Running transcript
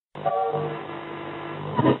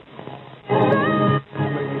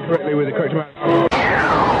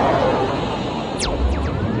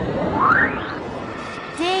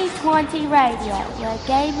Radio, where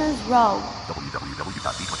gamers roll.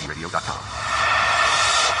 www.d20radio.com.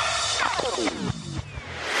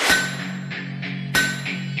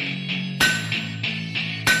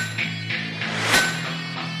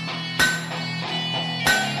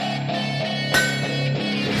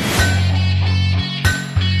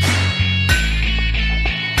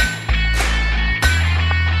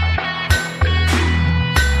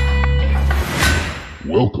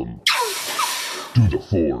 Welcome to The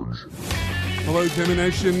Forge. Hello,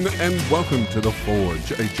 Domination, and welcome to The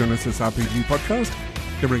Forge, a Genesis RPG podcast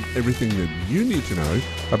covering everything that you need to know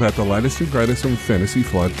about the latest and greatest on Fantasy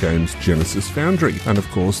Flight Games' Genesis Foundry, and of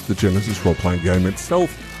course, the Genesis role-playing game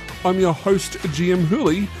itself. I'm your host, GM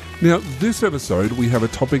Hooley. Now, this episode, we have a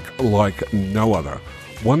topic like no other,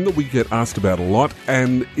 one that we get asked about a lot,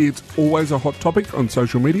 and it's always a hot topic on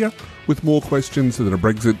social media, with more questions than a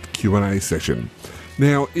Brexit Q&A session.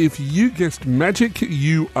 Now, if you guessed magic,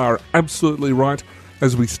 you are absolutely right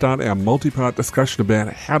as we start our multi-part discussion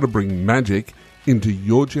about how to bring magic into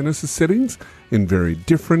your Genesis settings in very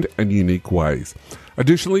different and unique ways.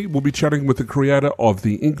 Additionally, we'll be chatting with the creator of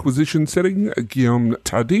the Inquisition setting, Guillaume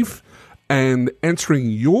Tardif, and answering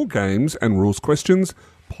your games and rules questions,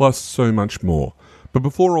 plus so much more. But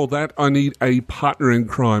before all that, I need a partner in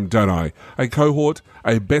crime, don't I? A cohort,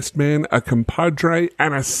 a best man, a compadre,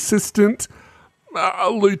 an assistant, a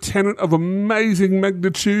lieutenant of amazing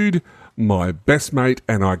magnitude, my best mate,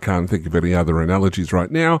 and I can't think of any other analogies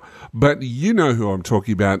right now, but you know who I'm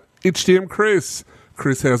talking about. It's GM Chris.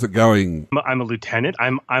 Chris, how's it going? I'm a lieutenant.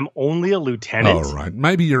 I'm only a lieutenant. All right.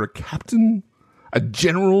 Maybe you're a captain, a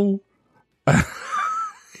general.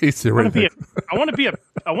 Is there anything? I want to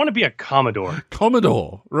be a commodore.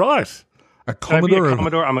 Commodore, right? A Commodore.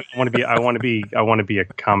 commodore. Commodore. I want to be a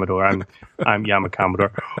commodore. I'm a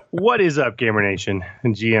commodore. What is up, Gamer Nation?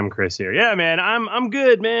 And GM Chris here. Yeah, man. I'm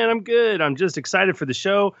good, man. I'm good. I'm just excited for the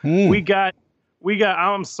show. We got.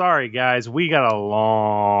 I'm sorry, guys. We got a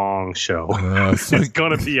long show. It's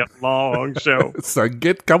gonna be a long show. So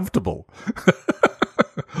get comfortable.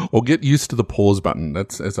 Or get used to the pause button.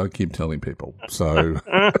 That's as I keep telling people. So,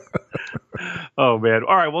 oh man!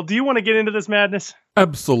 All right. Well, do you want to get into this madness?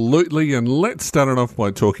 Absolutely, and let's start it off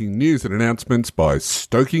by talking news and announcements by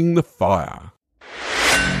Stoking the Fire.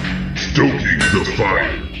 Stoking the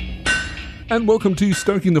Fire. And welcome to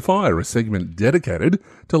Stoking the Fire, a segment dedicated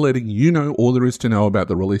to letting you know all there is to know about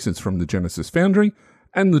the releases from the Genesis Foundry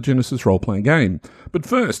and the Genesis role-playing game. But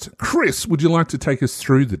first, Chris, would you like to take us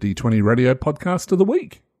through the D20 Radio podcast of the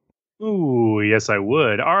week? Ooh, yes, I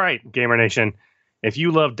would. All right, Gamer Nation. If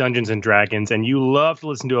you love Dungeons & Dragons and you love to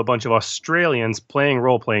listen to a bunch of Australians playing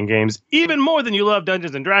role-playing games, even more than you love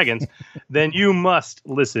Dungeons & Dragons, then you must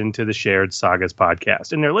listen to the Shared Sagas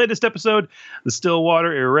podcast. In their latest episode, the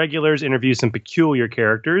Stillwater Irregulars interview some peculiar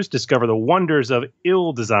characters, discover the wonders of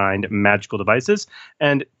ill-designed magical devices,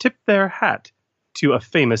 and tip their hat to a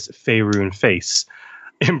famous Faerun face.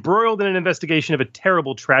 Embroiled in an investigation of a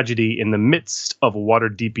terrible tragedy in the midst of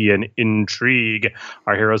Waterdeepian intrigue,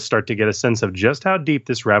 our heroes start to get a sense of just how deep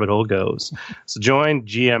this rabbit hole goes. So join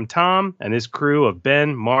GM Tom and his crew of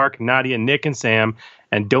Ben, Mark, Nadia, Nick, and Sam,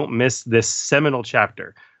 and don't miss this seminal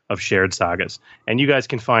chapter of Shared Sagas. And you guys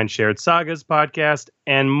can find Shared Sagas podcast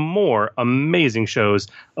and more amazing shows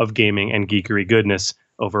of gaming and geekery goodness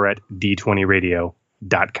over at D20Radio.com.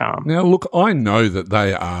 Now, look, I know that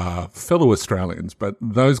they are fellow Australians, but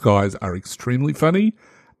those guys are extremely funny,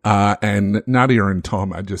 and Nadia and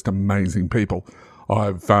Tom are just amazing people.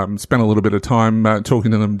 I've spent a little bit of time talking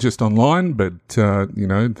to them just online, but you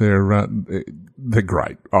know they're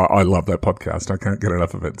great. I love that podcast. I can't get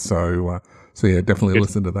enough of it. So yeah, definitely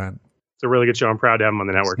listen to that. It's a really good show. I'm proud to have them on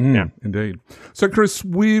the network. Yeah, indeed. So, Chris,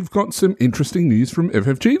 we've got some interesting news from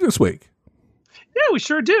FFG this week. Yeah, we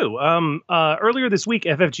sure do. Earlier this week,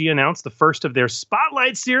 FFG announced the first of their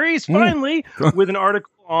Spotlight series, finally, with an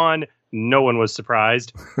article on, no one was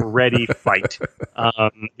surprised, Ready, Fight.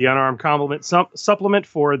 The unarmed compliment supplement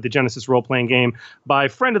for the Genesis role-playing game by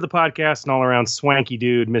friend of the podcast and all-around swanky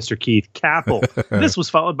dude, Mr. Keith Cathell. This was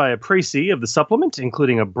followed by a précis of the supplement,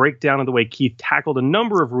 including a breakdown of the way Keith tackled a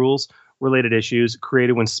number of rules related issues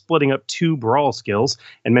created when splitting up two brawl skills,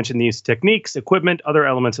 and mentioned these techniques, equipment, other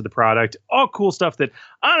elements of the product, all cool stuff that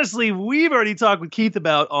honestly we've already talked with Keith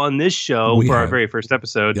about on this show our very first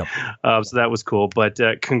episode. Yep. So that was cool. But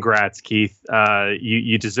congrats, Keith.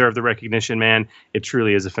 You deserve the recognition, man. It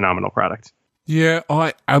truly is a phenomenal product. Yeah,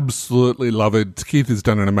 I absolutely love it. Keith has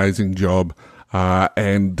done an amazing job.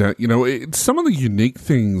 And it's some of the unique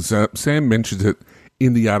things, Sam mentions it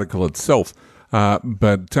in the article itself.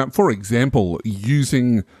 But for example,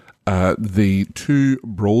 using the two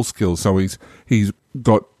brawl skills. So he's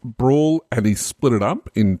got brawl and he's split it up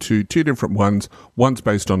into two different ones. One's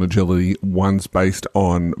based on agility, one's based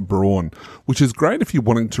on brawn, which is great if you're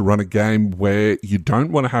wanting to run a game where you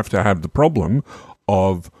don't want to have the problem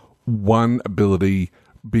of one ability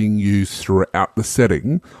being used throughout the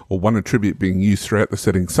setting, or one attribute being used throughout the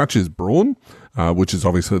setting, such as brawn, which is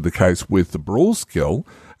obviously the case with the brawl skill,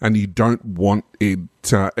 and you don't want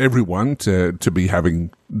everyone to be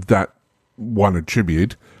having that one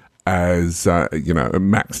attribute as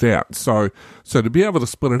maxed out. So to be able to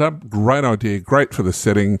split it up, great idea, great for the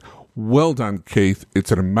setting. Well done, Keith.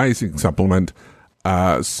 It's an amazing supplement.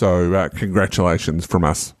 So congratulations from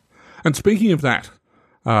us. And speaking of that,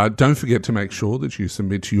 don't forget to make sure that you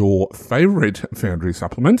submit your favourite Foundry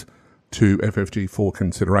supplement to FFG for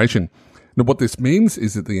consideration. Now, what this means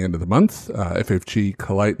is at the end of the month, FFG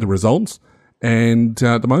collate the results, and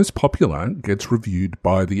the most popular gets reviewed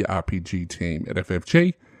by the RPG team at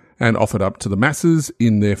FFG and offered up to the masses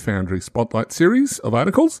in their Foundry Spotlight series of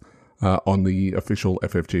articles on the official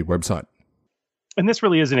FFG website. And this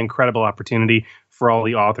really is an incredible opportunity for all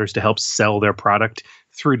the authors to help sell their product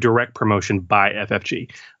through direct promotion by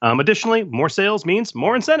FFG. Additionally, more sales means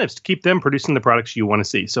more incentives to keep them producing the products you want to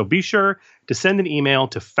see. So be sure to send an email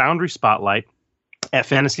to Foundry Spotlight at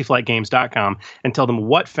fantasyflightgames.com and tell them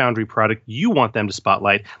what Foundry product you want them to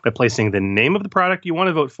spotlight by placing the name of the product you want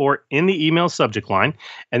to vote for in the email subject line,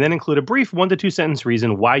 and then include a brief 1 to 2 sentence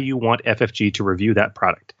reason why you want FFG to review that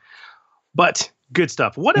product. But good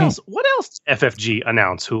stuff. What else? What else did FFG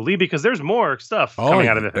announce, Hooli? Because there's more stuff coming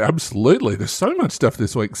out of it. Absolutely. There's so much stuff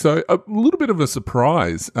this week. So a little bit of a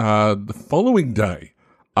surprise. The following day,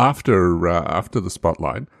 after the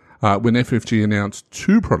spotlight, when FFG announced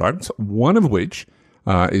two products, one of which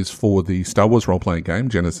is for the Star Wars role-playing game,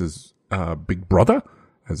 Genesis' big brother,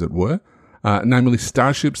 as it were, namely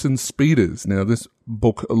Starships and Speeders. Now, this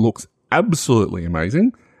book looks absolutely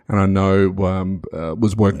amazing, and I know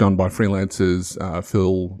was worked on by freelancers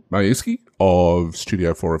Phil Majewski of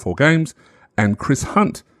Studio 404 Games and Chris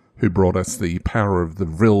Hunt, who brought us the Power of the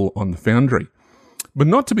Vril on the Foundry. But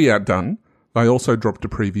not to be outdone, they also dropped a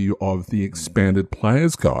preview of the expanded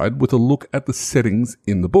player's guide with a look at the settings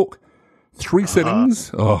in the book. 3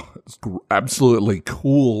 settings. Oh, it's absolutely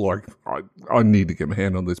cool. Like I need to get my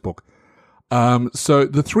hand on this book. So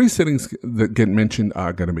the 3 settings that get mentioned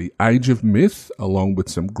are going to be Age of Myth, along with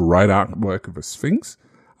some great artwork of a Sphinx,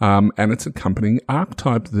 and its accompanying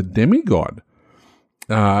archetype, the Demigod.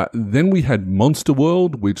 Then we had Monster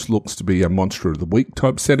World, which looks to be a Monster of the Week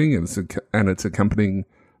type setting, and its accompanying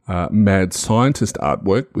mad scientist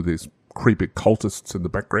artwork with these creepy cultists in the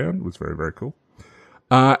background. It was very, very cool.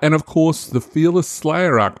 And of course, the Fearless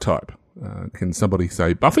Slayer archetype. Can somebody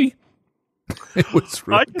say Buffy? It was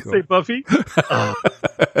really cool. Say Buffy.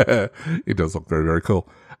 It does look very, very cool.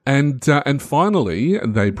 And finally,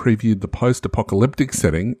 they previewed the post-apocalyptic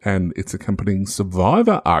setting and its accompanying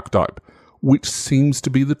Survivor archetype, which seems to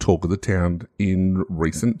be the talk of the town in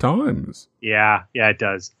recent times. Yeah, it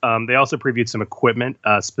does. They also previewed some equipment,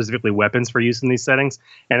 specifically weapons for use in these settings.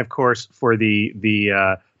 And of course, for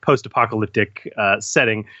the post-apocalyptic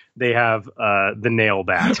setting, they have the nail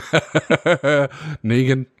bat.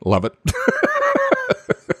 Negan, love it.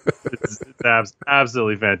 It's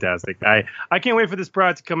absolutely fantastic. I can't wait for this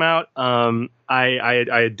product to come out.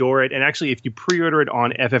 I adore it. And actually, if you pre-order it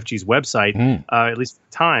on FFG's website, at least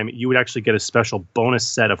at the time, you would actually get a special bonus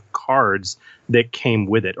set of cards that came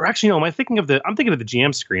with it. Or actually, no, I'm thinking of the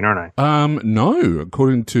GM screen, aren't I? No.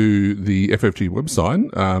 According to the FFG website,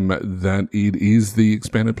 that it is the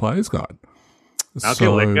expanded player's guide. Okay,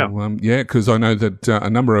 so, there you go. Yeah, because I know that a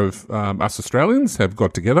number of us Australians have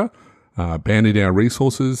got together, banded our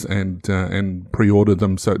resources, and pre-ordered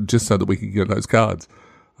them so that we could get those cards.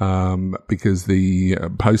 Because the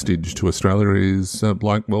postage to Australia is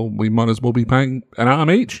we might as well be paying an arm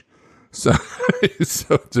each. So, it's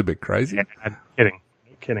a bit crazy. Yeah, I'm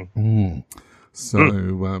kidding.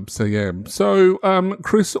 So yeah. So,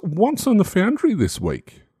 Chris, what's on the Foundry this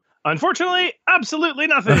week? Unfortunately, absolutely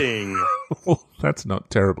nothing. Well, that's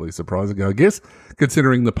not terribly surprising, I guess,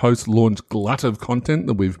 considering the post-launch glut of content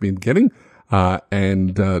that we've been getting,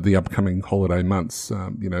 and the upcoming holiday months.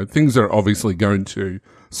 Things are obviously going to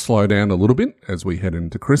slow down a little bit as we head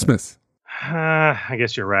into Christmas. I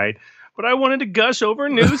guess you're right. But I wanted to gush over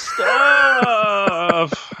new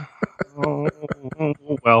stuff.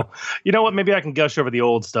 Well, you know what? Maybe I can gush over the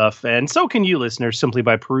old stuff. And so can you, listeners, simply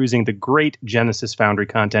by perusing the great Genesis Foundry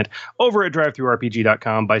content over at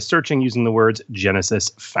drivethroughrpg.com by searching using the words Genesis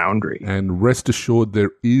Foundry. And rest assured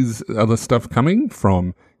there is other stuff coming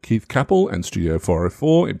from Keith Capel and Studio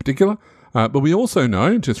 404 in particular. But we also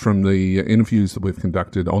know, just from the interviews that we've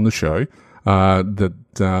conducted on the show,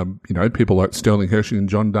 that people like Sterling Hershey and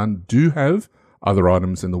John Dunn do have other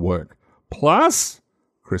items in the work. Plus,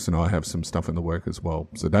 Chris and I have some stuff in the work as well.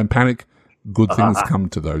 So don't panic. Good things come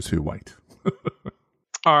to those who wait.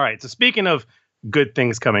 All right. So speaking of good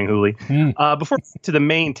things coming, Hooli, before we get to the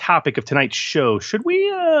main topic of tonight's show, should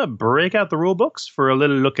we break out the rule books for a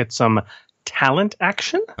little look at some talent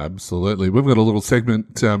action? Absolutely. We've got a little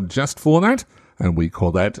segment just for that, and we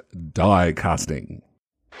call that die casting.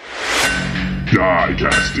 Die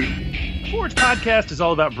casting. Forge Podcast is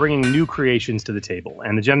all about bringing new creations to the table,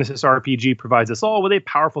 and the Genesis RPG provides us all with a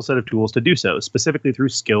powerful set of tools to do so, specifically through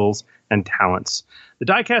skills and talents. The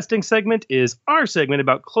diecasting segment is our segment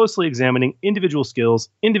about closely examining individual skills,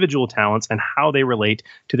 individual talents, and how they relate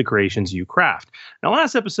to the creations you craft. Now,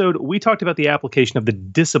 last episode, we talked about the application of the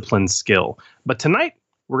discipline skill, but tonight,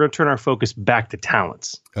 we're going to turn our focus back to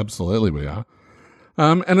talents. Absolutely, we are.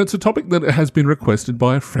 And it's a topic that has been requested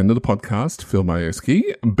by a friend of the podcast, Phil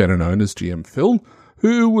Majewski, better known as GM Phil,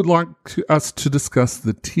 who would like us to discuss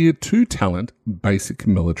the Tier 2 talent basic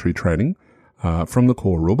military training from the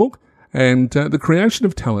core rulebook and the creation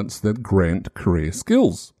of talents that grant career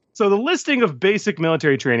skills. So the listing of basic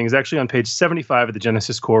military training is actually on page 75 of the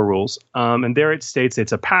Genesis core rules. And there it states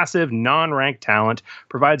it's a passive, non-ranked talent,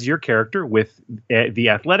 provides your character with the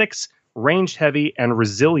athletics, ranged heavy, and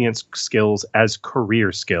resilience skills as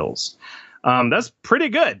career skills. That's pretty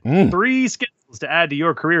good. 3 skills to add to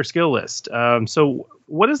your career skill list. So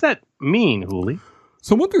what does that mean, Hooli?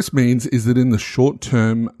 So what this means is that in the short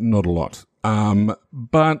term, not a lot.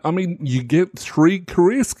 But, I mean, you get 3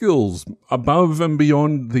 career skills above and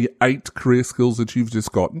beyond the 8 career skills that you've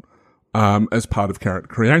just gotten as part of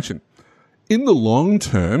character creation. In the long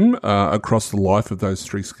term, across the life of those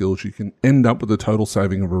 3 skills, you can end up with a total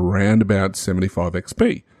saving of around about 75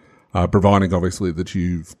 XP, providing obviously that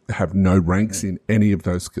you have no ranks in any of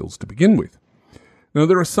those skills to begin with. Now,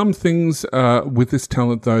 there are some things with this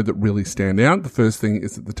talent, though, that really stand out. The first thing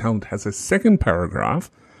is that the talent has a second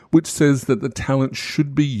paragraph, which says that the talent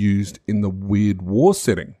should be used in the Weird War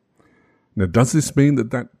setting. Now, does this mean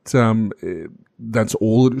that that's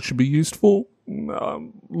all that it should be used for?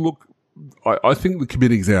 Look, I think the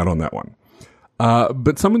committee's out on that one.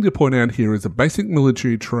 But something to point out here is that basic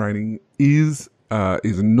military training is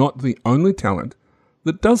not the only talent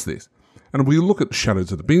that does this. And if we look at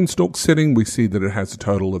Shadows of the Beanstalk setting, we see that it has a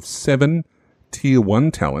total of 7 Tier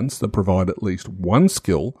 1 talents that provide at least 1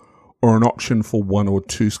 skill or an option for 1 or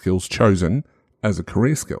 2 skills chosen as a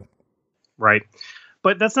career skill. Right.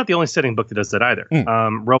 But that's not the only setting book that does that either.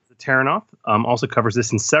 Realms of Terranoth also covers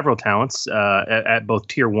this in several talents at both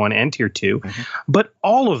Tier 1 and Tier 2. Mm-hmm. But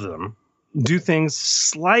all of them do things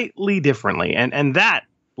slightly differently. And that,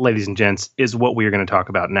 ladies and gents, is what we are going to talk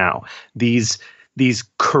about now. These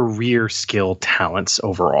career skill talents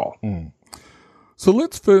overall. So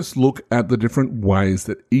let's first look at the different ways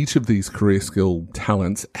that each of these career skill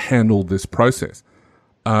talents handle this process.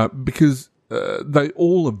 Because they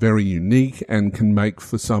all are very unique and can make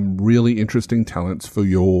for some really interesting talents for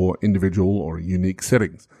your individual or unique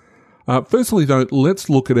settings. Firstly, though, let's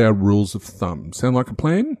look at our rules of thumb. Sound like a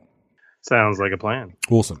plan? Sounds like a plan.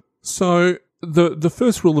 Awesome. So the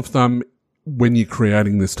first rule of thumb when you're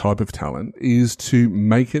creating this type of talent is to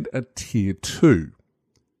make it a Tier 2,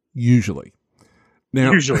 usually.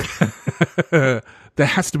 Now, usually. There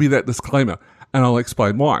has to be that disclaimer, and I'll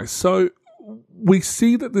explain why. So we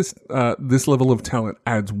see that this level of talent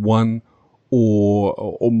adds 1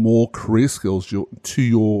 or more career skills to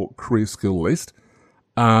your career skill list,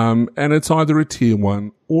 and it's either a Tier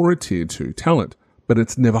 1 or a Tier 2 talent, but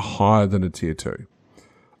it's never higher than a Tier 2.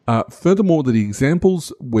 Furthermore, the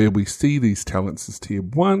examples where we see these talents as Tier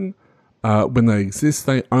 1, when they exist,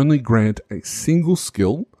 they only grant a single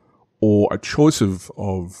skill or a choice of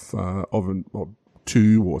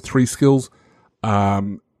 2 or 3 skills,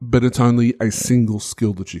 but it's only a single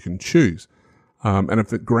skill that you can choose. And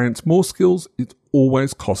if it grants more skills, it's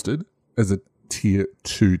always costed as a Tier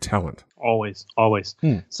 2 talent. Always.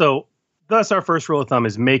 So thus our first rule of thumb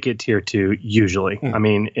is make it Tier 2 usually. I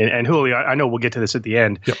mean, and Julio, I know we'll get to this at the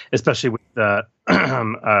end, especially with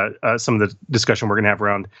some of the discussion we're going to have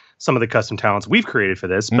around some of the custom talents we've created for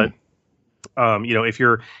this. But if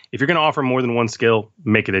you're going to offer more than 1 skill,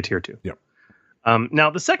 make it a Tier 2. Yep. Now,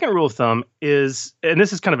 the second rule of thumb is, and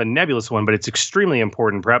this is kind of a nebulous one, but it's extremely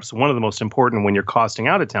important, perhaps one of the most important when you're costing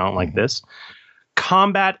out a talent like this,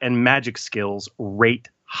 combat and magic skills rate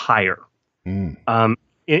higher.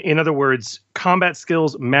 In other words, combat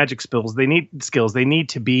skills, magic skills, they need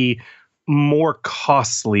to be more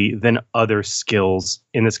costly than other skills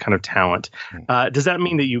in this kind of talent. Does that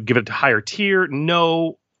mean that you give it a higher tier?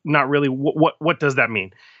 No, not really. What does that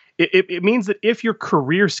mean? It means that if your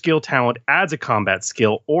career skill talent adds a combat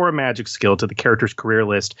skill or a magic skill to the character's career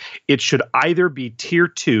list, it should either be tier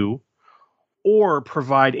 2 or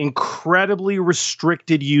provide incredibly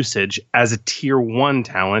restricted usage as a tier 1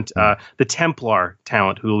 talent. The Templar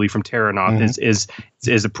talent, Huli from Terranoth, is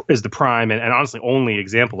the prime and honestly only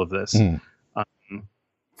example of this.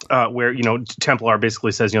 Where Templar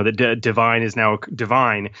basically says that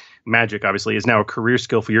divine magic obviously is now a career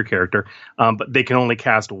skill for your character, but they can only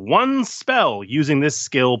cast one spell using this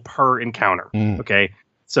skill per encounter. Okay,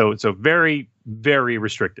 so very, very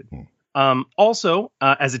restricted. Also,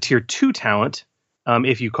 as a tier 2 talent,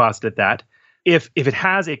 if you cost it that, if it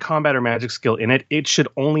has a combat or magic skill in it, it should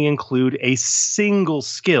only include a single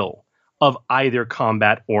skill of either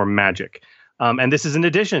combat or magic. And this is in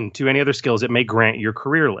addition to any other skills it may grant your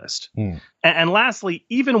career list. And lastly,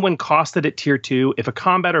 even when costed at tier 2, if a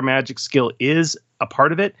combat or magic skill is a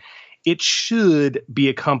part of it, it should be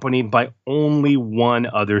accompanied by only one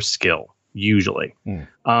other skill, usually. In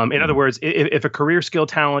other words, if a career skill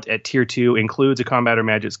talent at tier 2 includes a combat or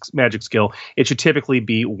magic skill, it should typically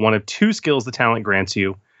be one of 2 skills the talent grants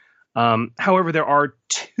you. However, there are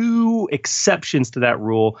 2 exceptions to that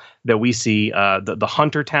rule that we see: the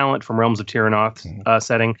hunter talent from Realms of Terranoth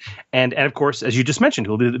setting, and of course, as you just mentioned,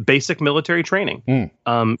 will be the basic military training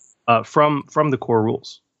from the core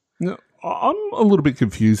rules. Now, I'm a little bit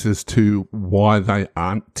confused as to why they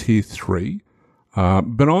aren't tier 3,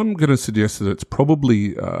 but I'm going to suggest that it's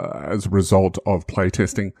probably as a result of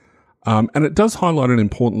playtesting. And it does highlight an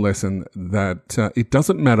important lesson that it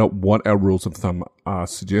doesn't matter what our rules of thumb are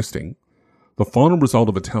suggesting. The final result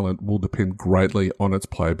of a talent will depend greatly on its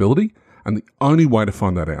playability, and the only way to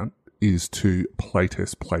find that out is to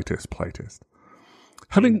playtest.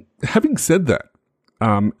 Having said that,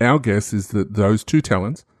 our guess is that those 2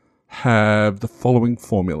 talents have the following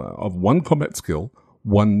formula of 1 combat skill,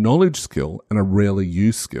 1 knowledge skill, and a rarely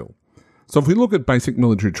used skill. So if we look at basic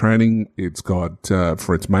military training, it's got,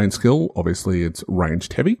 for its main skill, obviously it's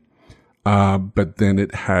ranged heavy, but then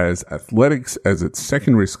it has athletics as its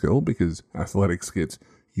secondary skill because athletics gets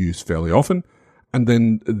used fairly often. And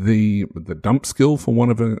then the dump skill, for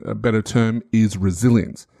want of a better term, is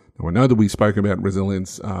resilience. Now I know that we spoke about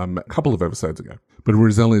resilience a couple of episodes ago, but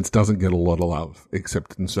resilience doesn't get a lot of love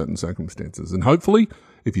except in certain circumstances. And hopefully,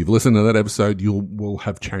 if you've listened to that episode, will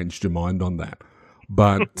have changed your mind on that.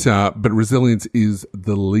 But resilience is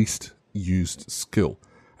the least used skill,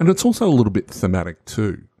 and it's also a little bit thematic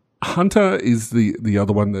too. Hunter is the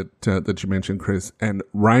other one that you mentioned, Chris, and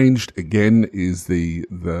ranged again is the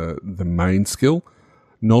main skill.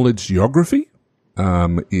 Knowledge geography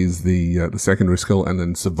is the secondary skill, and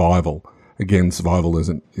then survival. Again, survival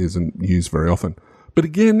isn't used very often, but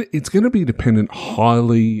again, it's going to be dependent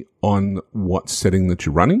highly on what setting that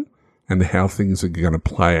you're running and how things are going to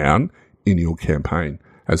play out in your campaign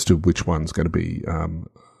as to which one's going to be,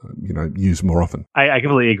 used more often. I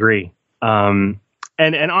completely agree. And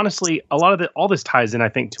honestly, all this ties in, I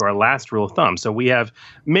think, to our last rule of thumb. So we have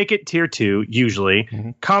make it tier 2, usually.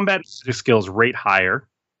 Combat skills rate higher.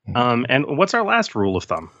 And what's our last rule of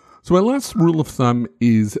thumb? So our last rule of thumb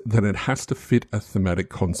is that it has to fit a thematic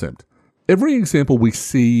concept. Every example we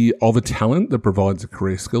see of a talent that provides a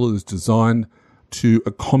career skill is designed to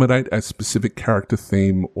accommodate a specific character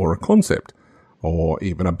theme or a concept, or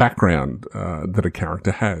even a background that a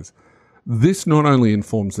character has. This not only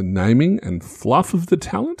informs the naming and fluff of the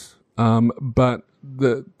talent, but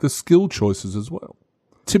the skill choices as well.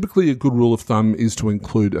 Typically, a good rule of thumb is to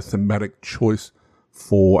include a thematic choice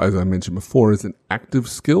for, as I mentioned before, as an active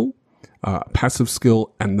skill, a passive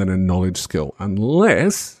skill, and then a knowledge skill.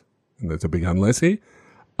 Unless, and there's a big unless here,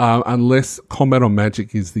 unless combat or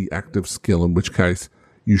magic is the active skill, in which case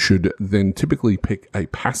you should then typically pick a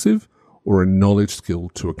passive or a knowledge skill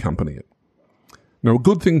to accompany it. Now, a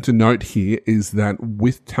good thing to note here is that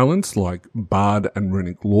with talents like Bard and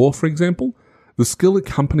Runic Lore, for example, the skill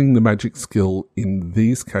accompanying the magic skill in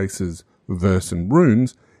these cases, verse and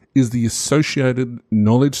runes, is the associated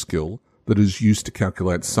knowledge skill that is used to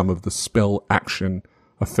calculate some of the spell action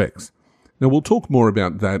effects. Now, we'll talk more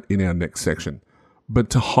about that in our next section. But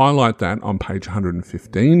to highlight that, on page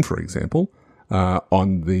 115, for example,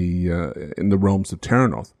 in the Realms of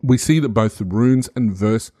Terranoth, we see that both the runes and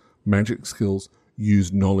verse magic skills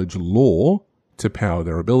use knowledge lore to power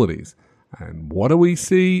their abilities. And what do we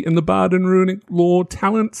see in the Bard and Runic Lore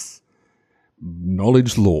talents?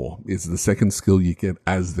 Knowledge lore is the second skill you get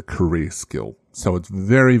as the career skill. So it's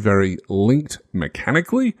very, very linked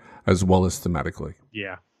mechanically as well as thematically.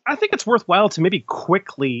 Yeah. I think it's worthwhile to maybe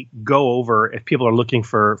quickly go over, if people are looking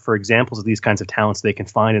for examples of these kinds of talents they can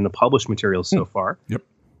find in the published materials so far. Yep.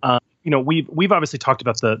 We've obviously talked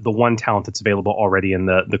about the one talent that's available already in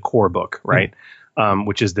the core book, right?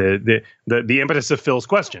 Which is the impetus of Phil's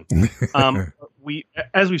question.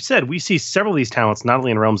 As we've said, we see several of these talents not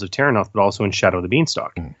only in Realms of Terranoth, but also in Shadow of the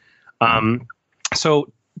Beanstalk.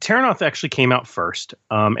 So Terranoth actually came out first,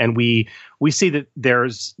 and we see that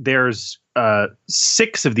there's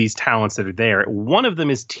 6 of these talents that are there. One of them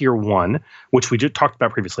is Tier 1, which we just talked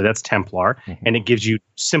about previously. That's Templar, and it gives you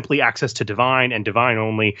simply access to Divine and Divine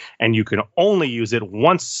only, and you can only use it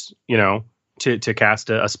once, to cast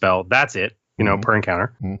a spell. That's it, per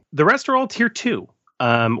encounter. The rest are all Tier 2.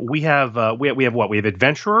 We have what? We have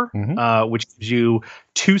Adventurer, which gives you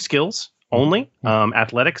 2 skills only,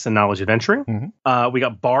 athletics and knowledge adventuring. We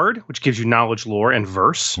got Bard, which gives you knowledge, lore, and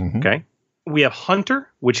verse. Okay. We have Hunter,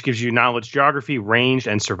 which gives you knowledge, geography, ranged,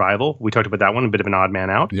 and survival. We talked about that one, a bit of an odd man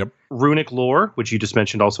out. Yep. Runic lore, which you just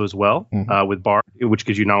mentioned also as well, with Bard, which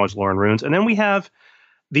gives you knowledge, lore, and runes. And then we have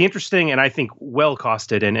the interesting and I think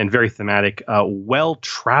well-costed and very thematic,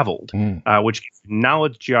 well-traveled, which gives you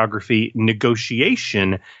knowledge, geography,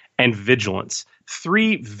 negotiation, and vigilance.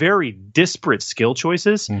 3 very disparate skill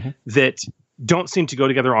choices that don't seem to go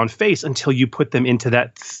together on face until you put them into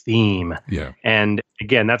that theme. Yeah. And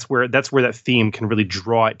again, that's where that theme can really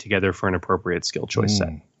draw it together for an appropriate skill choice set.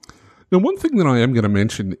 Now, one thing that I am going to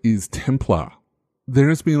mention is Templar. There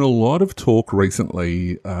has been a lot of talk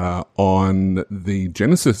recently on the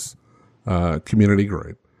Genesis community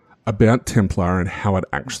group about Templar and how it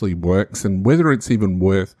actually works and whether it's even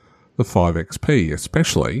worth the 5 XP,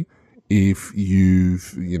 especially if you're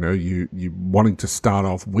wanting to start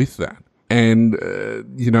off with that. And,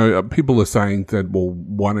 people are saying that, well,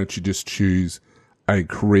 why don't you just choose a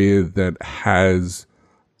career that has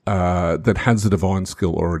a divine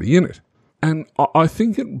skill already in it? And I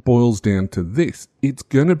think it boils down to this. It's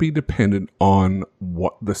going to be dependent on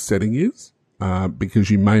what the setting is, because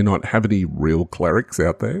you may not have any real clerics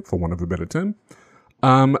out there, for want of a better term.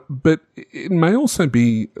 But it may also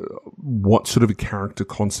be what sort of a character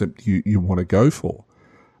concept you want to go for.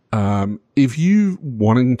 If you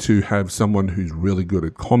wanting to have someone who's really good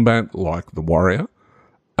at combat, like the warrior,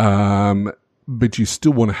 but you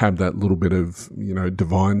still want to have that little bit of,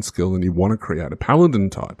 divine skill and you want to create a paladin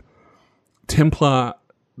type,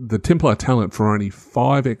 the Templar talent for only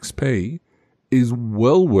 5 XP is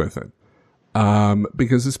well worth it.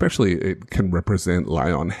 Because especially it can represent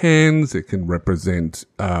lay on hands, it can represent,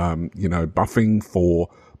 buffing for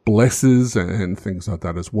blesses and things like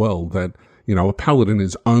that as well, that, a paladin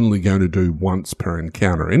is only going to do once per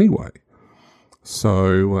encounter anyway.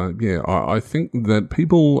 So, I think that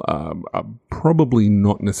people are probably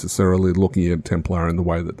not necessarily looking at Templar in the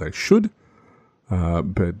way that they should.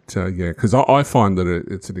 Because I find that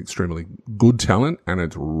it's an extremely good talent and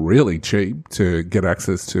it's really cheap to get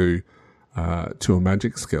access to a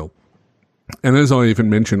magic skill. And as I even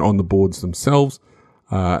mentioned on the boards themselves,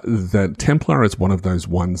 that Templar is one of those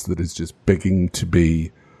ones that is just begging to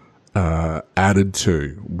be added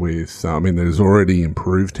to with, there's already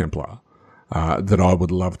improved Templar, that I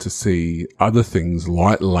would love to see other things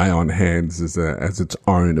like lay on hands as its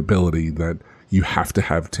own ability, that you have to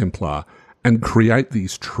have Templar and create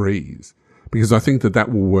these trees, because I think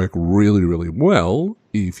that will work really, really well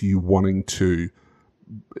if you've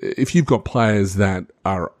got players that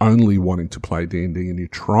are only wanting to play D&D and you're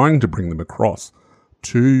trying to bring them across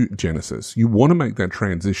to Genesis. You want to make that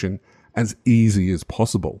transition as easy as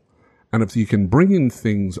possible. And if you can bring in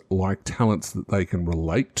things like talents that they can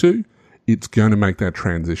relate to, it's going to make that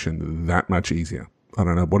transition that much easier. I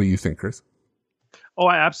don't know. What do you think, Chris? Oh,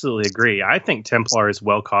 I absolutely agree. I think Templar is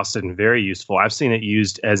well costed and very useful. I've seen it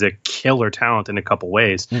used as a killer talent in a couple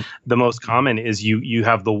ways. The most common is you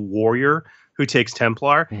have the warrior who takes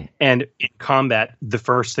Templar, and in combat, the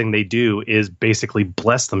first thing they do is basically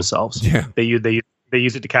bless themselves. Yeah. They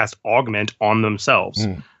use it to cast Augment on themselves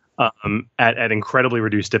at incredibly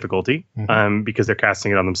reduced difficulty because they're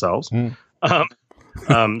casting it on themselves.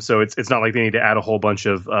 So it's not like they need to add a whole bunch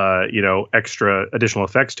of extra additional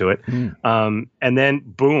effects to it. And then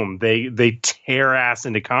boom, they tear ass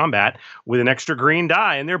into combat with an extra green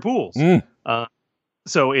die in their pools.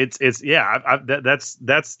 So that's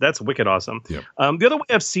wicked awesome. Yep. The other way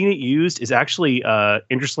I've seen it used is actually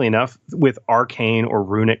interestingly enough with arcane or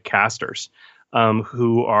runic casters,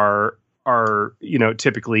 who are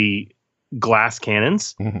typically glass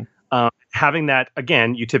cannons. Having that,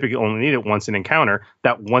 again, you typically only need it once an encounter.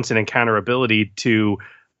 That once an encounter ability to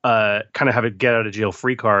kind of have a get out of jail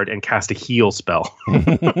free card and cast a heal spell.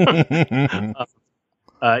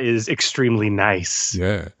 is extremely nice.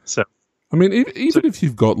 Yeah. So, I mean, even if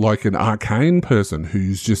you've got like an arcane person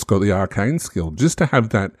who's just got the arcane skill, just to have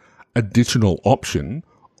that additional option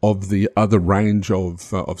of the other range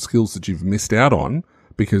of skills that you've missed out on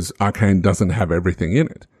because arcane doesn't have everything in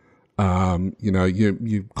it.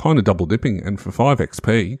 You kind of double dipping, and for 5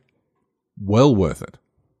 XP, well worth it.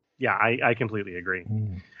 Yeah, I completely agree.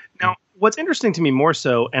 Now, what's interesting to me more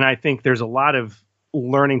so, and I think there's a lot of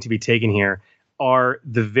learning to be taken here, are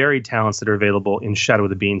the varied talents that are available in Shadow of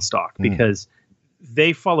the Beanstalk, because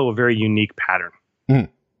they follow a very unique pattern.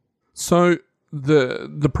 So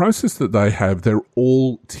the process that they have, they're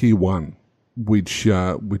all tier 1, which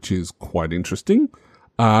is quite interesting.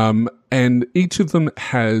 And each of them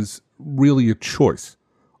has really a choice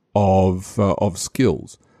of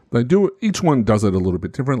skills. Each one does it a little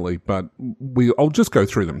bit differently, but I'll just go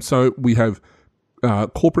through them. So we have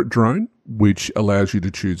Corporate Drone, which allows you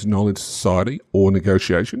to choose Knowledge Society or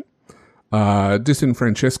Negotiation.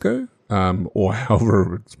 Disenfrancesco, or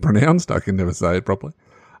however it's pronounced, I can never say it properly,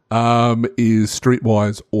 is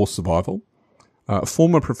Streetwise or Survival.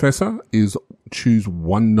 Former Professor is choose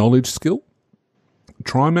one knowledge skill.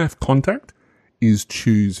 Trimath Contact is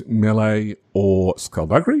choose Melee or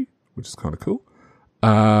Skullduggery, which is kind of cool.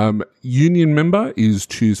 Union Member is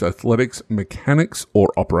choose Athletics, Mechanics,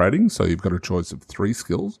 or Operating. So you've got a choice of 3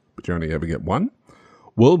 skills, but you only ever get 1.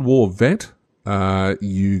 World War Vet,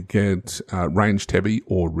 you get Ranged Heavy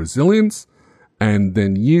or Resilience. And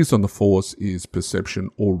then Years on the Force is Perception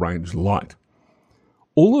or Range Light.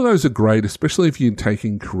 All of those are great, especially if you're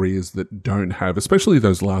taking careers that don't have, especially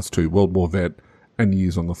those last 2, World War Vet and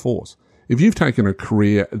Years on the Force. If you've taken a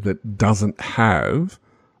career that doesn't have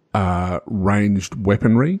ranged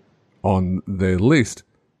weaponry on their list,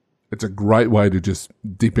 it's a great way to just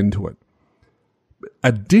dip into it.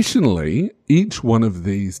 Additionally, each one of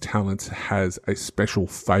these talents has a special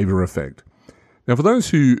favor effect. Now, for those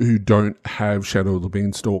who don't have Shadow of the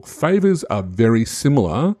Beanstalk, favors are very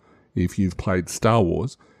similar. If you've played Star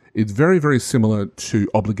Wars, it's very, very similar to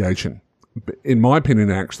obligation. In my opinion,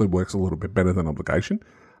 it actually works a little bit better than obligation.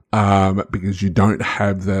 Because you don't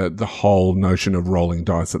have the whole notion of rolling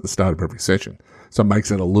dice at the start of every session. So it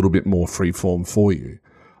makes it a little bit more freeform for you.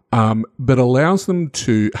 But allows them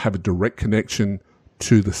to have a direct connection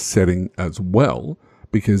to the setting as well,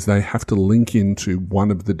 because they have to link into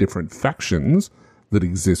one of the different factions that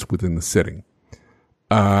exist within the setting.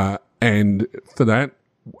 And for that,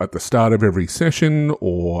 at the start of every session,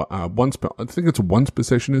 or I think it's once per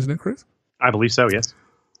session, isn't it, Chris? I believe so, yes.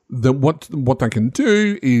 What they can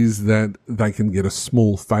do is that they can get a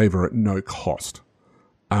small favor at no cost.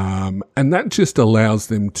 And that just allows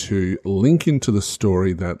them to link into the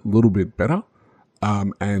story that little bit better,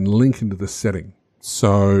 and link into the setting.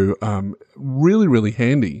 So, really, really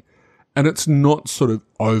handy. And it's not sort of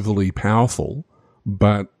overly powerful,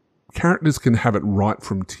 but characters can have it right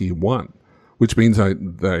from tier 1, which means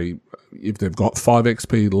if they've got 5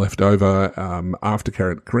 XP left over, after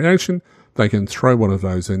character creation, they can throw one of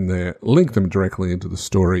those in there, link them directly into the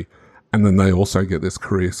story, and then they also get this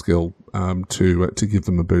career skill to give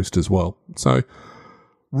them a boost as well. So,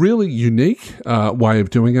 really unique way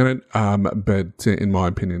of doing it, but in my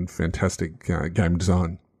opinion, fantastic game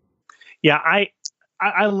design. Yeah,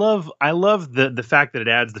 I love the fact that it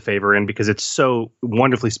adds the favor in, because it's so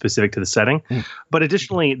wonderfully specific to the setting. But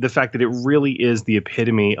additionally, the fact that it really is the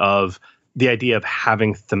epitome of the idea of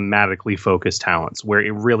having thematically focused talents, where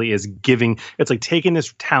it really is it's like taking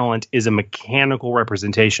this talent is a mechanical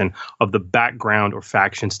representation of the background or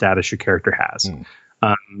faction status your character has.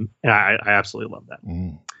 And I absolutely love that.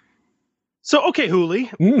 So, okay, Hooli,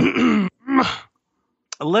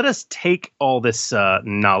 let us take all this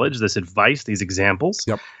knowledge, this advice, these examples.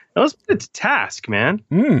 Yep. Now let's put it to task, man.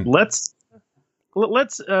 Let's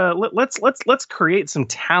create some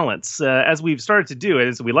talents, as we've started to do, and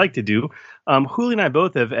as we like to do. Hooli and I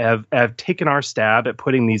both have taken our stab at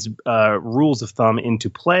putting these rules of thumb into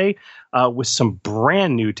play with some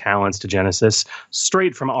brand new talents to Genesis,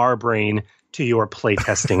 straight from our brain to your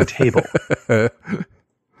playtesting table.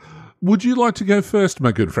 Would you like to go first,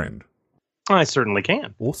 my good friend? I certainly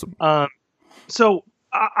can. Awesome. So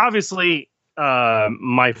obviously,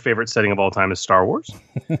 my favorite setting of all time is Star Wars.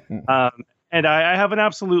 And I have an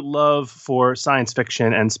absolute love for science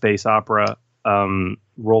fiction and space opera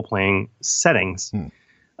role-playing settings.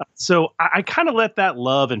 So I kind of let that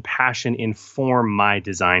love and passion inform my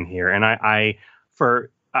design here. And I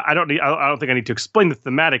don't think I need to explain the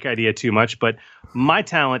thematic idea too much, but my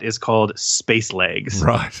talent is called Space Legs.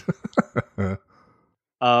 Right.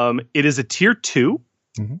 It is a tier 2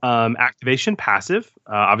 activation passive,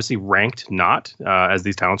 obviously ranked not, as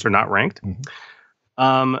these talents are not ranked.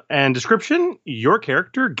 And description, your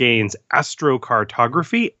character gains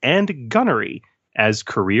astrocartography and gunnery as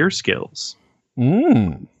career skills.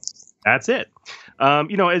 That's it.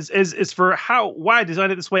 As for why I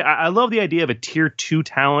designed it this way, I love the idea of a tier 2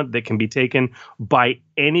 talent that can be taken by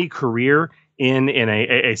any career in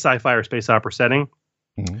a sci-fi or space opera setting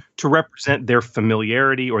to represent their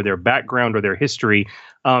familiarity or their background or their history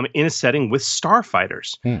in a setting with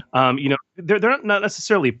starfighters. They're not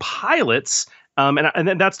necessarily pilots.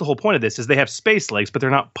 And that's the whole point of this is they have space legs, but they're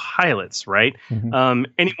not pilots, right?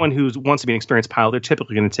 Anyone who wants to be an experienced pilot, they're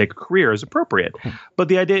typically going to take a career as appropriate. But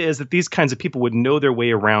the idea is that these kinds of people would know their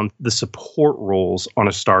way around the support roles on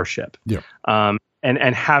a starship.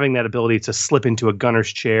 And having that ability to slip into a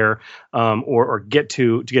gunner's chair or get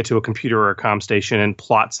to a computer or a comm station and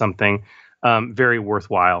plot something. Very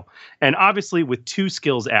worthwhile. And obviously with 2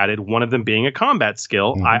 skills added, one of them being a combat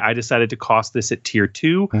skill, I decided to cost this at tier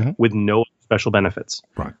 2 with no special benefits.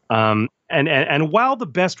 Right. And while the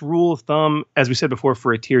best rule of thumb, as we said before,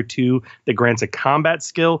 for a tier 2 that grants a combat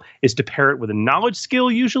skill is to pair it with a knowledge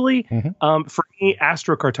skill usually, for me,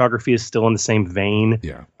 astrocartography is still in the same vein.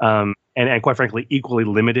 And quite frankly, equally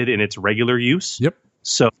limited in its regular use.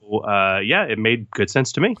 So, it made good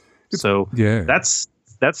sense to me. That's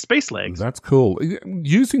space legs. That's cool.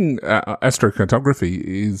 Using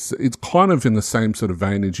astrocartography it's kind of in the same sort of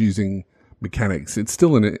vein as using mechanics. It's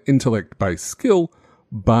still an intellect-based skill,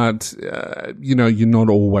 but you're not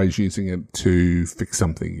always using it to fix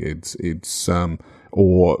something. It's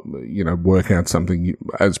or work out something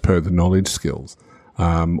as per the knowledge skills,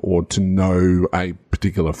 or to know a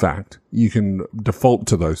particular fact. You can default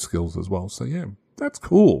to those skills as well. So yeah, that's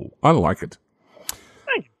cool. I like it.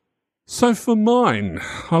 So for mine,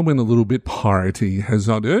 I went a little bit piratey, as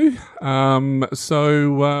I do. For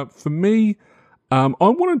me, I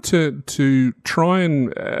wanted to try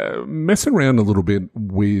and mess around a little bit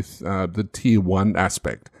with the tier 1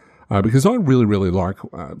 aspect, because I really, really like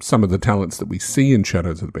some of the talents that we see in Shadow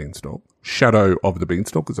of the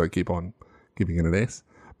Beanstalk, as I keep on giving it an S.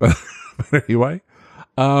 But anyway,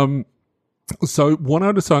 so what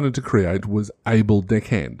I decided to create was Able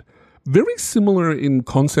Deckhand. Very similar in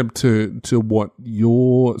concept to what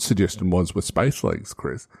your suggestion was with Space Legs,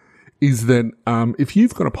 Chris, is that if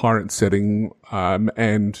you've got a pirate setting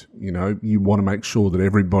and, you want to make sure that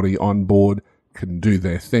everybody on board can do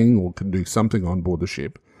their thing or can do something on board the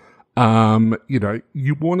ship,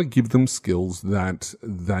 you want to give them skills that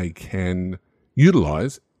they can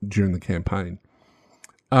utilize during the campaign.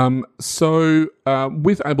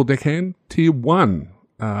 With Able Deckhand, tier 1,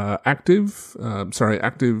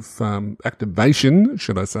 activation,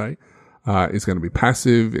 should I say, is going to be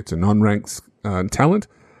passive. It's a non-ranked talent.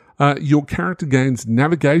 Your character gains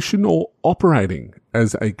navigation or operating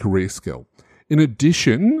as a career skill. In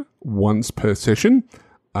addition, once per session,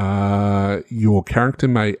 your character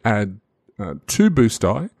may add 2 boost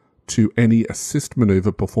die to any assist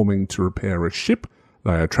maneuver performing to repair a ship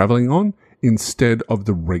they are traveling on instead of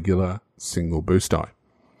the regular single boost die.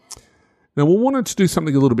 Now, we wanted to do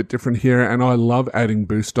something a little bit different here, and I love adding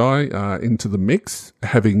boost die into the mix,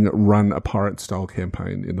 having run a pirate-style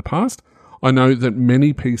campaign in the past. I know that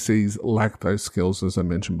many PCs lack those skills, as I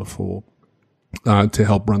mentioned before, to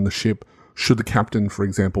help run the ship should the captain, for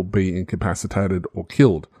example, be incapacitated or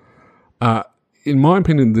killed. In my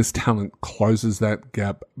opinion, this talent closes that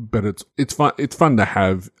gap, but it's fun to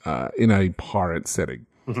have in a pirate setting.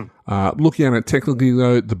 Looking at it technically,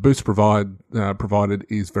 though, the boost provided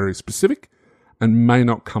is very specific and may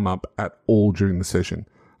not come up at all during the session,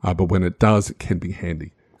 but when it does, it can be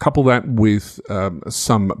handy. Couple that with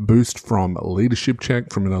some boost from a leadership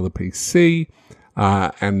check from another PC,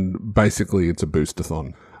 and basically it's a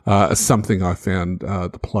boost-a-thon. Something I found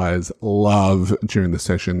the players love during the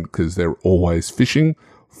session because they're always fishing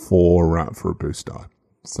for a boost die.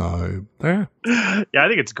 So there. Yeah, I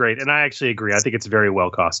think it's great, and I actually agree. I think it's very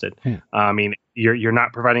well costed. I mean, you're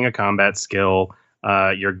not providing a combat skill.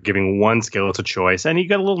 You're giving one skill as a choice, and you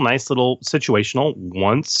got a nice little situational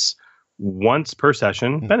once per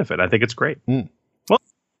session benefit. I think it's great.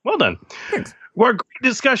 Well done. Thanks. Well, great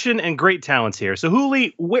discussion and great talents here. So,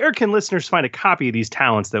 Huli, where can listeners find a copy of these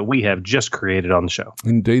talents that we have just created on the show?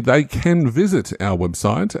 Indeed, they can visit our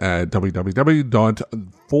website at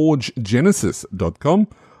www.forgegenesis.com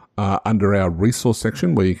under our resource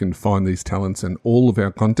section, where you can find these talents and all of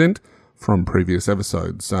our content from previous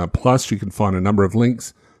episodes. Plus, you can find a number of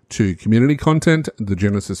links to community content, the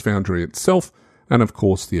Genesis Foundry itself, and, of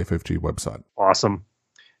course, the FFG website. Awesome.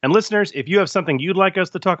 And listeners, if you have something you'd like us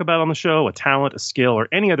to talk about on the show, a talent, a skill, or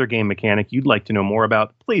any other game mechanic you'd like to know more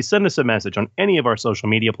about, please send us a message on any of our social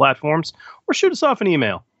media platforms or shoot us off an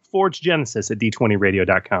email, Forge Genesis at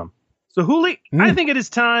d20radio.com. So, Hooli, I think it is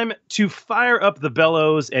time to fire up the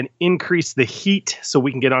bellows and increase the heat so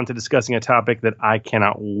we can get on to discussing a topic that I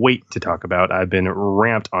cannot wait to talk about. I've been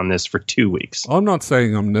ramped on this for 2 weeks. I'm not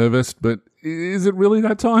saying I'm nervous, but is it really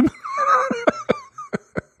that time?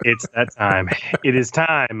 It's that time. It is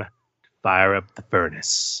time to fire up the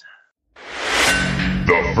furnace.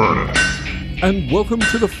 The Furnace. And welcome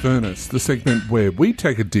to The Furnace, the segment where we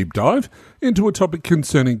take a deep dive into a topic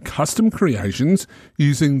concerning custom creations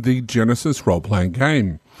using the Genesis role-playing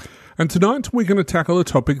game. And tonight we're going to tackle a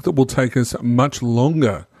topic that will take us much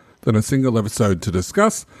longer than a single episode to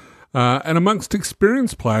discuss. And amongst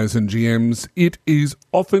experienced players and GMs, it is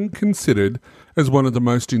often considered as one of the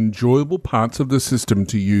most enjoyable parts of the system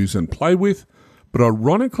to use and play with. But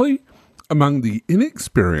ironically, among the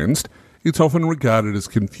inexperienced, it's often regarded as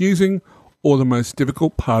confusing or the most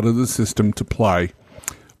difficult part of the system to play,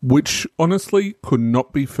 which honestly could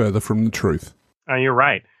not be further from the truth. You're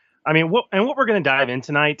right. I mean, what we're going to dive in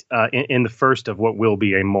tonight, in the first of what will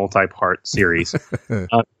be a multi-part series,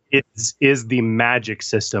 is the magic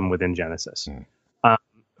system within Genesis.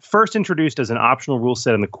 First introduced as an optional rule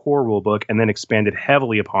set in the core rulebook and then expanded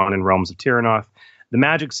heavily upon in Realms of Tyranoth, the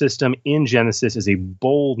magic system in Genesis is a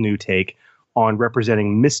bold new take on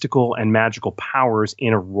representing mystical and magical powers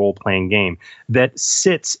in a role-playing game that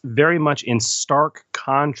sits very much in stark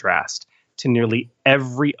contrast to nearly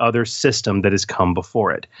every other system that has come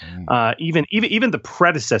before it. Even the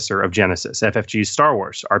predecessor of Genesis, FFG's Star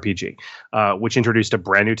Wars RPG, which introduced a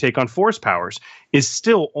brand new take on force powers, is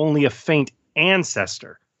still only a faint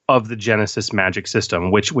ancestor of the Genesis magic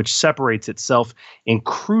system, which separates itself in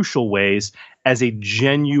crucial ways as a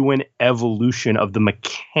genuine evolution of the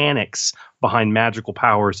mechanics behind magical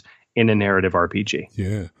powers in a narrative RPG.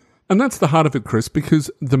 Yeah. And that's the heart of it, Chris, because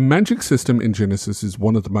the magic system in Genesis is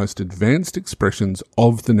one of the most advanced expressions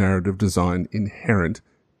of the narrative design inherent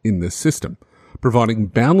in this system, providing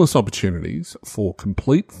boundless opportunities for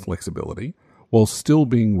complete flexibility while still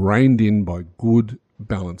being reined in by good,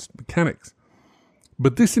 balanced mechanics.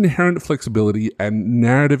 But this inherent flexibility and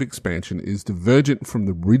narrative expansion is divergent from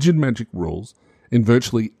the rigid magic rules in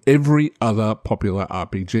virtually every other popular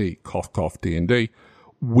RPG, cough cough D&D,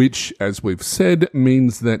 which, as we've said,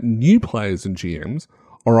 means that new players and GMs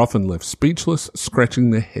are often left speechless, scratching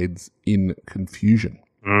their heads in confusion.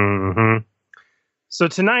 Mm-hmm. So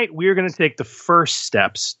tonight we're going to take the first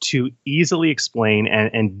steps to easily explain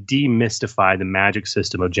and demystify the magic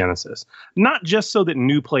system of Genesis. Not just so that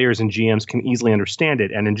new players and GMs can easily understand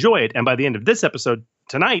it and enjoy it, and by the end of this episode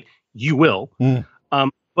tonight, you will.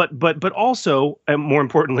 But also, and more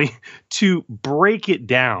importantly, to break it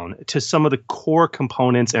down to some of the core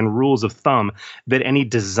components and rules of thumb that any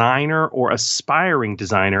designer or aspiring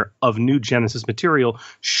designer of new Genesis material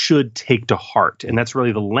should take to heart. And that's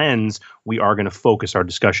really the lens we are going to focus our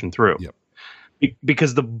discussion through. Yep.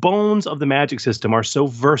 Because the bones of the magic system are so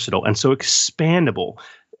versatile and so expandable,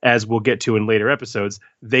 as we'll get to in later episodes,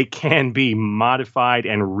 they can be modified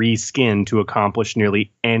and reskinned to accomplish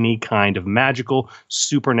nearly any kind of magical,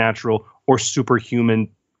 supernatural, or superhuman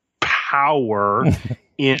power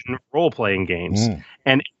in role-playing games.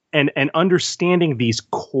 And understanding these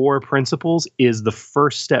core principles is the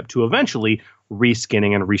first step to eventually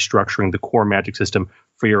reskinning and restructuring the core magic system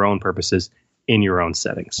for your own purposes in your own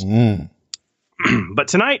settings. But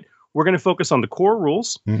tonight, we're going to focus on the core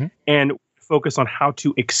rules and focus on how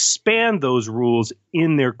to expand those rules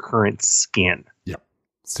in their current skin. Yep.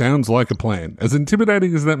 Sounds like a plan. As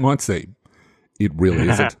intimidating as that might seem, it really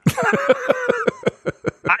isn't.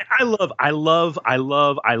 I love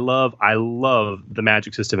the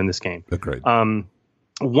magic system in this game. Agreed.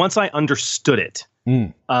 Once I understood it,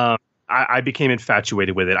 I became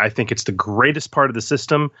infatuated with it. I think it's the greatest part of the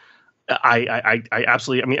system. I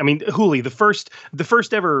absolutely. I mean, Hooli, the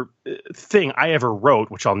first ever thing I ever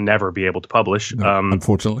wrote, which I'll never be able to publish,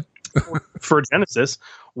 unfortunately, for Genesis,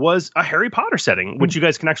 was a Harry Potter setting, which you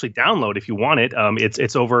guys can actually download if you want it.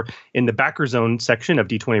 It's over in the Backer Zone section of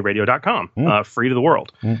d20radio.com, free to the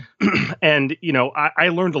world. And I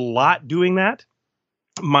learned a lot doing that.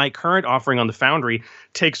 My current offering on the Foundry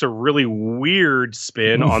takes a really weird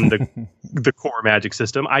spin on the core magic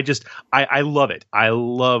system. I love it. I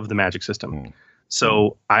love the magic system.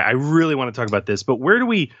 So I really want to talk about this, but where do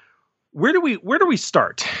we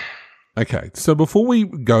start? Okay. So before we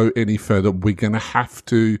go any further, we're going to have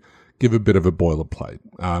to give a bit of a boilerplate.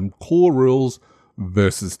 Core rules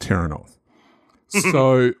versus Tyranoth.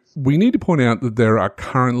 So we need to point out that there are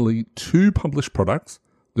currently 2 published products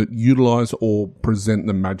that utilize or present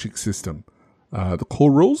the magic system, the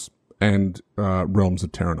core rules and Realms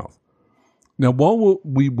of Tyranoth. Now, while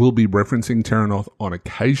we will be referencing Terranoth on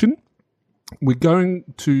occasion, we're going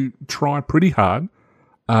to try pretty hard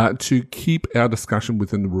to keep our discussion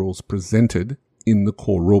within the rules presented in the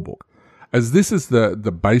core rulebook, as this is the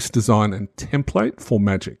base design and template for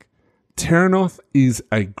Magic. Terranoth is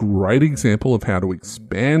a great example of how to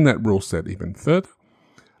expand that rule set even further.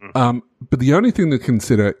 But the only thing to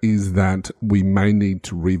consider is that we may need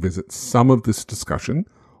to revisit some of this discussion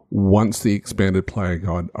once the expanded player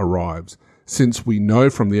guide arrives, since we know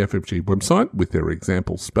from the FFG website, with their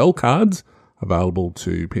example spell cards available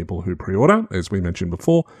to people who pre-order, as we mentioned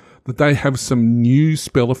before, that they have some new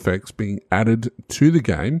spell effects being added to the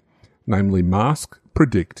game, namely Mask,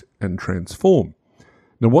 Predict, and Transform.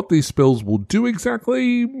 Now, what these spells will do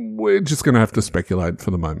exactly, we're just going to have to speculate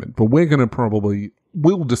for the moment, but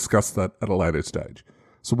we'll discuss that at a later stage.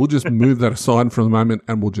 So we'll just move that aside for the moment,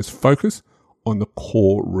 and we'll just focus on the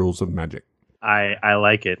core rules of Magic. I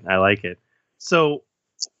like it. I like it. So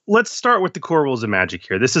let's start with the core rules of Magic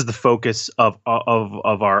here. This is the focus of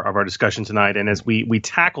our discussion tonight, and as we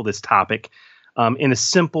tackle this topic in a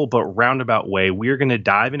simple but roundabout way, we're going to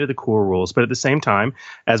dive into the core rules. But at the same time,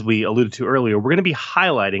 as we alluded to earlier, we're going to be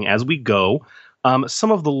highlighting as we go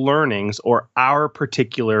some of the learnings or our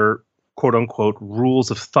particular quote unquote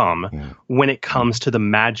rules of thumb when it comes to the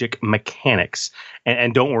Magic mechanics.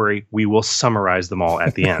 And don't worry, we will summarize them all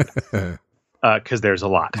at the end because there's a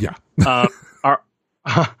lot. Yeah.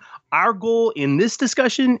 Our goal in this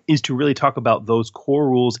discussion is to really talk about those core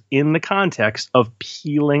rules in the context of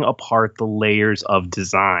peeling apart the layers of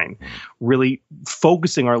design, really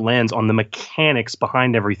focusing our lens on the mechanics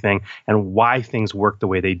behind everything and why things work the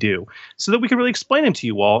way they do, so that we can really explain them to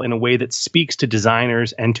you all in a way that speaks to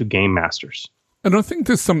designers and to game masters. And I think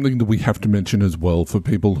there's something that we have to mention as well for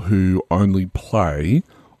people who only play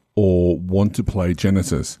or want to play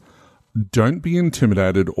Genesis. Don't be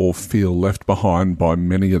intimidated or feel left behind by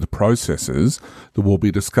many of the processes that we'll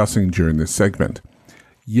be discussing during this segment.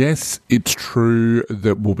 Yes, it's true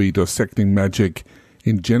that we'll be dissecting Magic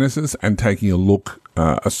in Genesis and taking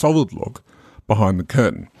a solid look behind the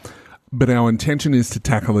curtain. But our intention is to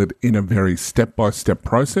tackle it in a very step-by-step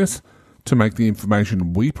process to make the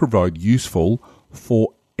information we provide useful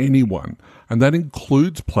for anyone. And that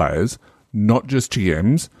includes players, not just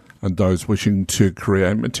GMs, and those wishing to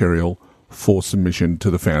create material for submission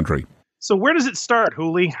to the Foundry. So where does it start,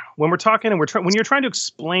 Hooli? When we're talking and when you're trying to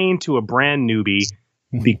explain to a brand newbie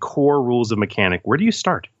the core rules of mechanic, where do you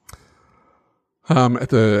start? At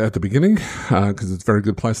the beginning, because it's a very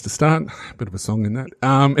good place to start. A bit of a song in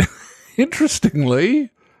that.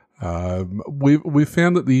 Interestingly, we've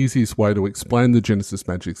found that the easiest way to explain the Genesis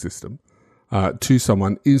Magic system to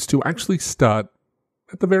someone is to actually start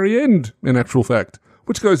at the very end, in actual fact,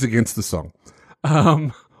 which goes against the song,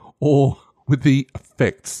 or with the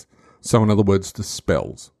effects. So in other words, the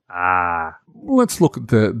spells. Let's look at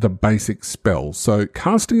the basic spells. So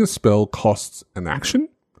casting a spell costs an action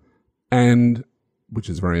and, which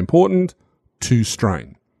is very important, 2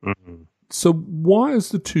 strain. Mm-hmm. So why is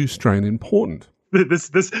the 2 strain important?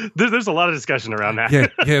 There's a lot of discussion around that. Yeah,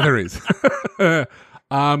 there is.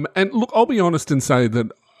 And look, I'll be honest and say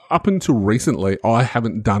that up until recently, I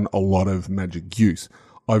haven't done a lot of Magic use.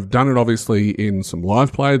 I've done it obviously in some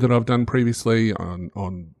live play that I've done previously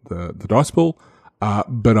on the dice pool,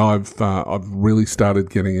 but I've really started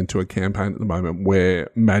getting into a campaign at the moment where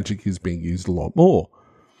Magic is being used a lot more.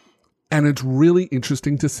 And it's really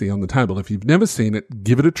interesting to see on the table. If you've never seen it,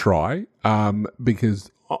 give it a try,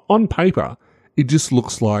 because on paper, it just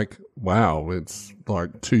looks like, wow, it's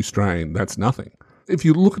like 2 strain, that's nothing. If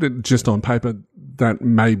you look at it just on paper, that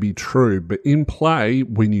may be true, but in play,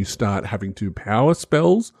 when you start having to power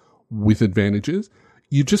spells with advantages,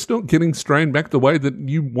 you're just not getting strain back the way that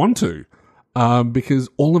you want to, because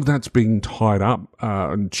all of that's being tied up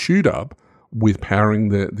and chewed up with powering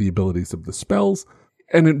the abilities of the spells,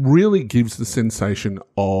 and it really gives the sensation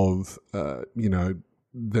of,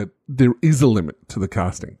 that there is a limit to the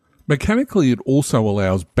casting. Mechanically, it also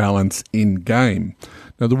allows balance in-game.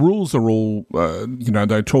 Now, the rules are all,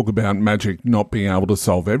 they talk about Magic not being able to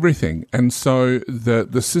solve everything. And so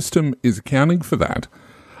the system is accounting for that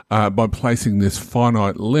by placing this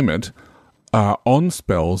finite limit on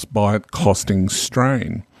spells by costing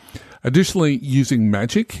strain. Additionally, using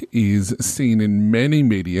Magic is seen in many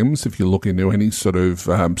mediums. If you look into any sort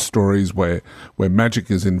of stories where Magic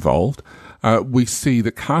is involved, we see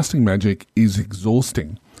that casting Magic is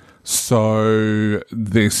exhausting. So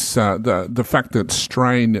this the fact that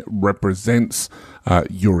strain represents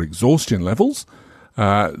your exhaustion levels,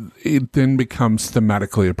 it then becomes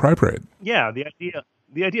thematically appropriate. Yeah, the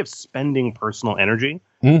idea of spending personal energy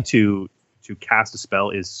to to cast a spell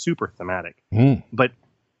is super thematic. Mm. But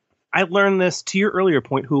I learned this, to your earlier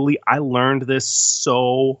point, Hooli, I learned this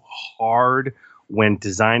so hard when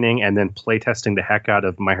designing and then playtesting the heck out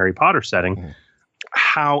of my Harry Potter setting,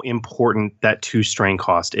 how important that 2-strain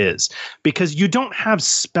cost is. Because you don't have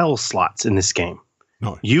spell slots in this game.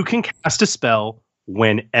 No. You can cast a spell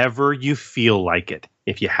whenever you feel like it.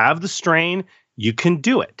 If you have the strain, you can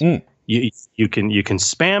do it. You can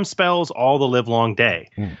spam spells all the live long day.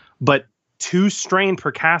 But 2 strain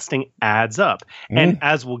per casting adds up. And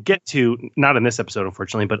as we'll get to, not in this episode,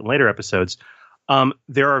 unfortunately, but in later episodes,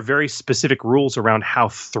 there are very specific rules around how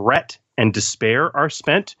threat and despair are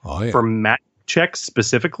spent for magic checks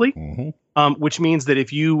specifically. Which means that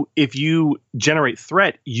if you generate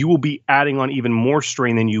threat, you will be adding on even more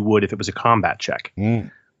strain than you would if it was a combat check.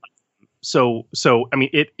 So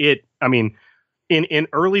I mean, in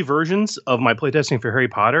early versions of my playtesting for Harry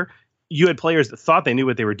Potter, you had players that thought they knew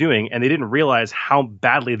what they were doing and they didn't realize how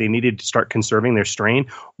badly they needed to start conserving their strain.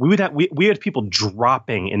 We had people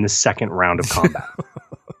dropping in the second round of combat.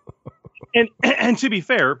 and to be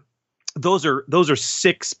fair, those are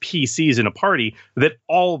 6 PCs in a party that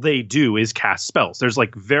all they do is cast spells. There's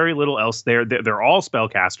like very little else there. They're all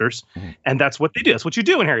spellcasters, and that's what they do. That's what you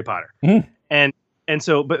do in Harry Potter. And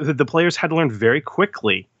so, but the players had to learn very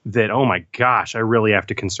quickly that, oh my gosh, I really have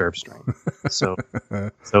to conserve strain. So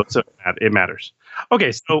it matters.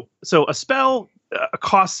 Okay, so a spell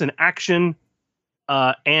costs an action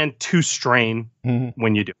and 2 strain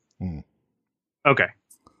when you do it. Okay.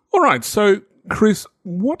 All right. So, Chris,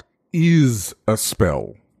 what is a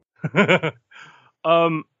spell?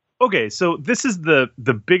 Okay, so this is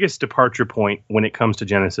the biggest departure point when it comes to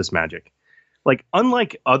Genesis magic. Like,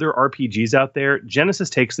 unlike other RPGs out there,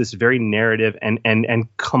 Genesis takes this very narrative and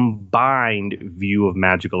combined view of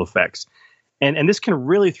magical effects. And this can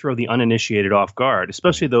really throw the uninitiated off guard,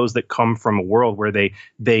 especially those that come from a world where they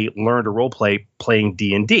learned to roleplay playing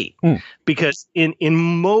D&D. Because in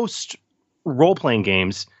most role-playing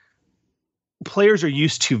games, players are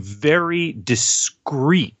used to very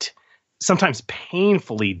discrete, sometimes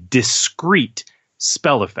painfully discrete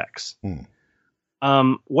spell effects.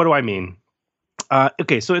 What do I mean?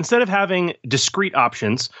 Okay, so instead of having discrete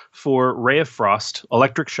options for Ray of Frost,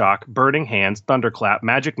 Electric Shock, Burning Hands, Thunderclap,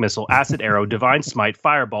 Magic Missile, Acid Arrow, Divine Smite,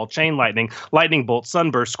 Fireball, Chain Lightning, Lightning Bolt,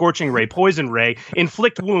 Sunburst, Scorching Ray, Poison Ray,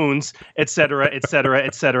 Inflict Wounds, etc., etc.,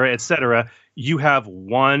 etc., etc., you have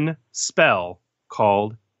one spell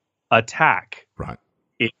called Attack. Right.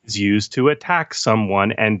 It is used to attack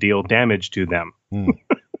someone and deal damage to them.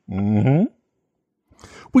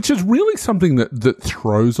 Which is really something that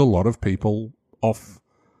throws a lot of people off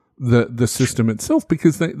the system itself,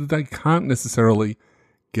 because they can't necessarily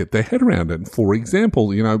get their head around it. For example,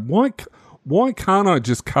 why can't I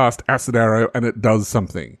just cast Acid Arrow and it does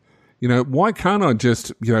something? Why can't I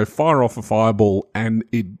just fire off a fireball and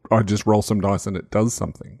I just roll some dice and it does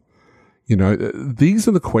something? These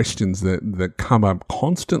are the questions that come up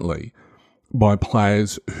constantly by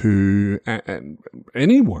players who, and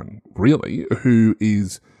anyone really, who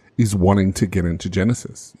is wanting to get into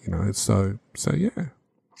Genesis. So yeah.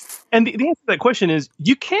 And the answer to that question is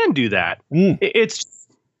you can do that. It's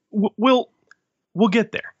we'll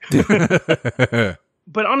get there.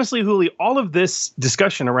 But honestly, Hooli, all of this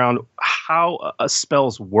discussion around how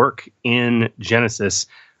spells work in Genesis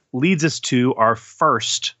leads us to our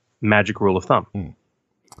first magic rule of thumb.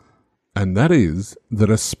 And that is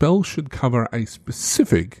that a spell should cover a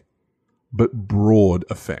specific but broad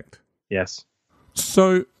effect. Yes.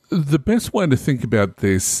 So the best way to think about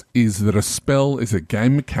this is that a spell is a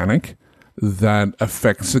game mechanic that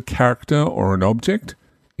affects a character or an object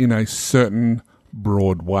in a certain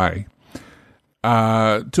broad way.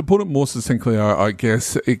 To put it more succinctly, I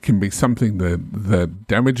guess it can be something that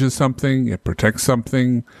damages something, it protects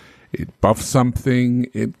something, it buffs something,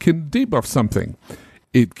 it can debuff something,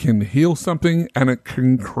 it can heal something, and it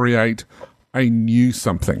can create a new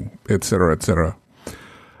something, etc., etc.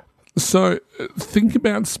 So think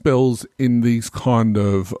about spells in these kind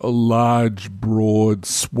of large, broad,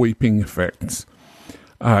 sweeping effects.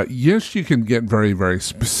 Yes, you can get very, very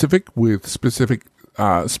specific with specific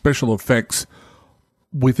special effects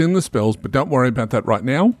within the spells, but don't worry about that right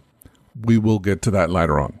now. We will get to that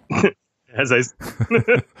later on.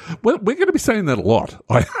 Well, we're going to be saying that a lot,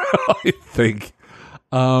 I think.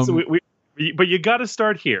 But you got to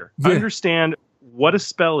start here. Yeah. Understand what a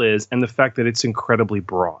spell is and the fact that it's incredibly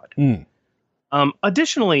broad.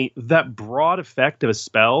 Additionally, that broad effect of a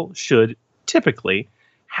spell should typically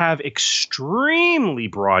have extremely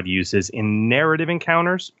broad uses in narrative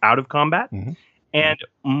encounters out of combat and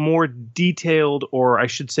more detailed, or I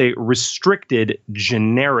should say restricted,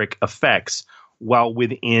 generic effects while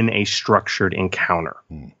within a structured encounter.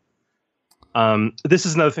 This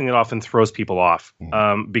is another thing that often throws people off,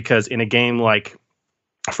 because in a game like,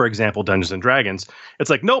 for example, Dungeons and Dragons, it's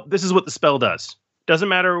like, nope, this is what the spell does. Doesn't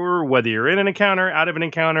matter whether you're in an encounter, out of an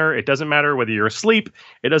encounter. It doesn't matter whether you're asleep.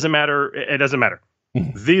 It doesn't matter. It doesn't matter.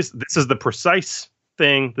 This is the precise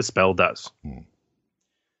thing the spell does.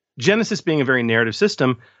 Genesis being a very narrative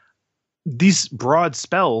system, these broad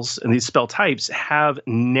spells and these spell types have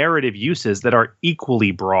narrative uses that are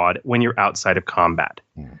equally broad when you're outside of combat.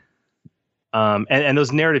 And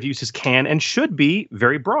those narrative uses can and should be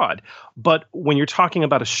very broad. But when you're talking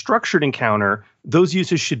about a structured encounter, those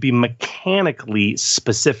uses should be mechanically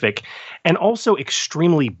specific and also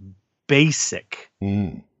extremely basic.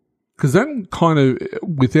 Because that kind of,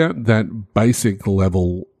 without that basic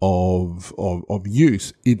level of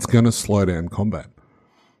use, it's going to slow down combat.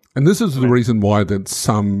 And this is the reason why that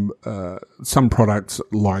some products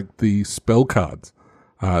like the spell cards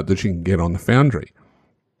that you can get on the Foundry,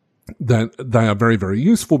 that they are very, very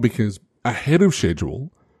useful because ahead of schedule,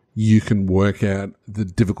 you can work out the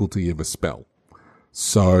difficulty of a spell.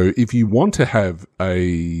 So if you want to have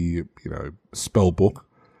a, spell book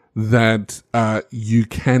that, you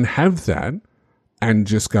can have that and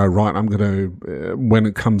just go, right, I'm going to, when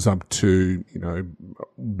it comes up to,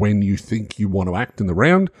 when you think you want to act in the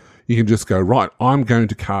round, you can just go, right, I'm going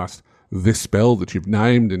to cast this spell that you've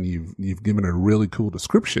named and you've given a really cool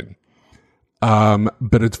description.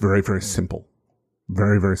 But it's very, very simple.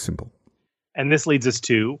 Very, very simple. And this leads us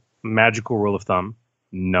to magical rule of thumb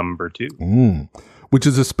number 2. Which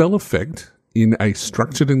is a spell effect in a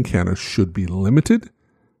structured encounter should be limited,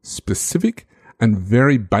 specific, and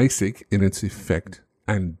very basic in its effect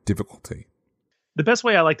and difficulty. The best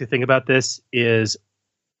way I like to think about this is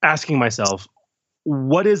asking myself,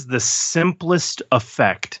 what is the simplest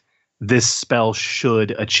effect this spell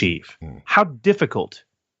should achieve? How difficult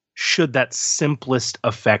should that simplest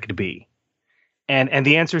effect be? And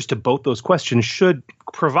the answers to both those questions should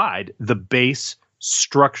provide the base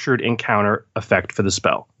structured encounter effect for the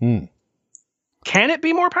spell. Can it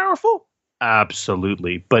be more powerful?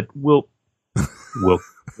 Absolutely, but we'll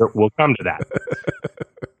come to that.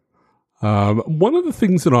 One of the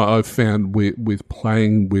things that I've found with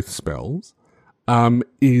playing with spells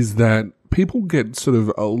is that people get sort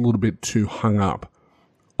of a little bit too hung up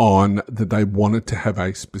on that they want it to have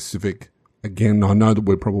a specific. Again, I know that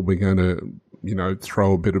we're probably going to,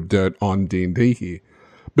 throw a bit of dirt on D&D here,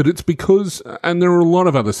 but it's because, and there are a lot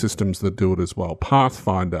of other systems that do it as well.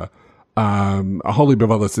 Pathfinder, a whole heap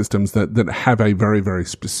of other systems that have a very, very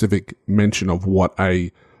specific mention of what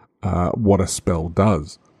a spell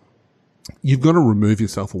does. You've got to remove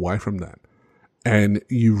yourself away from that. And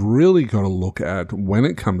you've really got to look at, when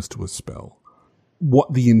it comes to a spell,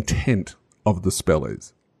 what the intent of the spell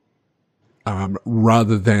is,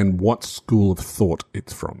 rather than what school of thought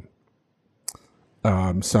it's from.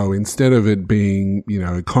 So instead of it being,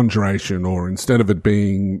 conjuration, or instead of it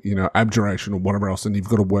being, abjuration or whatever else, and you've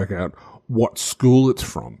got to work out what school it's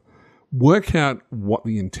from, work out what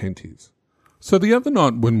the intent is. So the other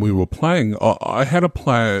night when we were playing, I had a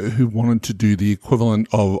player who wanted to do the equivalent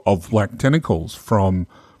of Black Tentacles from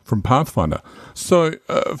Pathfinder. So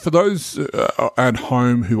for those at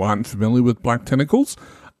home who aren't familiar with Black Tentacles,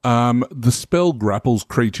 the spell grapples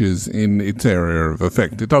creatures in its area of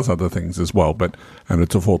effect. It does other things as well, and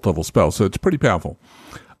it's a 4th level spell, so it's pretty powerful.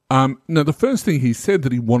 Now, the first thing he said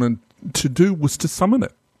that he wanted to do was to summon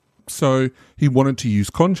it. So he wanted to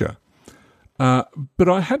use Conjure. But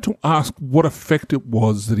I had to ask what effect it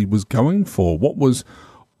was that he was going for. What was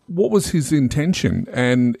his intention?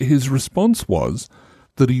 And his response was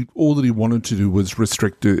that all that he wanted to do was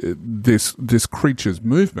restrict this creature's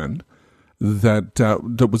movement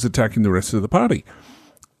that was attacking the rest of the party.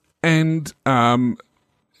 And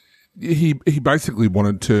he basically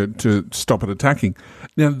wanted to stop it attacking.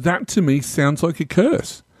 Now, that to me sounds like a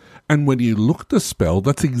curse. And when you look at the spell,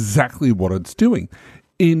 that's exactly what it's doing.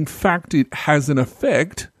 In fact, it has an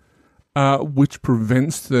effect which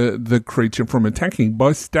prevents the creature from attacking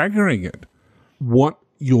by staggering it. What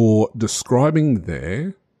you're describing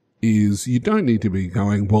there is you don't need to be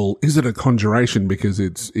going, well, is it a conjuration because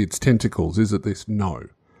it's tentacles? Is it this? No.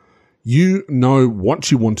 You know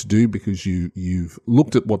what you want to do because you've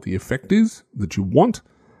looked at what the effect is that you want,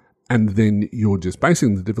 and then you're just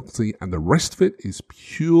basing the difficulty, and the rest of it is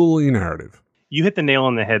purely narrative. You hit the nail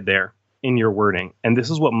on the head there in your wording, and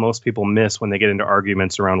this is what most people miss when they get into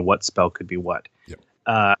arguments around what spell could be what. Yep.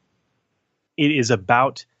 It is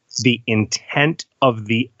about the intent of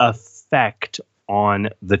the effect on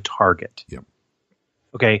the target. Yep.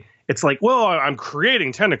 Okay. It's like, well, I'm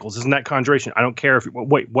creating tentacles. Isn't that conjuration? I don't care if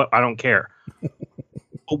wait, what? I don't care.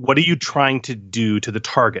 What are you trying to do to the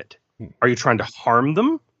target? Are you trying to harm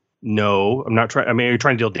them? No, I'm not trying. I mean, are you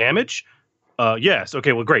trying to deal damage? Yes.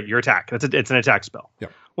 Okay. Well, great. Your attack. It's an attack spell. Yeah.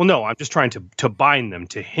 Well, no, I'm just trying to bind them,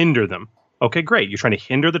 to hinder them. Okay, great. You're trying to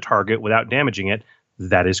hinder the target without damaging it.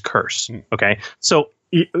 That is curse. Okay. So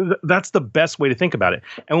that's the best way to think about it.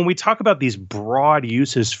 And when we talk about these broad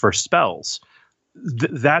uses for spells,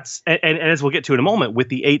 that's and as we'll get to in a moment with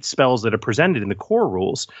the 8 spells that are presented in the core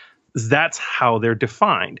rules, that's how they're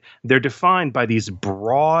defined. They're defined by these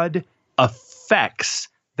broad effects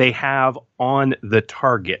they have on the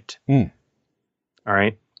target. All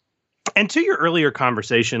right. And to your earlier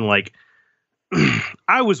conversation, like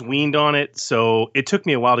I was weaned on it, so it took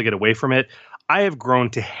me a while to get away from it. I have grown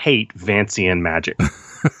to hate Vancian magic.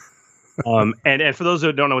 And for those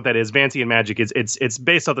who don't know what that is, Vancian magic is it's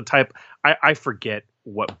based on the type. I forget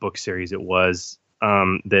what book series it was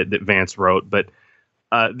that Vance wrote, but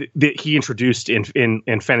he introduced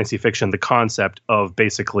in fantasy fiction the concept of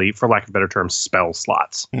basically, for lack of a better term, spell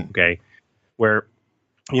slots. Okay, where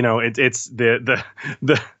it's the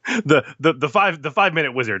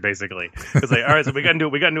 5-minute wizard basically. It's like, all right, so we got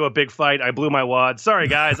into a big fight. I blew my wad. Sorry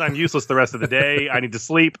guys, I'm useless the rest of the day. I need to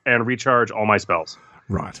sleep and recharge all my spells.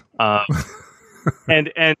 Right.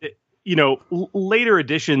 And later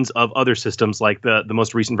editions of other systems like the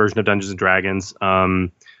most recent version of Dungeons and Dragons,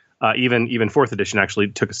 even 4th edition actually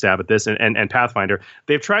took a stab at this, and Pathfinder,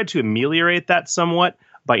 they've tried to ameliorate that somewhat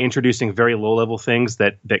by introducing very low level things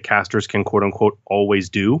that casters can quote unquote always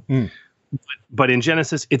do. But in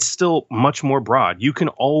Genesis, it's still much more broad. You can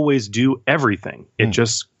always do everything. It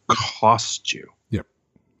just costs you. Yep.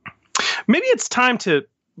 Maybe it's time to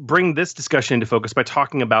bring this discussion into focus by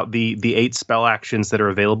talking about the 8 spell actions that are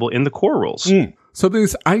available in the core rules. So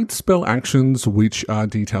there's 8 spell actions which are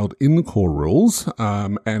detailed in the core rules.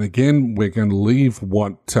 And again, we're going to leave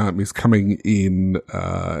what is coming in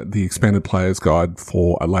the Expanded Player's Guide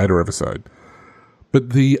for a later episode.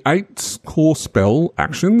 But the 8 core spell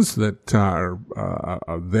actions that are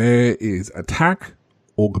there is Attack,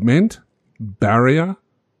 Augment, Barrier,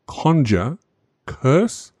 Conjure,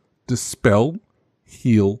 Curse, Dispel,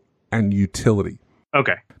 Heal, and Utility.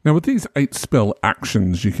 Okay. Now, with these 8 spell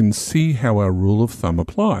actions, you can see how our rule of thumb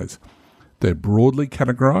applies. They're broadly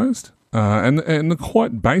categorized and they're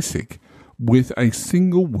quite basic, with a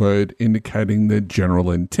single word indicating their general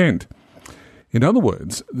intent. In other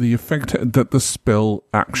words, the effect that the spell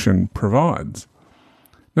action provides.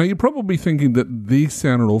 Now, you're probably thinking that these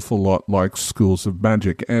sound an awful lot like schools of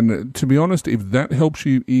magic, and to be honest, if that helps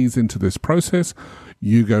you ease into this process,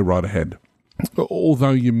 you go right ahead.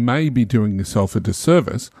 Although you may be doing yourself a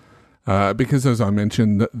disservice, because as I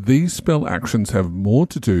mentioned, these spell actions have more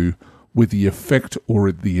to do with the effect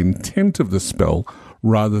or the intent of the spell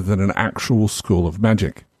rather than an actual school of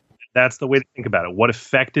magic. That's the way to think about it. What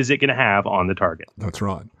effect is it going to have on the target? That's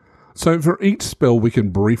right. So for each spell, we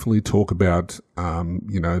can briefly talk about,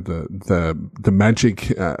 the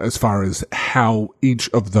magic as far as how each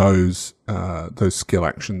of those skill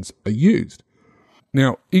actions are used.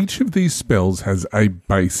 Now, each of these spells has a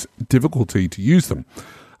base difficulty to use them,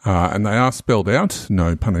 and they are spelled out,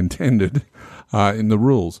 no pun intended, in the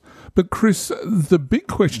rules. But Chris, the big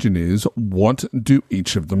question is, what do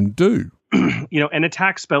each of them do? An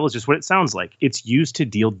attack spell is just what it sounds like. It's used to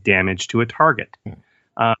deal damage to a target.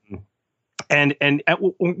 And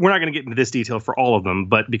we're not going to get into this detail for all of them,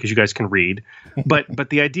 but because you guys can read. But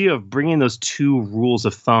the idea of bringing those 2 rules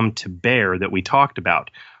of thumb to bear that we talked about,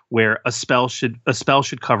 where a spell should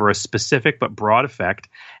cover a specific but broad effect,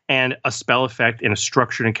 and a spell effect in a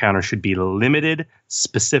structured encounter should be limited,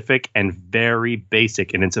 specific, and very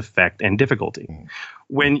basic in its effect and difficulty.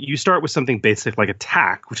 When you start with something basic like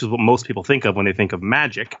attack, which is what most people think of when they think of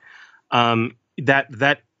magic,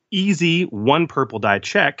 that easy 1 purple die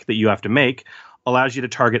check that you have to make allows you to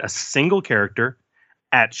target a single character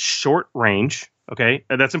at short range. Okay,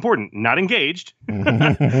 that's important. Not engaged.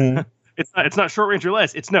 It's not short range or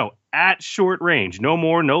less. It's at short range, no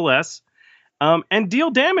more, no less, and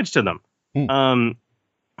deal damage to them.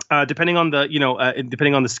 Depending on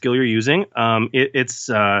the skill you're using, it's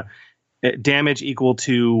damage equal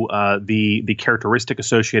to the characteristic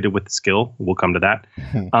associated with the skill. We'll come to that.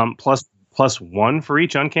 Plus 1 for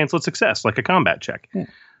each uncanceled success, like a combat check.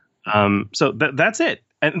 So that's it.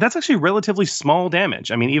 And that's actually relatively small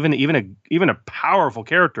damage. I mean, even a powerful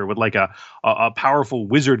character with like a powerful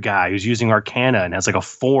wizard guy who's using Arcana and has like a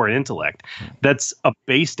 4 in intellect, that's a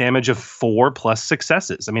base damage of 4 plus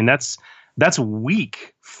successes. I mean, that's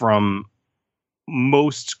weak from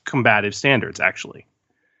most combative standards, actually.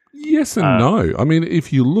 Yes and no. I mean,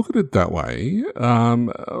 if you look at it that way,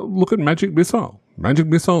 look at Magic Missile. Magic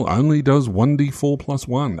Missile only does 1d4 plus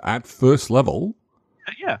 1 at first level.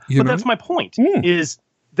 Yeah, but that's my point.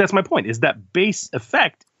 That's my point. Is that base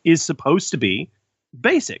effect is supposed to be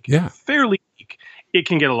basic, fairly weak. It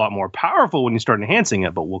can get a lot more powerful when you start enhancing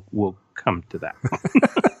it, but we'll come to that.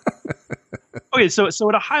 Okay, so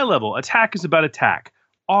at a high level, attack is about attack.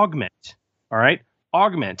 Augment, all right?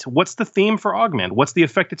 Augment. What's the theme for augment? What's the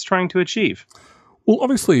effect it's trying to achieve? Well,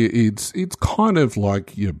 obviously, it's kind of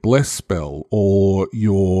like your bless spell or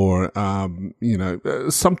your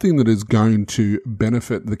something that is going to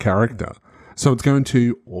benefit the character. So it's going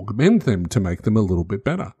to augment them to make them a little bit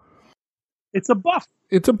better. It's a buff.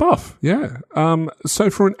 It's a buff, yeah. So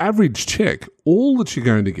for an average check, all that you're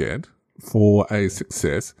going to get for a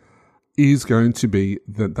success is going to be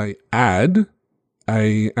that they add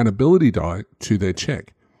an ability die to their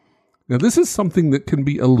check. Now, this is something that can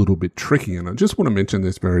be a little bit tricky, and I just want to mention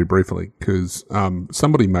this very briefly because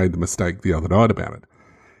somebody made the mistake the other night about it,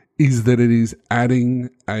 is that it is adding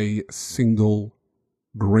a single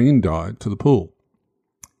green die to the pool.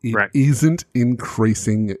 It isn't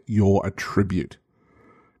increasing your attribute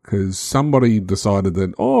because somebody decided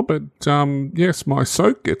that, yes, my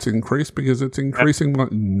soak gets increased because it's increasing my...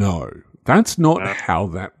 No, that's not how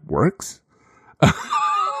that works,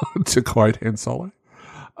 to quote Han Solo.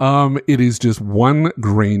 It is just one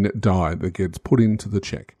green die that gets put into the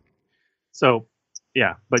check. So,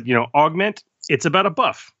 yeah, but, augment, it's about a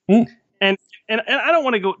buff. And I don't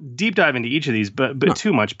want to go deep dive into each of these, but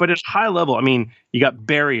too much. But at high level, I mean, you got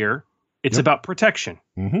barrier. It's about protection.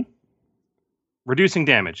 Mm-hmm. Reducing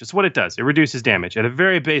damage. That's what it does. It reduces damage at a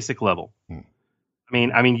very basic level. I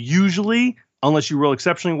mean, usually, unless you roll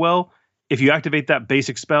exceptionally well, if you activate that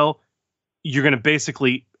basic spell, you're going to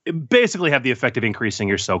basically have the effect of increasing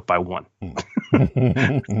your soak by 1.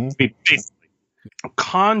 Basically.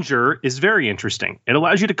 Conjure is very interesting. It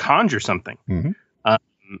allows you to conjure something. Mm-hmm.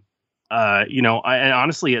 And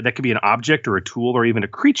honestly, that could be an object or a tool or even a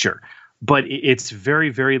creature, but it's very,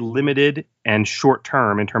 very limited and short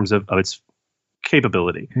term in terms of its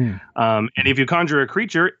capability. And if you conjure a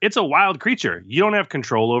creature, it's a wild creature. You don't have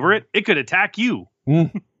control over it. It could attack you.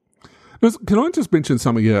 Can I just mention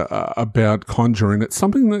something about conjuring? It's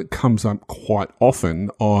something that comes up quite often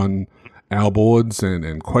on our boards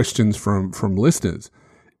and questions from listeners,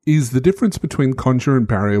 is the difference between conjure and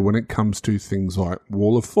barrier when it comes to things like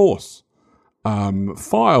wall of force,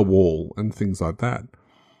 firewall, and things like that.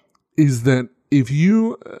 Is that if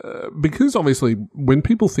you, because obviously when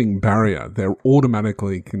people think barrier, they're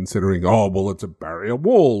automatically considering, it's a barrier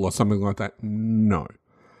wall or something like that. No.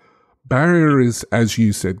 Barrier is, as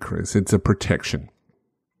you said, Chris, it's a protection.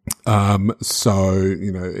 It's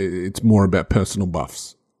more about personal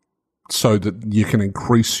buffs so that you can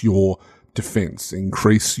increase your defense,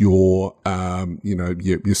 increase your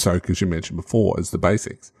soak, as you mentioned before, as the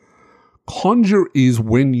basics. Conjure is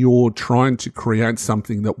when you're trying to create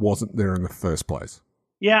something that wasn't there in the first place.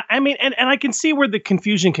 Yeah, I mean, and I can see where the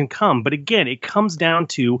confusion can come, but again, it comes down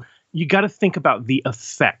to you got to think about the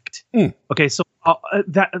effect. Okay, so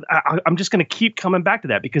I'm just going to keep coming back to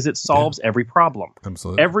that because it solves every problem.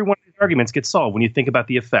 Absolutely. Every one of these arguments gets solved when you think about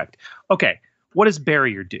the effect. Okay, what does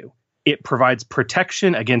barrier do? It provides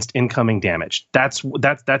protection against incoming damage. That's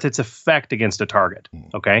its effect against a target.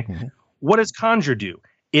 Okay, what does conjure do?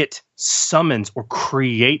 It summons or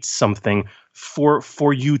creates something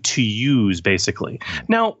for you to use, basically.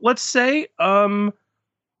 Now, let's say somebody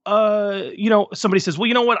says, well,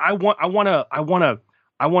 you know what? I want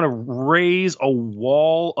to raise a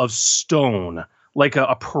wall of stone, like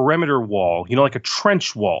a perimeter wall, like a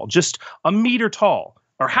trench wall, just a meter tall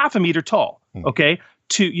or half a meter tall. Okay.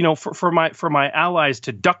 To, for my allies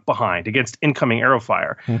to duck behind against incoming arrow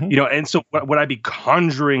fire, and so would I be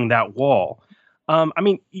conjuring that wall? I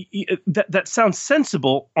mean, that sounds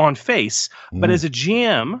sensible on face, but as a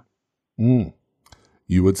GM,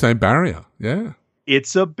 you would say barrier. Yeah.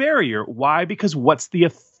 It's a barrier. Why? Because what's the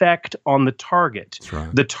effect on the target? That's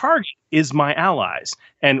right. The target is my allies,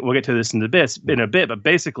 and we'll get to this in a bit. But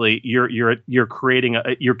basically, you're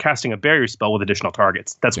casting a barrier spell with additional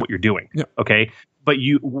targets. That's what you're doing. Yep. Okay. But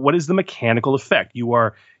what is the mechanical effect? You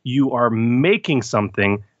are making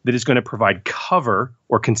something that is going to provide cover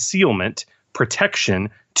or concealment, protection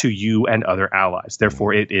to you and other allies.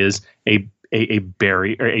 Therefore, it is a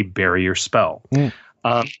barrier spell.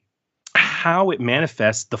 How it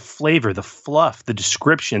manifests, the flavor, the fluff, the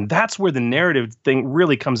description, that's where the narrative thing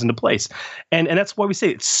really comes into place. And that's why we say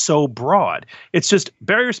it's so broad. It's just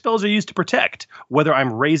barrier spells are used to protect, whether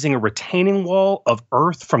I'm raising a retaining wall of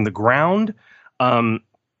earth from the ground,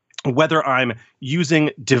 whether I'm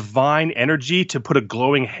using divine energy to put a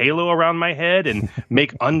glowing halo around my head and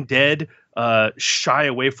make undead shy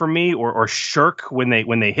away from me or shirk when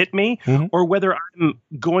they hit me, or whether I'm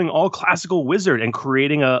going all classical wizard and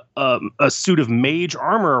creating a suit of mage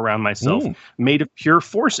armor around myself made of pure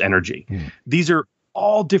force energy. These are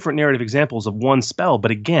all different narrative examples of one spell,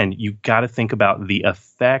 but again, you got to think about the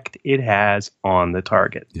effect it has on the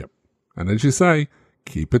target. Yep. And as you say,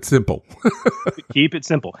 keep it simple. Keep it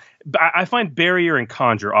simple. I find barrier and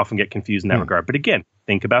conjure often get confused in that regard. But again,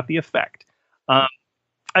 think about the effect.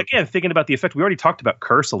 Again, thinking about the effect, we already talked about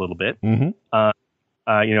curse a little bit.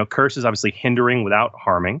 Curse is obviously hindering without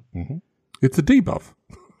harming. It's a debuff.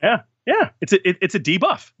 Yeah. It's a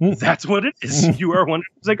debuff. That's what it is. You are 100%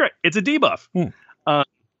 correct. It's a debuff.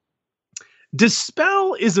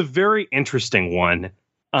 Dispel is a very interesting one.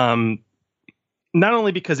 Not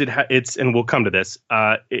only because it's, and we'll come to this,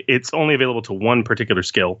 it's only available to one particular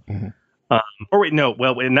skill. Not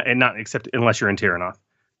except unless you're in Tyranoth.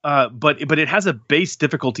 But it has a base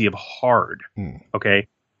difficulty of hard. Okay.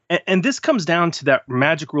 And this comes down to that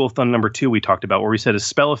magic rule of thumb number 2 we talked about, where we said a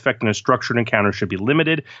spell effect in a structured encounter should be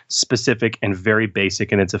limited, specific, and very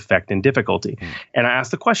basic in its effect and difficulty. And I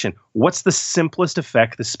asked the question, what's the simplest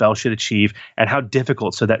effect the spell should achieve, and how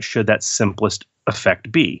difficult should that simplest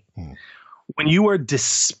effect be? When you are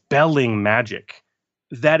dispelling magic,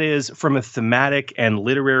 that is, from a thematic and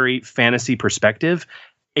literary fantasy perspective,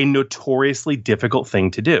 a notoriously difficult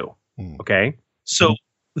thing to do. Okay? So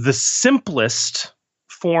the simplest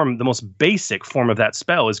form, the most basic form of that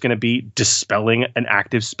spell is going to be dispelling an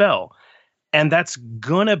active spell. And that's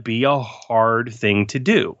going to be a hard thing to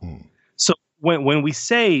do. So when we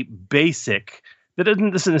say basic, that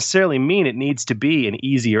doesn't necessarily mean it needs to be an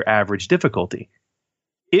easy or average difficulty.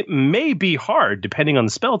 It may be hard depending on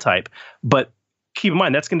the spell type, but keep in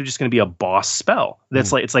mind that's just going to be a boss spell.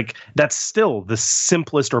 That's that's still the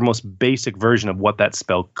simplest or most basic version of what that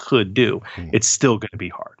spell could do. It's still going to be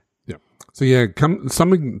hard. Yeah. So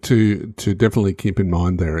something to definitely keep in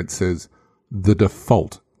mind there. It says the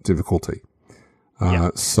default difficulty.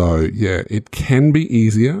 So it can be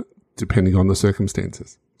easier depending on the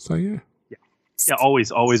circumstances. So yeah,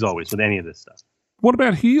 always with any of this stuff. What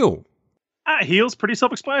about heal? Heal's pretty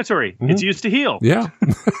self-explanatory. It's used to heal. Yeah.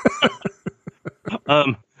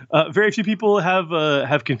 Very few people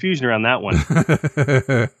have confusion around that one.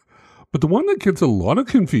 But the one that gets a lot of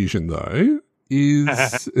confusion, though,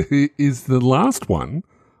 is the last one,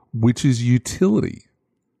 which is utility.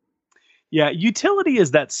 Yeah, utility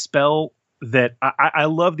is that spell that I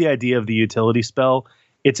love the idea of the utility spell.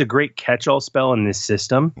 It's a great catch-all spell in this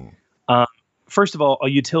system. First of all, a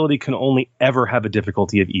utility can only ever have a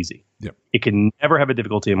difficulty of easy. Yep. It can never have a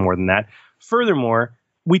difficulty of more than that. Furthermore,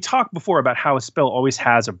 we talked before about how a spell always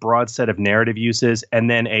has a broad set of narrative uses and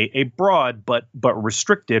then a broad but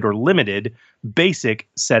restricted or limited basic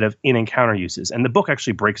set of in-encounter uses. And the book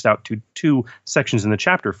actually breaks out to 2 sections in the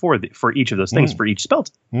chapter for each of those things, for each spell.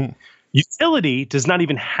 Utility does not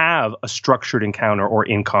even have a structured encounter or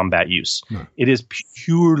in-combat use. No. It is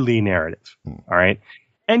purely narrative. All right?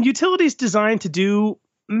 And utility is designed to do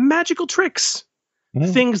magical tricks,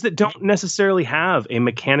 things that don't necessarily have a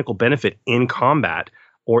mechanical benefit in combat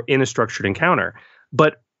or in a structured encounter,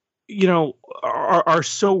 but are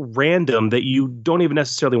so random that you don't even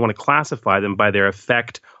necessarily want to classify them by their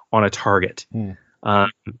effect on a target.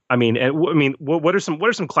 What are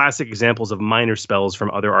some classic examples of minor spells from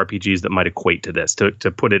other RPGs that might equate to this, to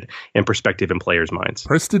put it in perspective in players' minds?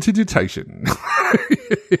 Prestidigitation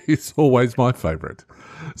is always my favorite.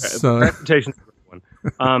 So Prestidigitation is a good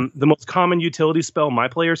one. The most common utility spell my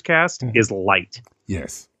players cast is light.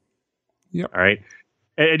 Yes. Yep. All right.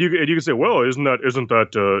 And you can say, well, isn't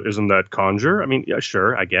that conjure? I mean, yeah,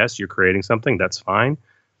 sure. I guess you're creating something. That's fine.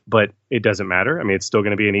 But it doesn't matter. I mean, it's still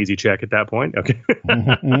going to be an easy check at that point. Okay.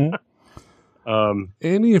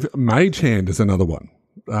 Any of Mage Hand is another one.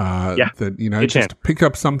 That just pick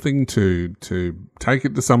up something to take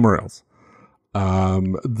it to somewhere else.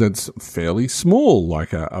 That's fairly small,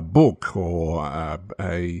 like a book or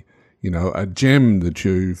a gem that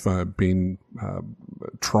you've been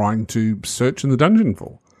trying to search in the dungeon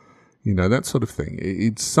for. That sort of thing.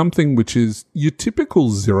 It's something which is your typical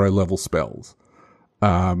 0-level spells.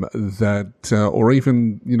 Or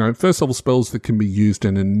even, first level spells that can be used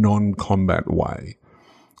in a non-combat way.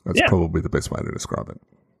 That's probably the best way to describe it.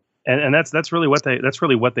 And that's really what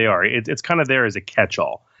they are. It's kind of there as a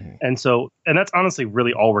catch-all. And that's honestly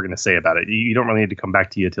really all we're going to say about it. You don't really need to come back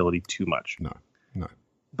to utility too much. No.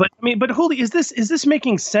 But Holy, is this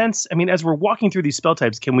making sense? I mean, as we're walking through these spell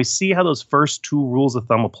types, can we see how those first 2 rules of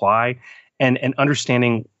thumb apply and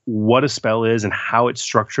understanding what a spell is and how it's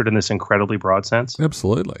structured in this incredibly broad sense?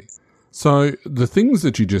 Absolutely. So the things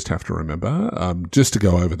that you just have to remember, just to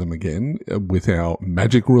go over them again, with our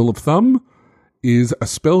magic rule of thumb, is a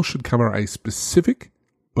spell should cover a specific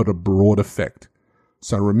but a broad effect.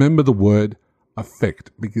 So remember the word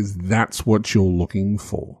effect, because that's what you're looking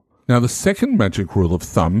for. Now, the second magic rule of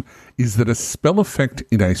thumb is that a spell effect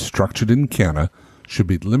in a structured encounter should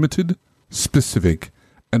be limited, specific,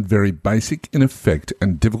 and very basic in effect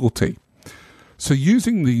and difficulty. So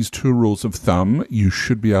using these two rules of thumb, you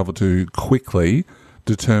should be able to quickly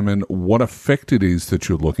determine what effect it is that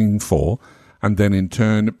you're looking for, and then in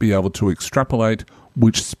turn be able to extrapolate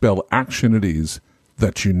which spell action it is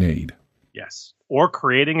that you need. Yes. Or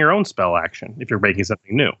creating your own spell action if you're making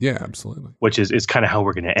something new. Yeah, absolutely. Which is kind of how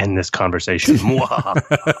we're going to end this conversation.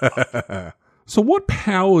 So what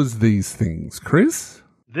powers these things, Chris?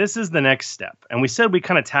 This is the next step. And we said we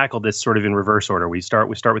kind of tackled this sort of in reverse order. We start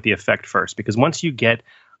with the effect first, because once you get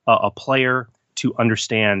a player to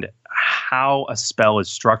understand how a spell is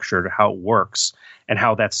structured, how it works, and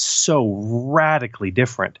how that's so radically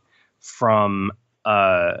different from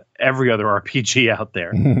every other RPG out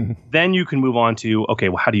there, then you can move on to, okay,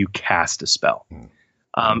 well, how do you cast a spell?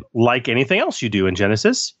 Like anything else you do in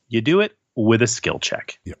Genesis, you do it with a skill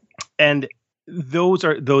check. Yep. And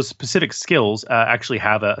those specific skills actually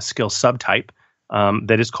have a skill subtype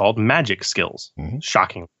that is called magic skills.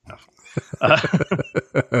 Shocking enough.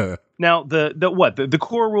 Now, the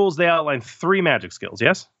core rules, they outline 3 magic skills,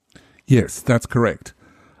 yes? Yes, that's correct.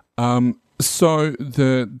 So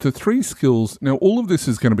the 3 skills, now all of this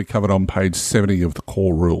is going to be covered on page 70 of the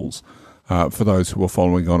core rules for those who are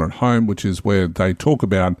following on at home, which is where they talk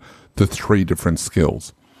about the 3 different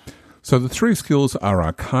skills. So the 3 skills are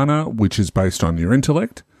Arcana, which is based on your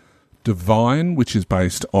intellect, Divine, which is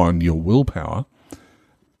based on your willpower,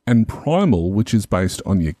 and Primal, which is based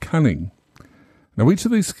on your cunning. Now, each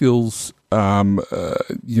of these skills, they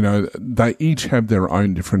each have their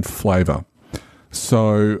own different flavor.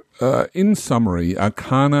 So, in summary,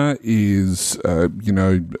 Arcana is,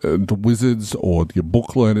 the wizards or your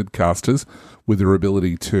book-learned casters with their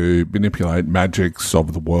ability to manipulate magics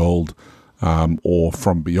of the world or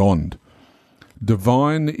from beyond.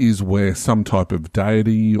 Divine is where some type of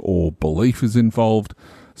deity or belief is involved.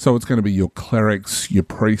 So it's going to be your clerics, your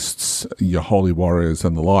priests, your holy warriors,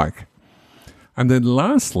 and the like. And then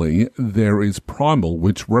lastly, there is Primal,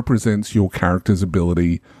 which represents your character's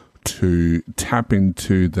ability to tap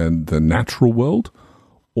into the natural world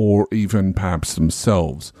or even perhaps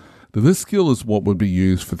themselves. Now, this skill is what would be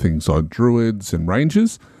used for things like druids and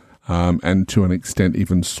rangers, and to an extent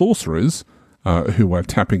even sorcerers who are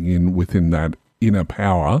tapping in within that inner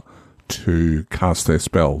power to cast their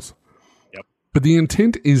spells. Yep. But the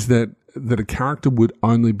intent is that a character would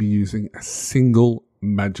only be using a single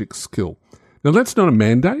magic skill. Now, that's not a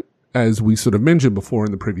mandate, as we sort of mentioned before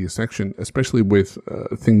in the previous section, especially with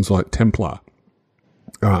things like Templar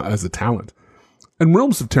as a talent. And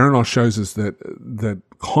Realms of Terrinosh shows us that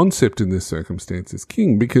concept in this circumstance is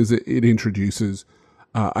king, because it introduces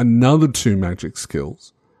another 2 magic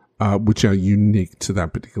skills, which are unique to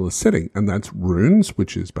that particular setting. And that's Runes,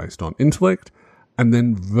 which is based on intellect, and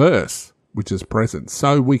then Verse, which is present.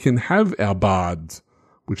 So we can have our bards,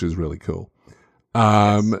 which is really cool.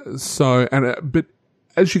 But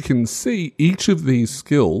as you can see, each of these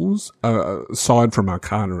skills, aside from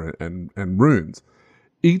Arcana and Runes,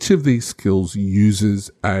 each of these skills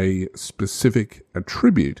uses a specific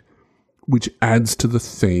attribute which adds to the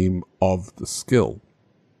theme of the skill.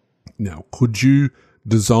 Now, could you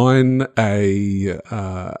design a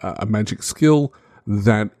magic skill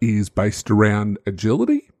that is based around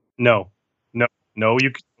agility? No.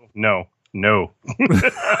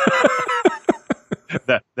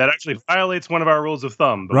 That actually violates one of our rules of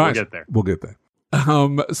thumb, but right. We'll get there.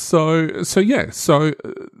 So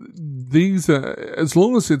these are, as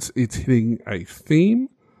long as it's hitting a theme,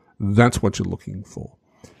 that's what you're looking for.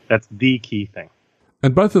 That's the key thing.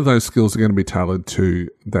 And both of those skills are going to be tailored to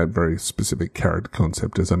that very specific character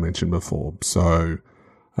concept, as I mentioned before. So,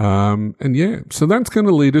 so that's going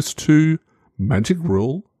to lead us to magic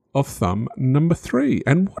rule of thumb number 3.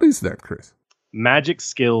 And what is that, Chris? Magic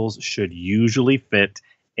skills should usually fit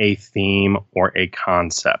a theme or a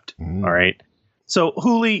concept. All right. So,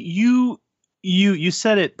 Huli, you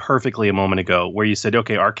said it perfectly a moment ago, where you said,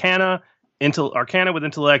 okay, Arcana with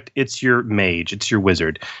intellect, it's your mage, it's your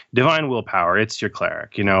wizard. Divine willpower, it's your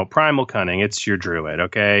cleric. Primal cunning, it's your druid.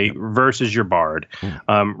 Okay, Versus your bard.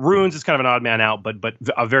 Runes is kind of an odd man out, but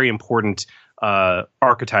a very important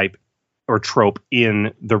archetype or trope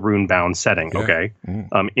in the rune-bound setting, okay,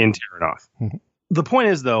 in Terrinoth. The point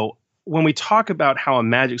is, though, when we talk about how a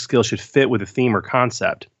magic skill should fit with a theme or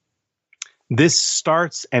concept, this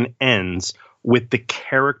starts and ends with the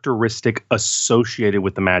characteristic associated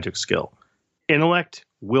with the magic skill. Intellect,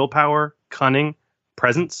 willpower, cunning,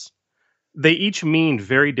 presence. They each mean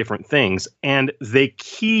very different things, and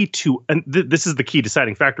this is the key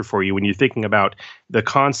deciding factor for you when you're thinking about the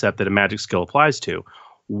concept that a magic skill applies to.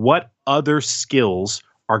 What other skills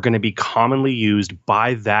are going to be commonly used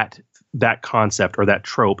by that concept or that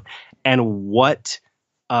trope, and what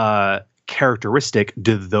characteristic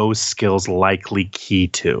do those skills likely key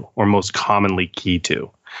to, or most commonly key to?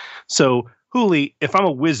 So, Huli, if I'm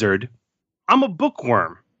a wizard, I'm a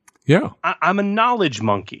bookworm. Yeah. I'm a knowledge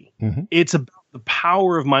monkey. Mm-hmm. It's about the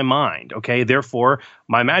power of my mind. Okay. Therefore,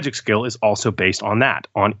 my magic skill is also based on that,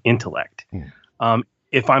 on intellect.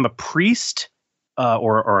 If I'm a priest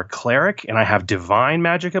or a cleric and I have divine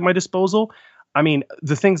magic at my disposal, I mean,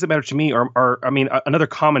 the things that matter to me are another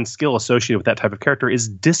common skill associated with that type of character is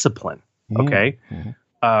discipline. Okay.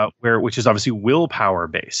 Which is obviously willpower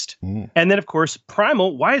based. And then, of course,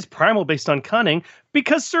 primal. Why is primal based on cunning?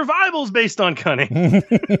 Because survival is based on cunning.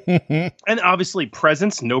 And obviously,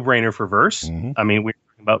 presence, no brainer for verse. I mean, we're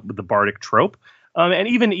talking about the bardic trope. And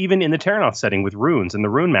even in the Terranoth setting with runes and the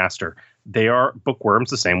Rune Master, they are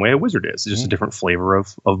bookworms the same way a wizard is. It's just a different flavor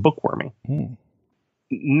of bookworming.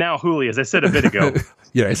 Now, Huli, as I said a bit ago,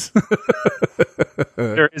 yes,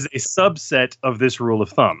 there is a subset of this rule of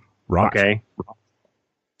thumb. Right. Okay.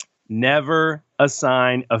 Never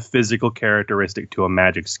assign a physical characteristic to a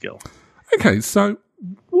magic skill. Okay, so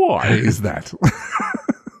why is that?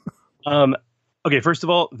 Okay, first of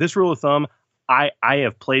all, this rule of thumb, I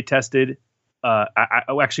have play tested.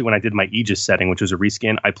 Actually, when I did my Aegis setting, which was a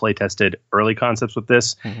reskin, I play tested early concepts with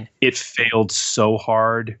this. It failed so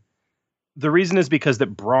hard. The reason is because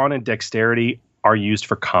that brawn and dexterity are used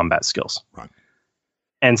for combat skills. Right.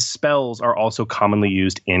 And spells are also commonly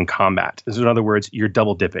used in combat. So in other words, you're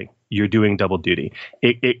double dipping. You're doing double duty.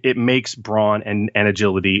 It makes brawn and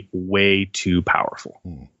agility way too powerful.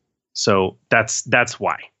 So that's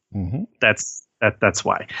why. That's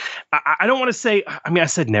why. I don't want to say, I mean, I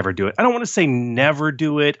said never do it. I don't want to say never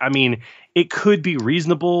do it. I mean, it could be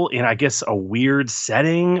reasonable in, I guess, a weird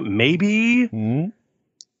setting, maybe.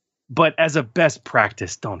 But as a best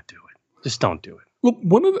practice, don't do it. Just don't do it. Look,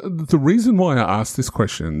 one of the reason why I asked this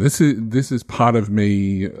question, this is part of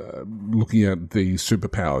me looking at the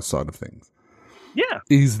superpower side of things. Yeah,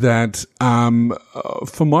 is that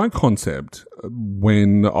for my concept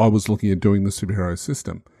when I was looking at doing the superhero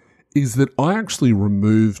system, is that I actually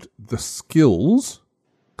removed the skills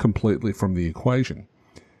completely from the equation,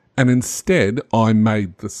 and instead I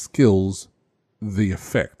made the skills the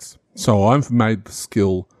effects. So I've made the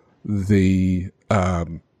skill the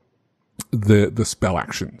spell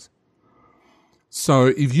actions. So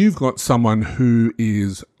if you've got someone who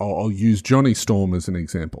is, I'll use Johnny Storm as an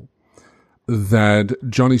example, that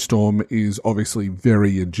Johnny Storm is obviously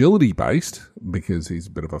very agility based because he's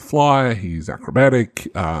a bit of a flyer, he's acrobatic,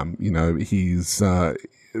 he's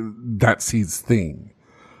that's his thing.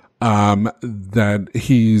 That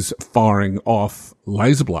he's firing off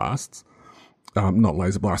fire blasts all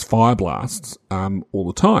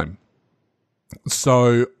the time.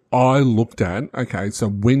 So I looked at, okay, so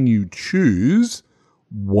when you choose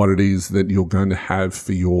what it is that you're going to have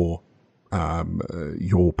for your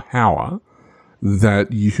power,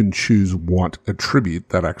 that you can choose what attribute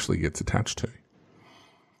that actually gets attached to.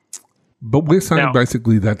 But we're saying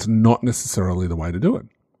basically that's not necessarily the way to do it.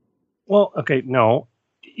 Well, okay, no,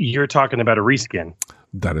 you're talking about a reskin.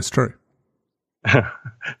 That is true.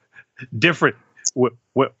 Different.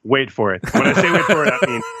 Wait for it. When I say wait for it, I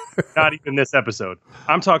mean not even this episode.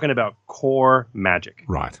 I'm talking about core magic.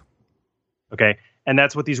 Right. Okay. And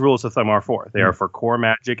that's what these rules of thumb are for. They are for core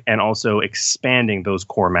magic and also expanding those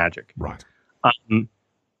core magic. Right.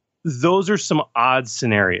 Those are some odd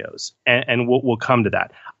scenarios, and we'll come to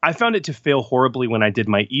that. I found it to fail horribly when I did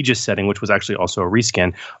my Aegis setting, which was actually also a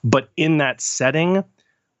reskin. But in that setting,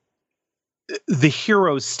 the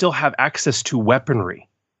heroes still have access to weaponry,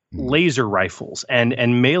 laser rifles,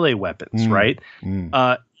 and melee weapons, right? In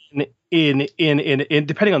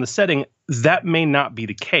depending on the setting, that may not be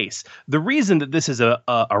the case. The reason that this is a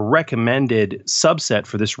recommended subset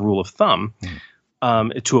for this rule of thumb,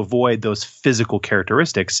 to avoid those physical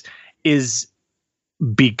characteristics, is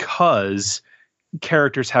because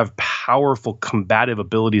characters have powerful combative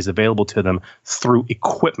abilities available to them through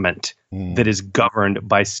equipment that is governed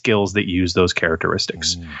by skills that use those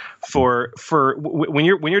characteristics. When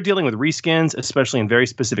you're dealing with reskins, especially in very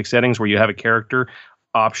specific settings where you have a character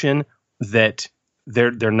option that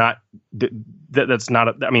that's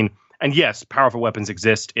not. I mean, And yes, powerful weapons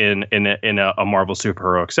exist in a Marvel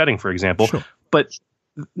superheroic setting, for example, Sure. but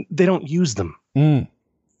they don't use them.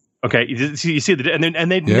 Okay, you see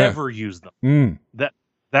and they never use them.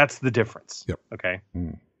 That's the difference. Yep. Okay.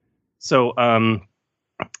 So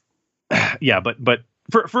yeah, but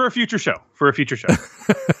for a future show,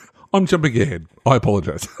 I'm jumping ahead. I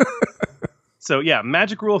apologize. So yeah,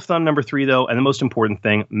 magic rule of thumb number 3, though, and the most important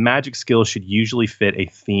thing, magic skills should usually fit a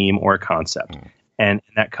theme or a concept. And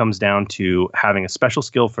that comes down to having a special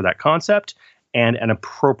skill for that concept and an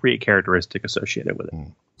appropriate characteristic associated with it.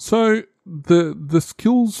 So the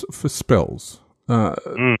skills for spells,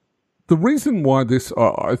 the reason why this,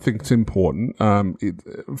 I think it's important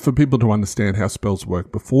for people to understand how spells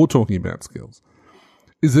work before talking about skills,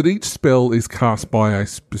 is that each spell is cast by a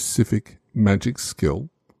specific magic skill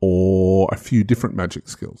or a few different magic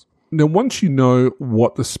skills. Now, once you know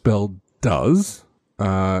what the spell does,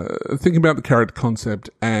 think about the character concept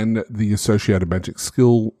and the associated magic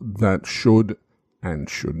skill that should and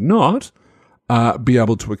should not be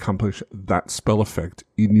able to accomplish that spell effect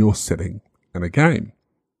in your setting and a game.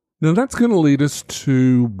 Now, that's going to lead us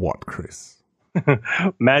to what, Chris?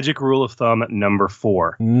 Magic rule of thumb number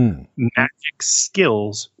 4. Magic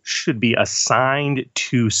skills should be assigned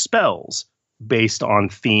to spells based on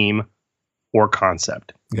theme or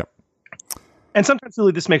concept. Yep. And sometimes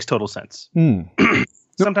really this makes total sense.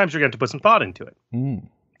 Sometimes you're going to have to put some thought into it.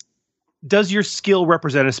 Does your skill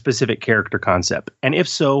represent a specific character concept? And if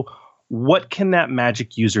so, what can that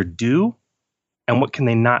magic user do and what can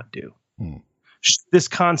they not do? Should this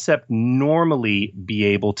concept normally be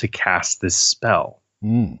able to cast this spell?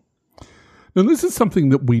 Now, this is something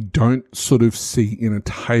that we don't sort of see in a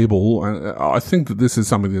table. I think that this is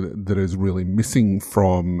something that is really missing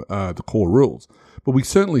from the core rules, but we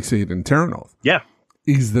certainly see it in Terranov. Yeah.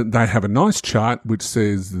 Is that they have a nice chart which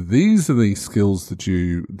says these are the skills that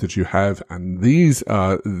you have, and these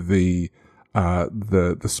are the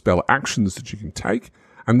spell actions that you can take,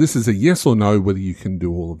 and this is a yes or no whether you can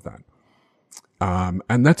do all of that.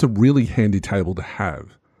 And that's a really handy table to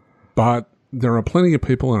have. But there are plenty of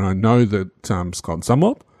people, and I know that Scott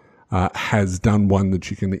Zumwalt has done one that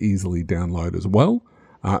you can easily download as well.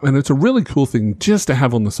 And it's a really cool thing just to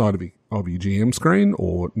have on the side of your GM screen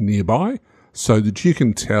or nearby so that you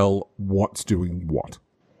can tell what's doing what.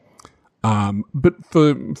 But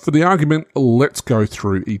for the argument, let's go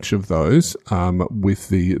through each of those with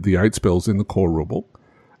the 8 spells in the core rulebook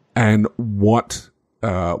and what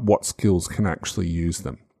skills can actually use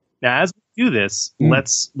them. Now, as we do this,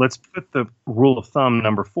 let's put the rule of thumb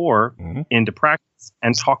number 4 into practice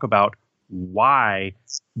and talk about why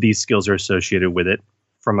these skills are associated with it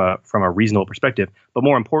from a reasonable perspective. But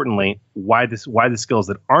more importantly, why the skills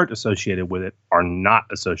that aren't associated with it are not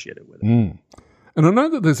associated with it. And I know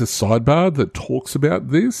that there's a sidebar that talks about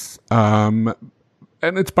this, and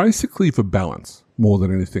it's basically for balance more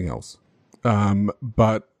than anything else.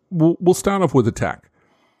 But we'll start off with attack.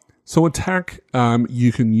 So attack,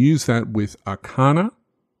 you can use that with Arcana,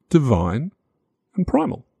 Divine, and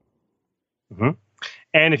Primal.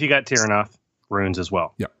 And if you got Tyranoth, runes as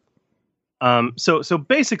well. Yeah. So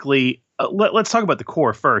basically, let's talk about the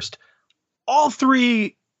core first. All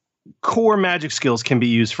 3 core magic skills can be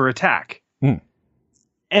used for attack.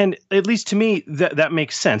 And at least to me, that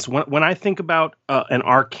makes sense. When I think about an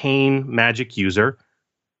arcane magic user,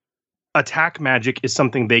 attack magic is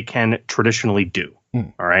something they can traditionally do.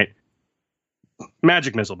 All right.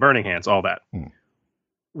 Magic missile, burning hands, all that.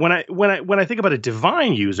 When I think about a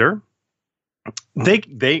divine user,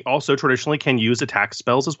 they also traditionally can use attack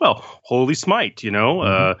spells as well. Holy smite,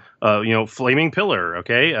 flaming pillar,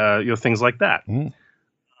 okay, things like that.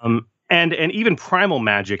 And even primal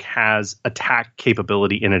magic has attack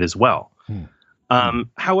capability in it as well.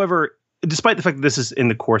 However, despite the fact that this is in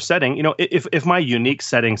the core setting, if my unique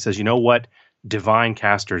setting says, you know what, divine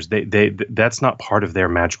casters, they that's not part of their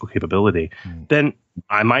magical capability, then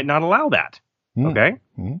I might not allow that. Okay.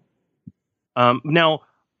 Now,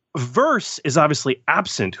 verse is obviously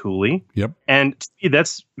absent, Hooli. Yep. And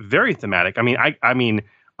that's very thematic. I mean,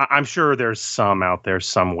 I'm sure there's some out there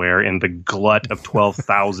somewhere in the glut of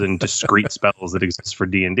 12,000 discrete spells that exist for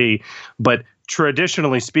D&D. But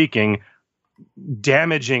traditionally speaking,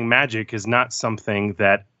 damaging magic is not something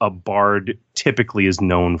that a bard typically is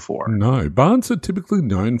known for. No, bards are typically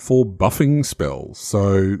known for buffing spells,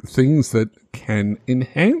 so things that can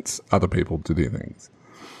enhance other people to do things.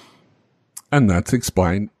 And that's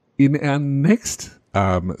explained in our next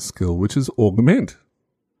skill, which is Augment.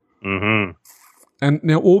 And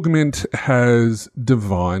now Augment has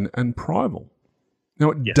Divine and Primal.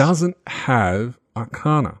 Now it doesn't have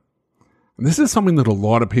Arcana. And this is something that a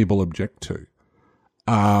lot of people object to.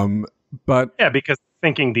 But Yeah, because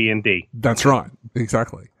thinking D&D. that's right,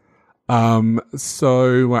 exactly.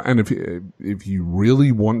 So, and if you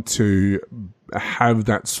really want to have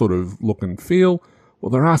that sort of look and feel, well,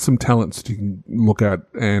 there are some talents that you can look at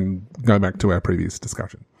and go back to our previous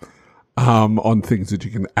discussion on things that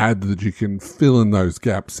you can add, that you can fill in those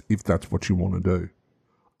gaps if that's what you want to do.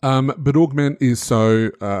 But Augment is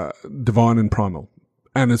so divine and primal.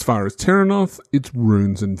 And as far as Terranoth, it's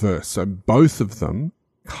runes and verse. So both of them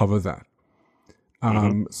cover that.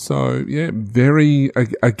 So yeah,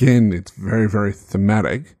 again, it's very, very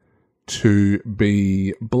thematic to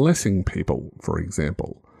be blessing people, for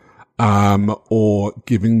example, or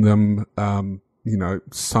giving them,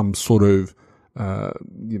 some sort of,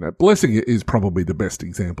 blessing is probably the best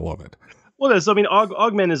example of it. Well,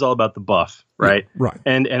 Augment is all about the buff, right? Yeah, right.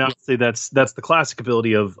 And obviously that's the classic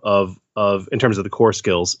ability of in terms of the core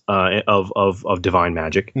skills of divine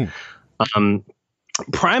magic.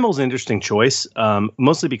 Primal's an interesting choice,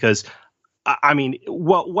 mostly because,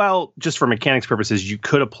 while just for mechanics purposes, you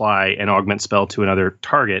could apply an augment spell to another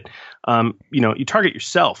target. You target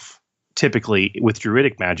yourself typically with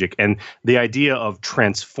druidic magic, and the idea of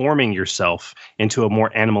transforming yourself into a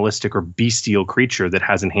more animalistic or bestial creature that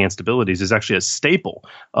has enhanced abilities is actually a staple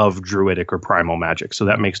of druidic or primal magic. So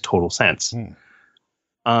that makes total sense.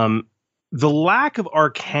 The lack of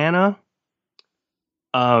arcana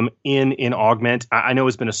in Augment, I know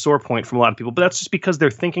has been a sore point from a lot of people, but that's just because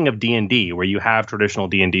they're thinking of D&D, where you have traditional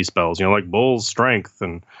D&D spells, like Bull's Strength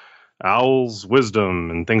and Owl's Wisdom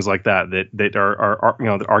and things like that are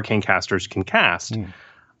that arcane casters can cast.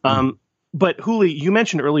 But Huli, you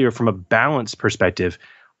mentioned earlier from a balance perspective,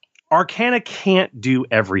 Arcana can't do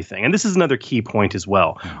everything. And this is another key point as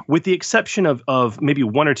well, with the exception of maybe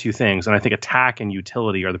one or two things. And I think attack and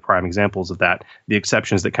utility are the prime examples of that, the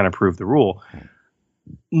exceptions that kind of prove the rule.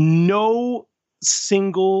 No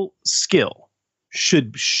single skill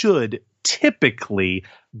should typically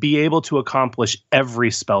be able to accomplish every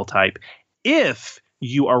spell type if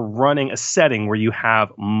you are running a setting where you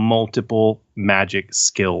have multiple magic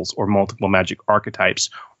skills or multiple magic archetypes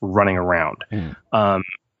running around.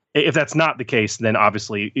 If that's not the case, then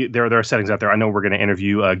obviously there are settings out there. I know we're going to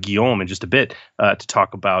interview Guillaume in just a bit to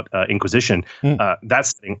talk about Inquisition. That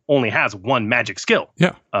setting only has one magic skill.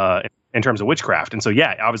 In terms of witchcraft, and so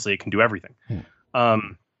obviously it can do everything.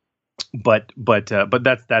 But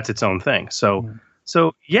that's its own thing. So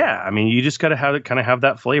you just got to have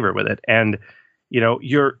that flavor with it. And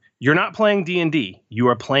you're not playing D&D. You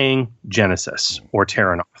are playing Genesis or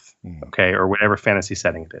Terranoth, okay, or whatever fantasy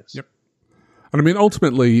setting it is. Yep. And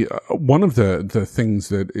ultimately, one of the things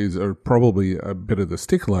that is probably a bit of the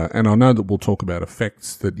stickler, and I know that we'll talk about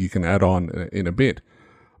effects that you can add on in a bit,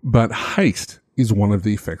 but haste is one of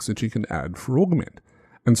the effects that you can add for Augment.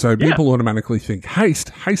 And so people automatically think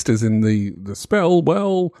haste is in the spell.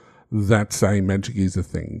 Well, that's a magic user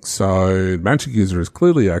thing. So magic user is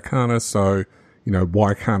clearly arcana. So,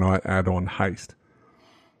 why can't I add on haste?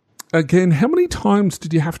 Again, how many times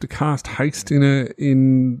did you have to cast haste in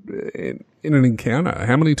an encounter?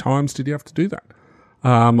 How many times did you have to do that?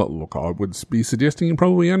 Look, I would be suggesting you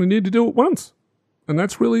probably only need to do it once. And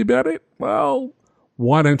that's really about it. Well,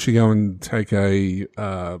 why don't you go and take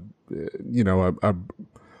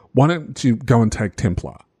why don't you go and take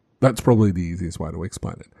Templar? That's probably the easiest way to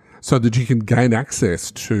explain it. So that you can gain access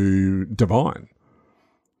to Divine.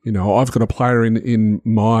 I've got a player in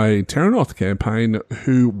my Terranoth campaign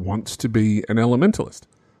who wants to be an elementalist.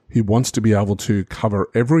 He wants to be able to cover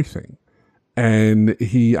everything. And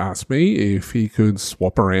he asked me if he could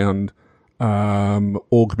swap around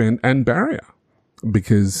Augment and Barrier.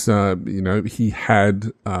 Because, he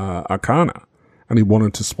had Arcana and he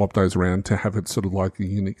wanted to swap those around to have it sort of like a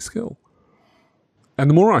unique skill. And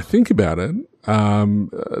the more I think about it,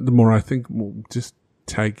 the more I think, well, just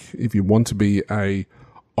if you want to be a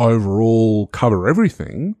overall cover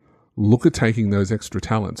everything, look at taking those extra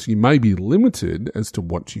talents. You may be limited as to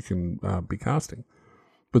what you can be casting,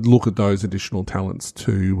 but look at those additional talents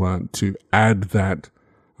to add that,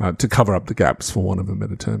 to cover up the gaps, for want of a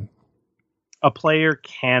better term. A player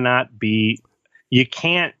you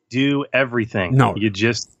can't do everything. No, you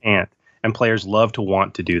just can't. And players love to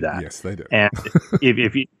want to do that. Yes, they do. And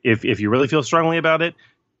if you really feel strongly about it,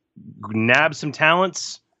 nab some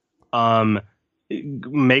talents,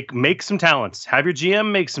 make some talents. Have your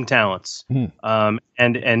GM make some talents, and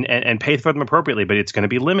pay for them appropriately. But it's going to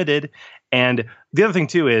be limited. And the other thing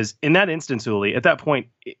too is, in that instance, Uli, at that point,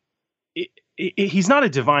 he's not a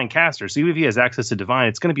divine caster, so even if he has access to divine,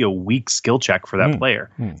 it's going to be a weak skill check for that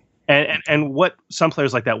player. And what some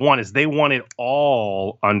players like that want is they want it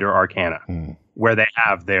all under Arcana. where they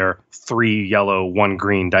have their 3 yellow, 1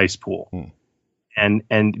 green dice pool. And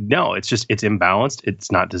no, it's imbalanced.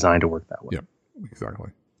 It's not designed to work that way. Yep, exactly.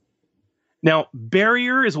 Now,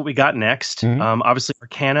 barrier is what we got next. Obviously,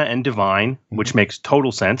 Arcana and Divine, which makes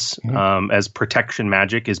total sense, as protection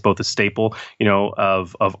magic is both a staple,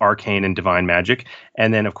 of arcane and divine magic.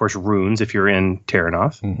 And then, of course, runes if you're in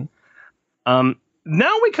Terranoth.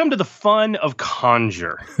 Now we come to the fun of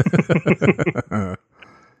Conjure.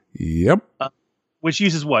 Yep. Which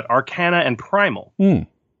uses what? Arcana and Primal.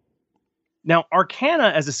 Now,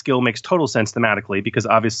 Arcana as a skill makes total sense thematically because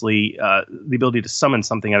obviously the ability to summon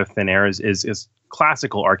something out of thin air is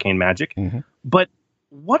classical arcane magic. But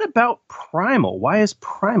what about Primal? Why is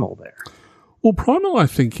Primal there? Well, Primal, I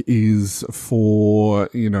think, is for,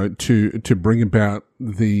 to bring about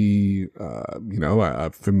the,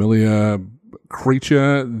 a familiar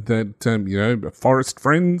creature that, forest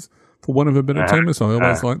friends, for want of a better term, as I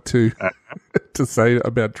always like to to say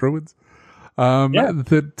about druids. So,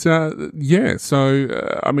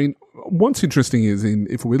 what's interesting is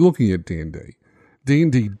if we're looking at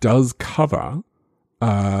D&D does cover,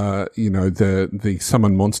 the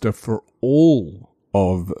summon monster for all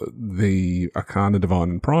of the Arcana, Divine,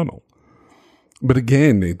 and Primal. But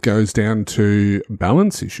again, it goes down to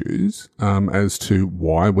balance issues as to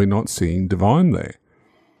why we're not seeing Divine there.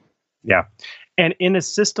 Yeah. And in a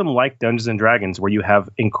system like Dungeons and Dragons, where you have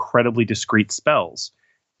incredibly discrete spells,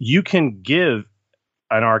 you can give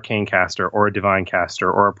an arcane caster or a divine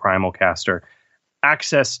caster or a primal caster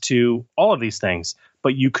access to all of these things,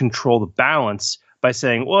 but you control the balance by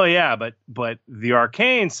saying, well, yeah, but the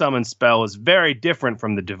arcane summon spell is very different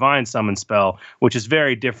from the divine summon spell, which is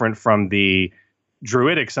very different from the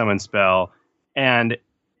druidic summon spell, and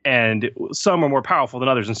some are more powerful than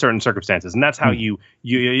others in certain circumstances, and that's how you're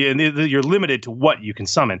limited to what you can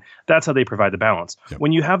summon. That's how they provide the balance. Yep.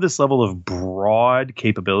 When you have this level of broad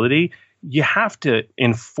capability, you have to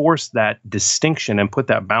enforce that distinction and put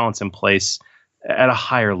that balance in place at a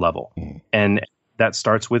higher level, and that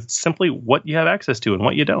starts with simply what you have access to and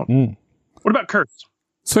what you don't. What about Curse?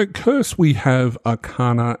 So Curse, we have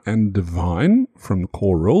Arcana and Divine from the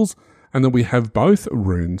core rules, and then we have both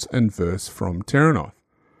runes and verse from Terranoth.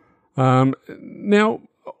 Now,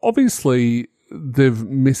 obviously, they've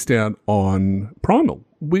missed out on Primal,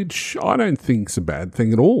 which I don't think is a bad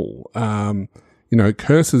thing at all.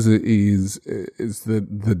 Curse is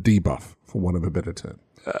the debuff, for want of a better term.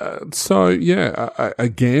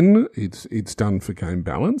 Again, it's done for game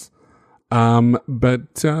balance.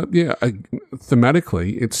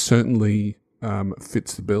 Thematically, it certainly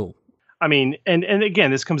fits the bill. I mean, and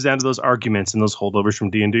again, this comes down to those arguments and those holdovers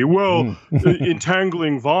from D&D. Well,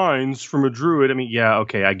 entangling vines from a druid. I mean, yeah,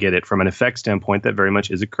 okay, I get it. From an effect standpoint, that very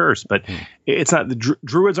much is a curse. But it's not. The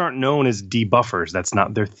druids aren't known as debuffers. That's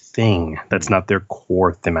not their thing. That's not their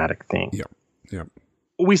core thematic thing. Yep.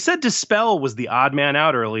 We said Dispel was the odd man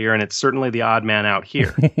out earlier, and it's certainly the odd man out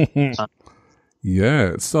here.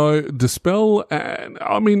 Yeah, so Dispel,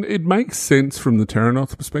 it makes sense from the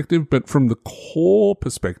Terranoth perspective, but from the core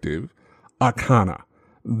perspective, Arcana,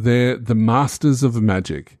 they're the masters of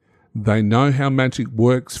magic. They know how magic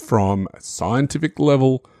works from a scientific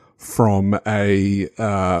level, from an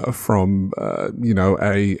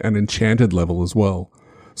enchanted level as well.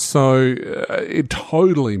 So it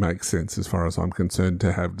totally makes sense, as far as I'm concerned,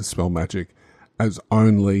 to have Dispel magic as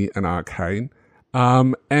only an arcane.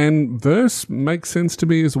 And verse makes sense to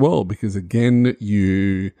me as well, because again,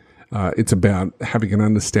 it's about having an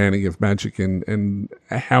understanding of magic and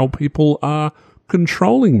how people are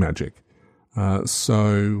controlling magic.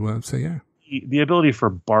 So yeah. The ability for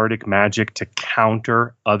bardic magic to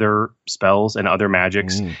counter other spells and other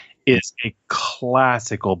magics is a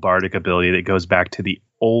classical bardic ability that goes back to the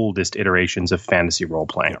oldest iterations of fantasy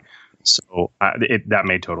role-playing. Yeah. So that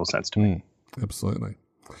made total sense to me. Absolutely.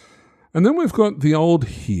 And then we've got the old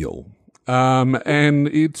heal. And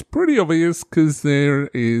it's pretty obvious because there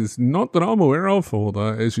is, not that I'm aware of,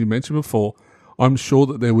 although, as you mentioned before, I'm sure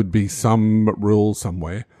that there would be some rule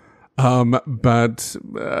somewhere. But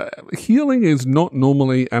healing is not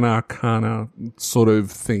normally an arcana sort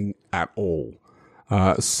of thing at all.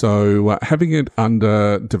 So having it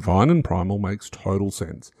under Divine and Primal makes total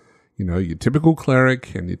sense. Your typical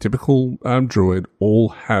cleric and your typical druid all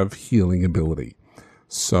have healing ability.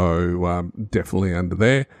 So definitely under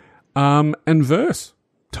there. And verse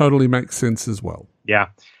totally makes sense as well. Yeah.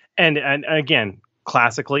 And again,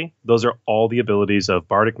 classically, those are all the abilities of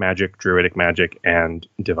bardic magic, druidic magic, and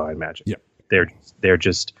divine magic. Yeah. They're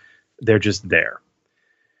just there.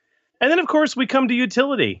 And then, of course, we come to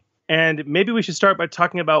utility. And maybe we should start by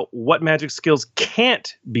talking about what magic skills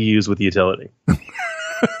can't be used with utility.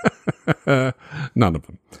 None of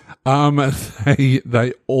them.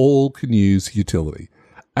 They all can use utility,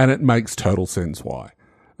 and it makes total sense why.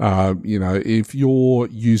 If you're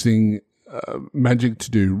using magic to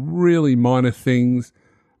do really minor things,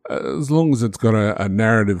 as long as it's got a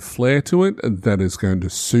narrative flair to it that is going to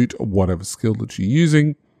suit whatever skill that you're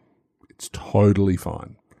using, it's totally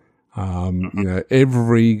fine.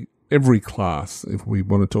 Every class, if we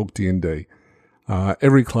want to talk D&D,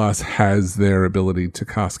 every class has their ability to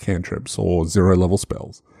cast cantrips or 0-level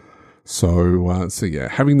spells. So yeah,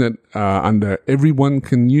 having that under everyone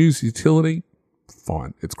can use utility,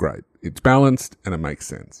 fine. It's great. It's balanced and it makes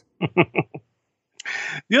sense.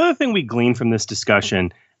 The other thing we glean from this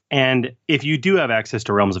discussion, and if you do have access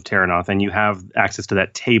to Realms of Terranoth and you have access to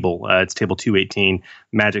that table, it's table 218,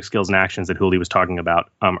 Magic Skills and Actions that Huli was talking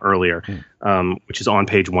about earlier, which is on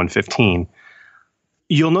page 115,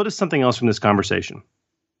 you'll notice something else from this conversation.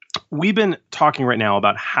 We've been talking right now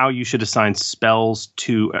about how you should assign skills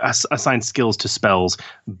to spells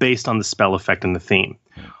based on the spell effect and the theme.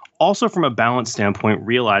 Also, from a balance standpoint,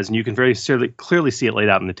 realize, and you can very clearly see it laid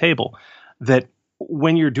out in the table, that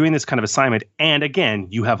when you're doing this kind of assignment, and again,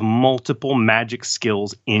 you have multiple magic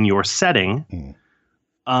skills in your setting,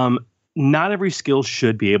 not every skill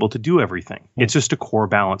should be able to do everything. It's just a core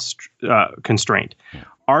balance constraint.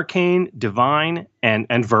 Arcane, Divine,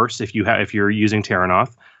 and Verse, if you're using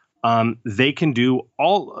Terranoth, they can do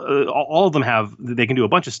all of them they can do a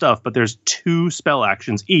bunch of stuff, but there's 2 spell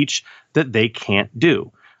actions each that they can't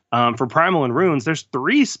do. For Primal and Runes, there's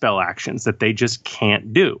 3 spell actions that they just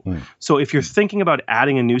can't do. So if you're thinking about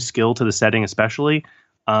adding a new skill to the setting, especially,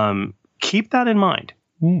 keep that in mind.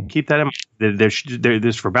 Keep that in mind.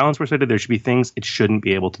 There's for balance perspective, there should be things it shouldn't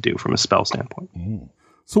be able to do from a spell standpoint.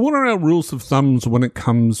 So what are our rules of thumbs when it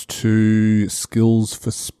comes to skills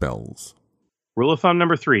for spells? Rule of thumb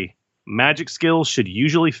number 3, magic skills should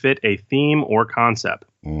usually fit a theme or concept.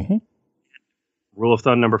 Rule of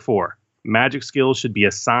thumb number 4, magic skills should be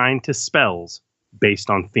assigned to spells based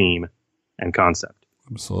on theme and concept.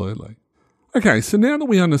 Absolutely. Okay, so now that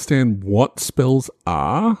we understand what spells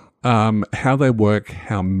are, how they work,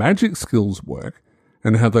 how magic skills work,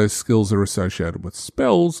 and how those skills are associated with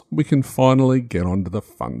spells, we can finally get on to the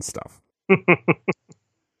fun stuff.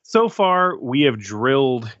 So far, we have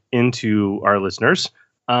drilled into our listeners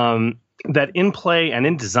that in play and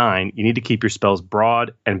in design, you need to keep your spells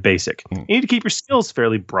broad and basic. You need to keep your skills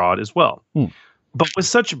fairly broad as well. But with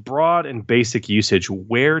such broad and basic usage,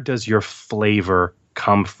 where does your flavor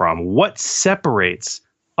come from? What separates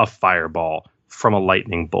a fireball from a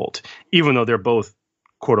lightning bolt, even though they're both,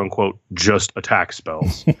 quote unquote, just attack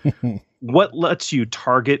spells? What lets you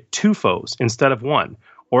target 2 foes instead of 1,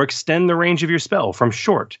 or extend the range of your spell from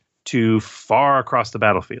short to far across the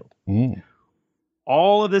battlefield?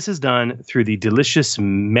 All of this is done through the delicious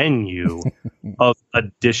menu of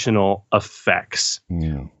additional effects,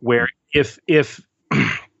 where if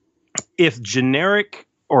generic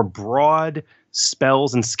or broad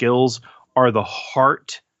spells and skills are the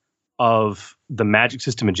heart of the magic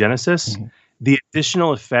system in Genesis, the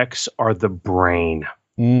additional effects are the brain.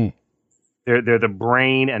 They're the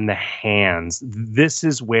brain and the hands. This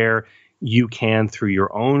is where you can, through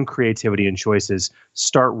your own creativity and choices,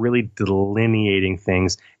 start really delineating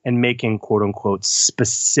things and making, quote unquote,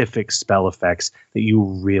 specific spell effects that you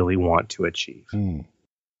really want to achieve.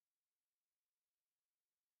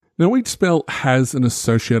 Now, each spell has an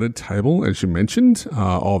associated table, as you mentioned,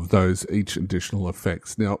 of those each additional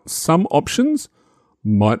effects. Now, some options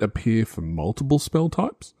might appear for multiple spell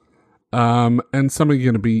types, and some are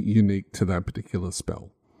going to be unique to that particular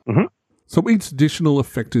spell. So each additional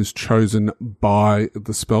effect is chosen by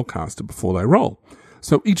the spellcaster before they roll.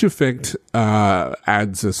 So each effect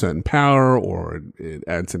adds a certain power, or it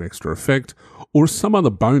adds an extra effect, or some other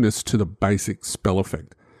bonus to the basic spell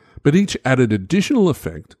effect. But each added additional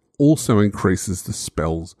effect also increases the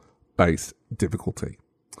spell's base difficulty.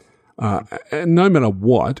 And no matter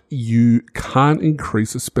what, you can't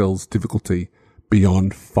increase a spell's difficulty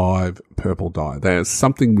beyond 5 purple die. There's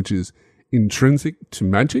something which is intrinsic to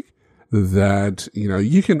magic, that,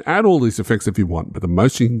 you can add all these effects if you want, but the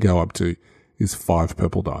most you can go up to is 5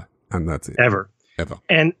 purple die, and that's it. Ever.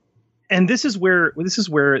 And this is where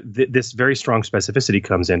this very strong specificity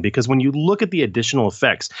comes in, because when you look at the additional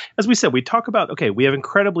effects, as we said, we talk about, we have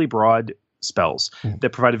incredibly broad spells that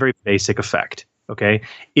provide a very basic effect. Okay.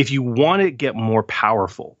 If you want to get more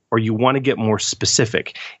powerful, or you want to get more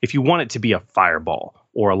specific, if you want it to be a fireball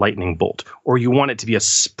or a lightning bolt, or you want it to be a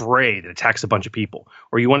spray that attacks a bunch of people,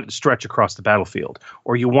 or you want it to stretch across the battlefield,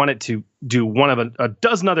 or you want it to do one of a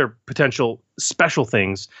dozen other potential special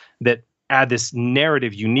things that add this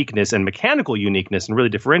narrative uniqueness and mechanical uniqueness and really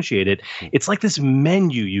differentiate it, it's like this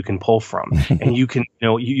menu you can pull from. And you can,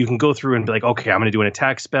 you can go through and be like, okay, I'm going to do an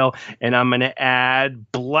attack spell and I'm going to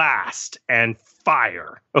add blast and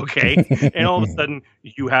fire. Okay. And all of a sudden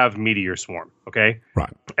you have meteor swarm. Okay.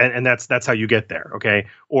 Right. And that's how you get there. Okay.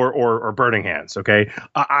 Or burning hands. Okay.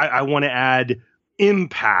 I want to add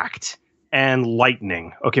impact and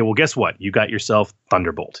lightning. Okay, well, guess what? You got yourself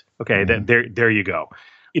Thunderbolt. Okay, there you go.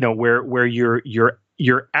 Where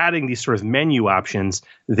you're adding these sort of menu options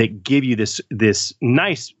that give you this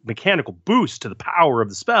nice mechanical boost to the power of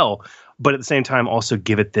the spell, but at the same time also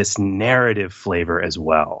give it this narrative flavor as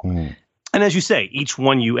well. And as you say, each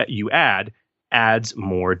one you add adds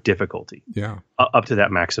more difficulty. Yeah, up to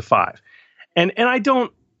that max of 5. And I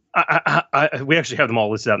don't. We actually have them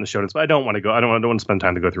all listed out in the show notes, but I don't want to go. I don't want to spend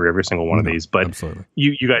time to go through every single one of these. But absolutely.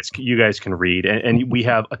 you guys can read, and we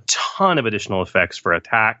have a ton of additional effects for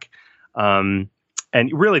attack. And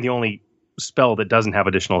really, the only spell that doesn't have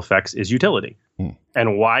additional effects is utility.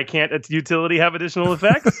 And why can't its utility have additional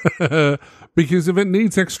effects? Because if it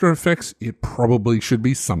needs extra effects, it probably should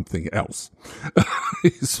be something else.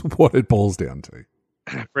 Is what it boils down to.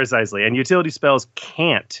 Precisely, and utility spells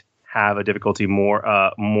can't have a difficulty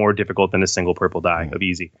more difficult than a single purple die of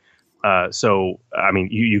easy. So, I mean,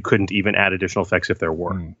 you couldn't even add additional effects if there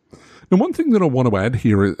were. Now, one thing that I want to add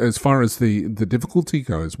here, as far as the difficulty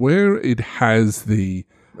goes, where it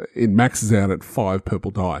maxes out at 5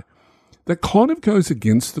 purple die, that kind of goes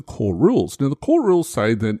against the core rules. Now, the core rules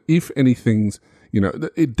say that if anything's,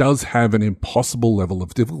 it does have an impossible level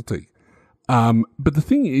of difficulty. But the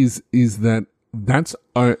thing is that that's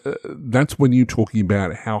when you're talking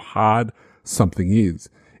about how hard something is.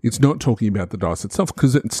 It's not talking about the dice itself,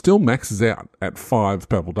 because it still maxes out at 5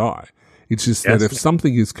 purple die. It's just that if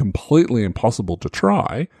something is completely impossible to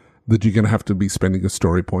try, that you're going to have to be spending a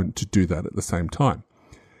story point to do that at the same time.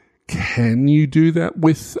 Can you do that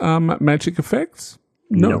with magic effects?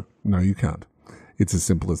 No, you can't. It's as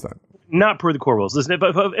simple as that. Not per the core rules. Listen,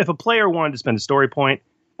 if a player wanted to spend a story point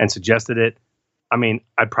and suggested it, I mean,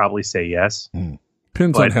 I'd probably say yes.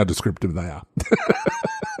 Depends on how descriptive they are.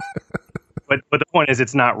 but the point is,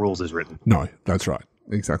 it's not rules as written. No, that's right.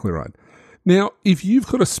 Exactly right. Now, if you've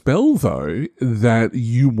got a spell, though, that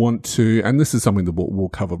you want to, and this is something that we'll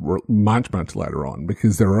cover much, much later on,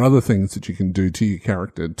 because there are other things that you can do to your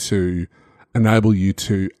character to enable you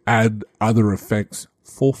to add other effects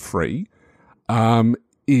for free,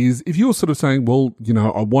 is if you're sort of saying, well,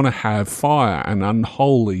 I want to have fire and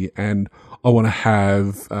unholy, and I want to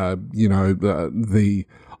have, I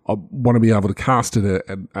want to be able to cast it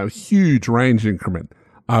at a huge range increment,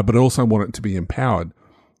 but I also want it to be empowered.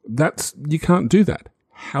 You can't do that.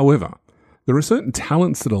 However, there are certain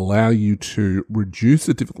talents that allow you to reduce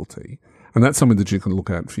the difficulty, and that's something that you can look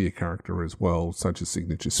at for your character as well, such as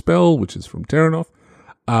Signature Spell, which is from Terranoff,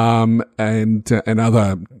 and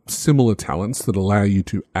other similar talents that allow you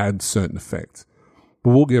to add certain effects.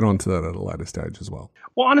 But we'll get onto that at a later stage as well.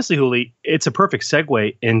 Well, honestly, Huli, it's a perfect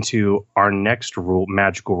segue into our next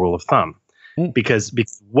magical rule of thumb. Because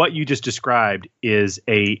what you just described is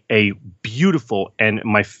a beautiful and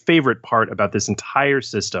my favorite part about this entire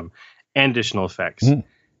system and additional effects.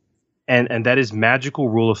 And that is magical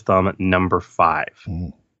rule of thumb number 5.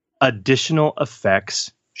 Additional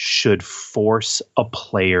effects should force a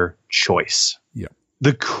player choice. Yeah.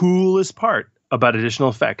 The coolest part about additional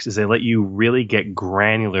effects is they let you really get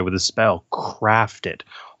granular with a spell, craft it,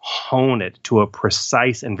 hone it to a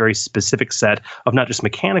precise and very specific set of not just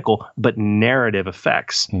mechanical, but narrative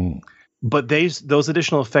effects. But those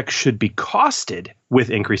additional effects should be costed with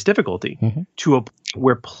increased difficulty to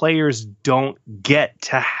where players don't get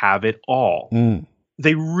to have it all.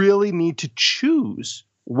 They really need to choose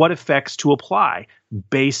what effects to apply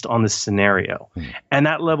based on the scenario. And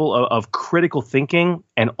that level of critical thinking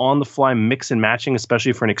and on-the-fly mix and matching,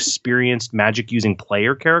 especially for an experienced magic-using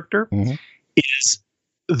player character, is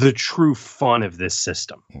the true fun of this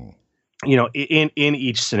system. In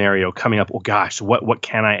each scenario coming up, oh gosh, what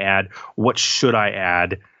can I add? What should I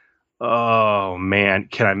add? Oh man,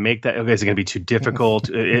 can I make that? Okay, is it going to be too difficult?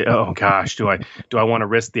 Oh gosh, do I want to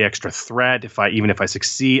risk the extra threat if I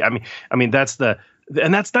succeed? I mean that's the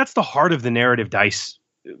heart of the narrative dice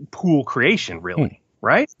pool creation, really,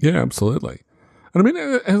 right? Yeah, absolutely. And I mean,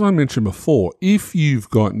 as I mentioned before, if you've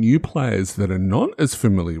got new players that are not as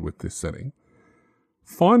familiar with this setting,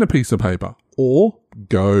 find a piece of paper or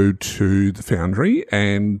go to the Foundry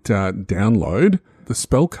and download the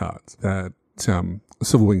spell cards that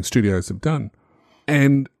Silverwing Studios have done.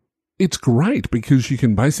 And it's great because you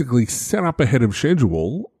can basically set up ahead of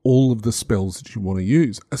schedule all of the spells that you want to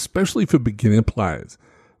use, especially for beginner players.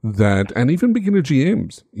 that, and even beginner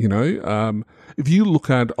GMs, if you look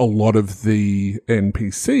at a lot of the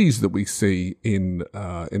NPCs that we see in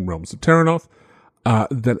Realms of Terranoth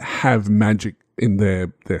that have magic in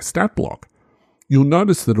their stat block, you'll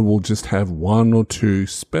notice that it will just have one or two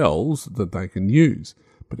spells that they can use.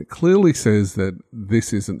 But it clearly says that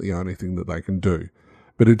this isn't the only thing that they can do.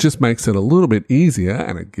 But it just makes it a little bit easier,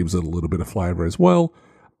 and it gives it a little bit of flavor as well,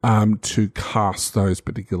 to cast those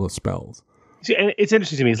particular spells. See, and it's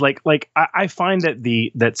interesting to me. It's like I find that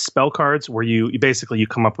that spell cards where you basically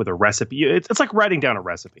come up with a recipe. It's like writing down a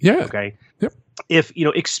recipe. Yeah. Okay. Yep. If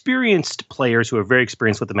experienced players who are very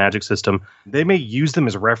experienced with the magic system, they may use them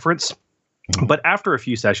as reference, but after a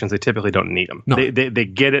few sessions, they typically don't need them. No. They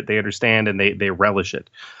get it, they understand, and they relish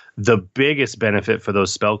it. The biggest benefit for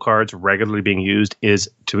those spell cards regularly being used is,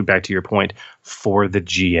 back to your point, for the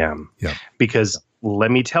GM. Yeah. Because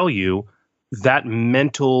let me tell you, that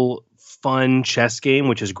mental fun chess game,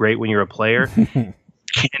 which is great when you're a player,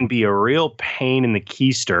 can be a real pain in the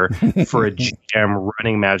keister for a GM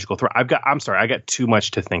running magical throw. I got too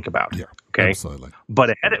much to think about. Yeah, okay, absolutely.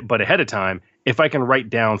 But ahead of time, if I can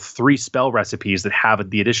write down 3 spell recipes that have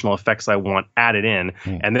the additional effects I want added in,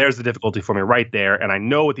 and there's the difficulty for me right there, and I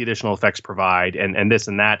know what the additional effects provide, and this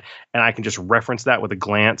and that, and I can just reference that with a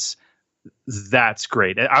glance. That's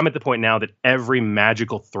great. I'm at the point now that every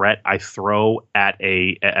magical threat I throw at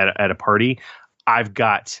a party, I've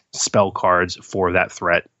got spell cards for that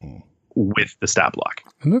threat with the stat block.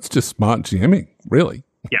 And that's just smart GMing, really.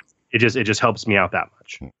 Yeah, it just helps me out that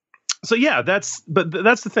much. So yeah, that's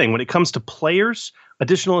the thing. When it comes to players,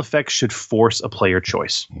 additional effects should force a player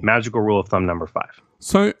choice. Magical rule of thumb number 5.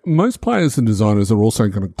 So most players and designers are also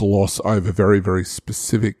going to gloss over very, very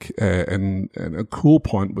specific and a cool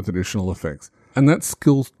point with additional effects. And that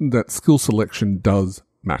skill selection does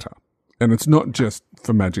matter. And it's not just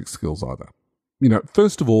for magic skills either.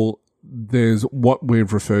 First of all, there's what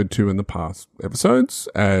we've referred to in the past episodes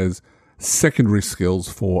as secondary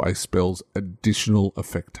skills for a spell's additional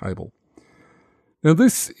effect table. Now,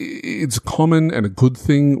 this is common and a good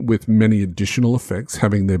thing with many additional effects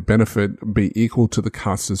having their benefit be equal to the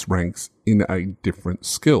caster's ranks in a different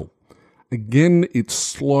skill. Again, it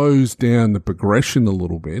slows down the progression a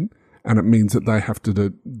little bit, and it means that they have to,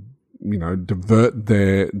 divert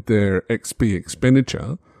their XP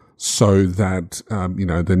expenditure so that,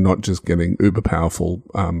 they're not just getting uber powerful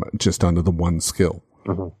just under the one skill.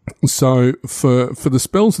 Mm-hmm. So for the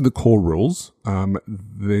spells in the core rules,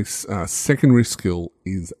 this secondary skill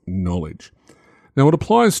is knowledge. Now it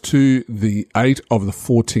applies to the 8 of the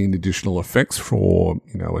 14 additional effects for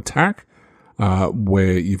attack,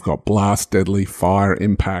 where you've got blast, deadly, fire,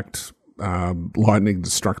 impact, lightning,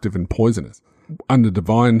 destructive, and poisonous. Under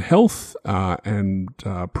divine health and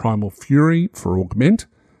primal fury for augment.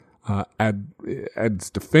 Adds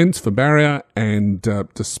defense for barrier and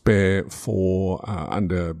despair for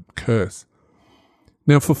under curse.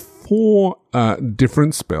 Now, for 4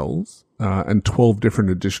 different spells and 12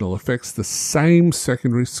 different additional effects, the same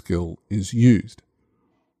secondary skill is used.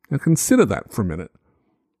 Now, consider that for a minute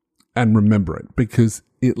and remember it, because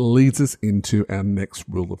it leads us into our next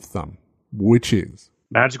rule of thumb, which is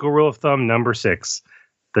magical rule of thumb number 6.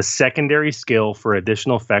 The secondary skill for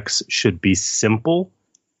additional effects should be simple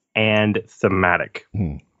and thematic.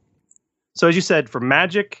 So as you said, for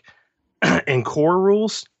magic and core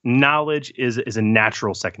rules, knowledge is a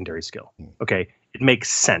natural secondary skill. Okay, it makes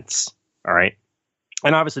sense. All right.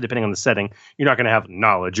 And obviously, depending on the setting, you're not going to have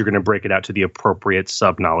knowledge. You're going to break it out to the appropriate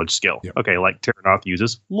sub-knowledge skill. Yep. Okay, like Terranoth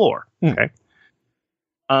uses lore. Okay.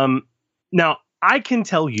 Now, I can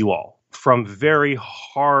tell you all from very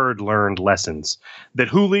hard-learned lessons that,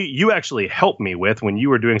 Huli, you actually helped me with when you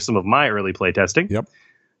were doing some of my early playtesting. Yep.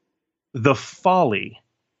 The folly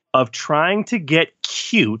of trying to get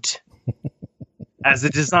cute as a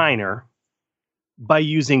designer by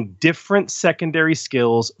using different secondary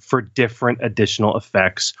skills for different additional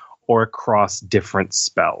effects or across different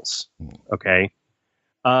spells. Okay.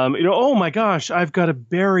 Oh my gosh, I've got a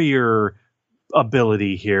barrier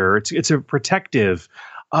ability here. It's a protective.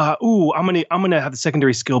 I'm gonna have the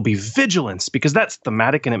secondary skill be vigilance because that's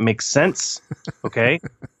thematic and it makes sense. Okay.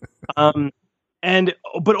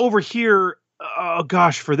 But over here, oh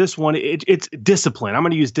gosh, for this one, it's discipline. I'm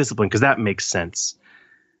going to use discipline because that makes sense.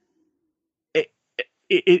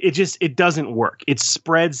 It doesn't work. It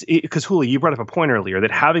spreads because Huli, you brought up a point earlier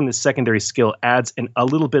that having the secondary skill adds a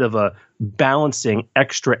little bit of a balancing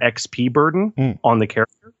extra XP burden on the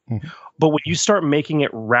character. Mm-hmm. But when you start making it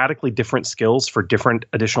radically different skills for different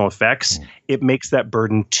additional effects, it makes that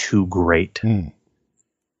burden too great.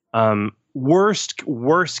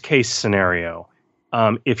 Worst case scenario,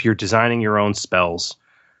 if you're designing your own spells,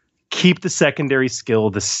 keep the secondary skill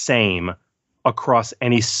the same across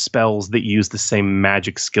any spells that use the same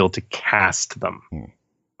magic skill to cast them.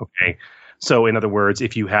 Okay. So in other words,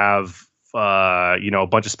 if you have, a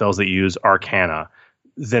bunch of spells that use Arcana,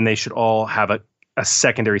 then they should all have a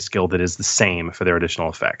secondary skill that is the same for their additional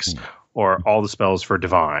effects, or all the spells for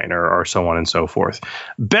Divine, or so on and so forth.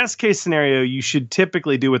 Best case scenario, you should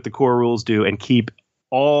typically do what the core rules do and keep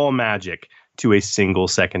all magic to a single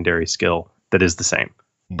secondary skill that is the same.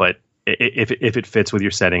 But if it fits with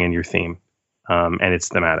your setting and your theme, and it's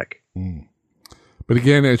thematic. But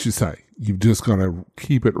again, as you say, you've just got to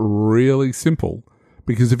keep it really simple,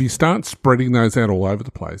 because if you start spreading those out all over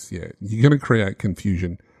the place, you're going to create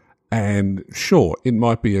confusion. And sure, it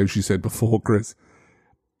might be, as you said before, Chris,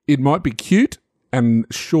 it might be cute, and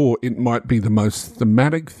sure, it might be the most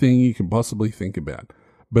thematic thing you can possibly think about.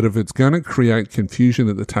 But if it's going to create confusion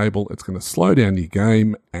at the table, it's going to slow down your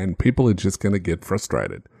game, and people are just going to get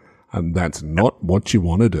frustrated. And that's not what you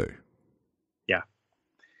want to do. Yeah.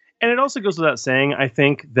 And it also goes without saying, I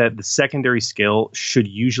think, that the secondary skill should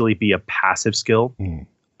usually be a passive skill,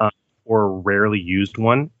 or a rarely used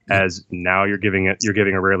one, as now you're giving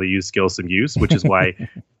a rarely used skill some use, which is why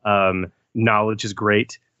knowledge is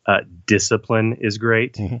great. Discipline is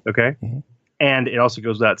great. Okay. And it also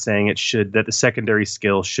goes without saying that the secondary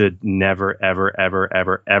skill should never, ever, ever,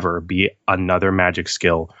 ever, ever be another magic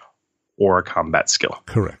skill or a combat skill.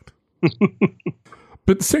 Correct.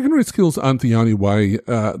 But secondary skills aren't the only way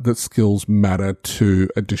that skills matter to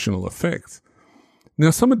additional effects. Now,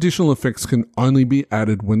 some additional effects can only be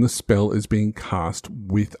added when the spell is being cast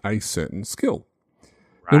with a certain skill.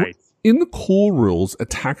 Right. Now, in the core rules,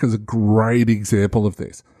 attack is a great example of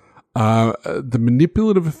this. The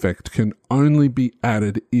manipulative effect can only be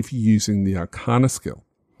added if using the Arcana skill.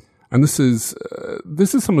 And this is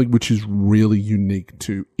something which is really unique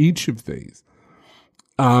to each of these.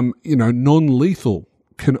 Non-lethal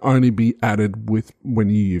can only be added when you're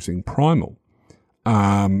using Primal.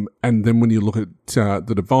 And then when you look at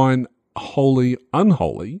the Divine, Holy,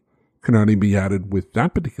 Unholy can only be added with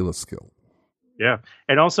that particular skill. Yeah.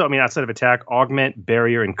 And also, outside of attack, augment,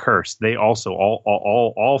 barrier, and curse, they also,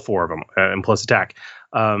 all four of them, and plus attack,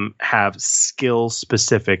 have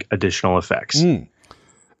skill-specific additional effects. And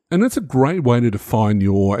that's a great way to define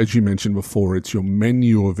as you mentioned before, it's your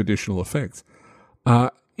menu of additional effects.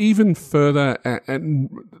 Even further, and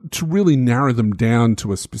to really narrow them down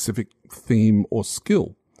to a specific theme or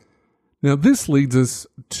skill. Now, this leads us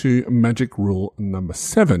to magic rule number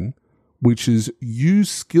 7, which is use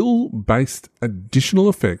skill-based additional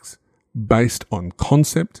effects based on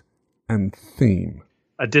concept and theme.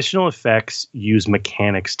 Additional effects use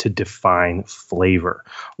mechanics to define flavor.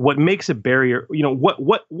 What makes a barrier,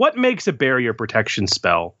 what makes a barrier protection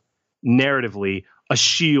spell narratively a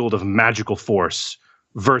shield of magical force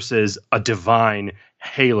versus a divine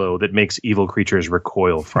halo that makes evil creatures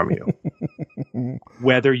recoil from you?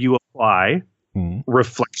 Whether you apply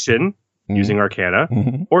reflection using Arcana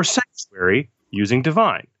or sanctuary using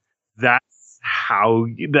divine, that's how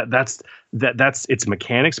that's its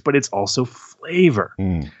mechanics, but it's also flavor.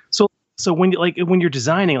 So when you're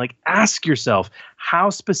designing, ask yourself how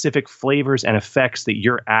specific flavors and effects that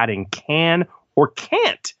you're adding can or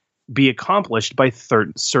can't be accomplished by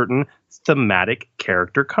certain thematic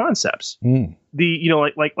character concepts.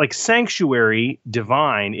 The sanctuary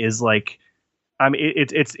divine is it's like, I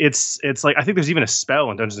think there's even a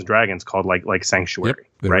spell in Dungeons and Dragons called like sanctuary. Yep,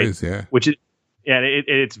 there right? is, yeah. Which is, yeah,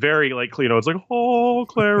 it's very it's like, oh,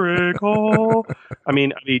 cleric, oh.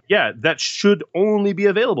 That should only be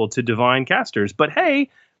available to divine casters. But hey,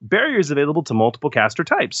 barrier is available to multiple caster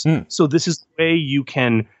types. So this is the way you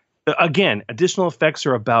can, again, additional effects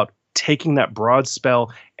are about taking that broad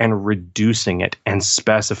spell and reducing it and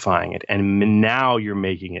specifying it. And now you're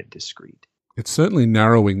making it discrete. It's certainly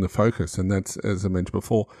narrowing the focus, and that's, as I mentioned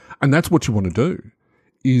before, and that's what you want to do.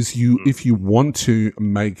 Is if you want to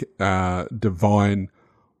make divine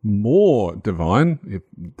more divine, if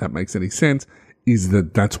that makes any sense,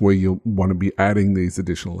 that's where you'll want to be adding these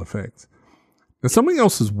additional effects. Now, something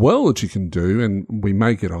else as well that you can do, and we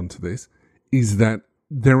may get onto this, is that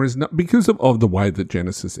there is not, because of the way that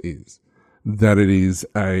Genesis is, that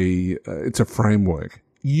it's a framework.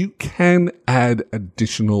 You can add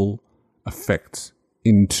additional effects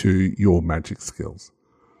into your magic skills.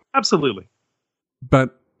 Absolutely.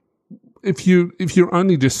 But if you're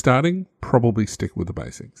only just starting, probably stick with the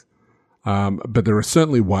basics. But there are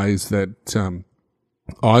certainly ways that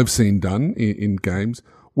I've seen done in games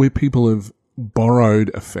where people have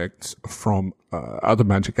borrowed effects from other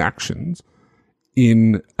magic actions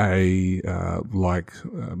in a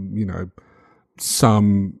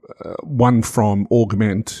one from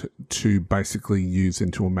augment to basically use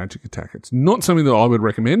into a magic attack. It's not something that I would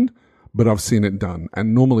recommend, but I've seen it done.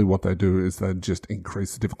 And normally what they do is they just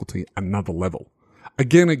increase the difficulty another level.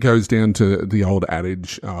 Again, it goes down to the old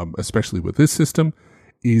adage, especially with this system,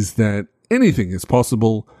 is that anything is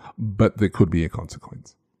possible, but there could be a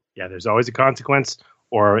consequence. Yeah, there's always a consequence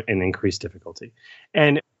or an increased difficulty.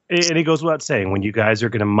 And it goes without saying, when you guys are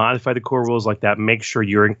going to modify the core rules like that, make sure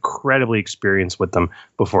you're incredibly experienced with them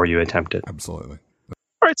before you attempt it. Absolutely.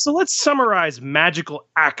 All right, so let's summarize magical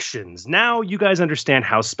actions. Now you guys understand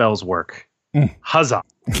how spells work. Huzzah.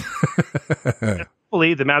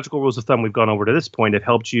 Hopefully, the magical rules of thumb we've gone over to this point have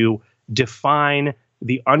helped you define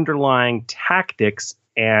the underlying tactics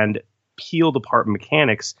and peeled apart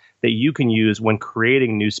mechanics that you can use when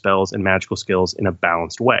creating new spells and magical skills in a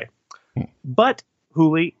balanced way. But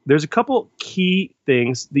Huli, there's a couple key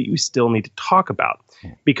things that you still need to talk about,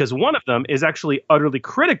 because one of them is actually utterly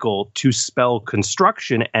critical to spell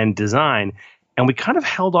construction and design, and we kind of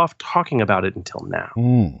held off talking about it until now.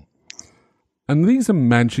 And these are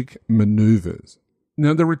magic maneuvers.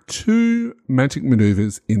 Now, there are two magic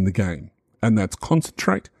maneuvers in the game, and that's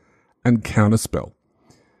concentrate and counterspell.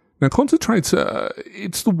 Now, concentrate's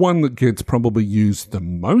it's the one that gets probably used the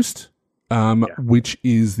most, which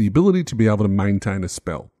is the ability to be able to maintain a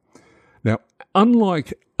spell. Now,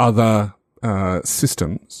 unlike other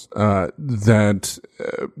systems that,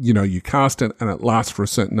 you cast it and it lasts for a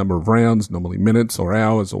certain number of rounds, normally minutes or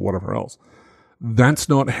hours or whatever else, that's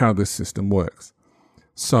not how this system works.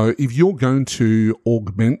 So if you're going to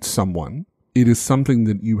augment someone, it is something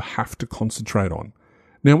that you have to concentrate on.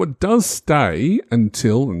 Now, it does stay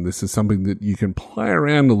until, and this is something that you can play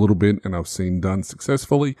around a little bit, and I've seen done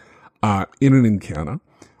successfully, in an encounter,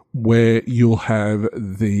 where you'll have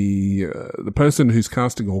the person who's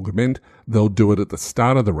casting augment, they'll do it at the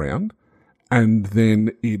start of the round, and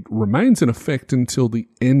then it remains in effect until the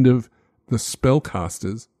end of the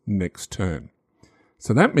spellcaster's next turn.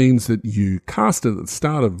 So that means that you cast it at the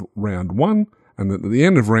start of round 1, and at the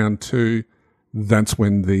end of round 2, that's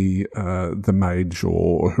when the mage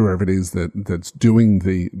or whoever it is that's doing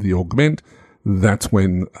the augment, that's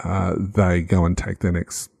when they go and take their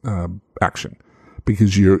next action,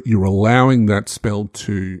 because you're allowing that spell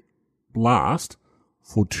to last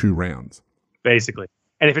for 2 rounds, basically.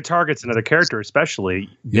 And if it targets another character, especially,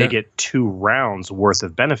 they get 2 rounds worth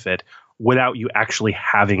of benefit without you actually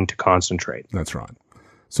having to concentrate. That's right.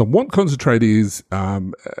 So what concentrate is,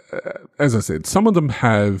 as I said, some of them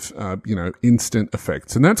have, instant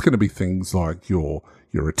effects, and that's going to be things like your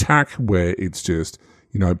attack, where it's just,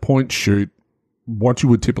 point, shoot, what you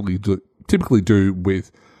would typically do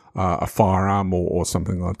with a firearm or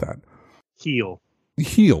something like that. Heal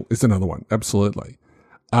is another one, absolutely.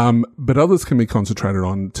 But others can be concentrated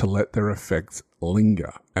on to let their effects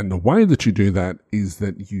linger, and the way that you do that is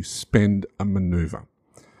that you spend a maneuver.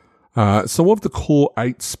 So of the core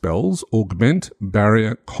 8 spells, Augment,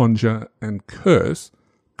 Barrier, Conjure, and Curse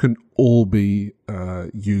can all be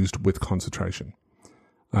used with concentration.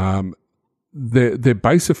 Their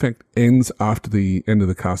base effect ends after the end of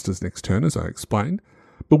the caster's next turn, as I explained,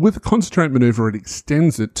 but with the Concentrate maneuver, it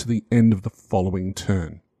extends it to the end of the following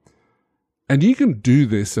turn. And you can do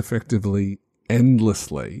this effectively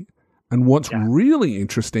endlessly, and what's really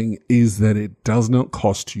interesting is that it does not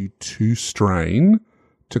cost you 2 strain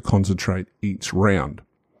to concentrate each round.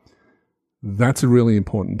 That's a really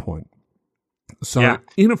important point. So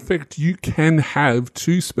in effect, you can have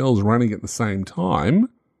 2 spells running at the same time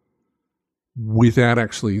without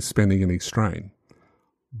actually spending any strain.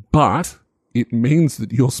 But it means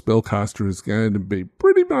that your spellcaster is going to be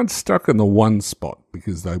pretty much stuck in the one spot,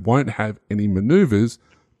 because they won't have any maneuvers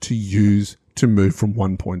to use to move from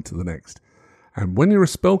one point to the next. And when you're a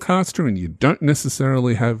spellcaster and you don't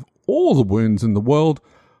necessarily have all the wounds in the world,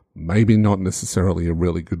 maybe not necessarily a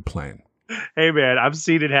really good plan. Hey man, I've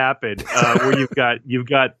seen it happen where you've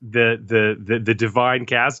got the divine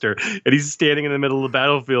caster, and he's standing in the middle of the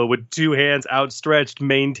battlefield with 2 hands outstretched,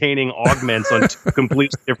 maintaining augments on 2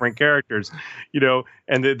 completely different characters,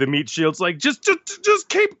 and the meat shield's like, just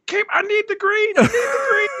keep. I need the green.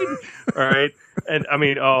 All right, and I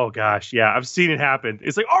mean, oh gosh, yeah, I've seen it happen.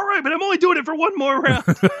 It's like, all right, but I'm only doing it for 1 more round.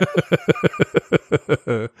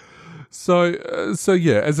 So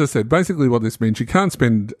yeah, as I said, basically what this means, you can't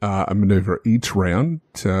spend a maneuver each round.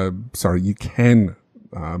 You can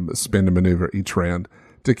spend a maneuver each round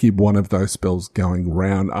to keep one of those spells going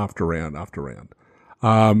round after round after round.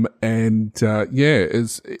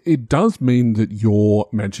 It does mean that your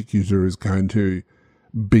magic user is going to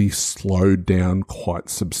be slowed down quite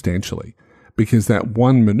substantially. because that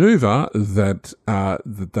one maneuver that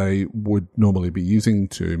they would normally be using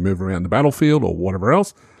to move around the battlefield or whatever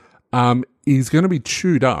else is going to be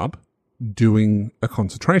chewed up doing a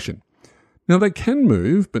concentration. Now, they can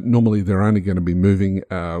move, but normally they're only going to be moving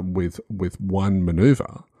with one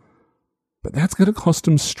maneuver. But that's going to cost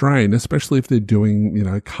them strain, especially if they're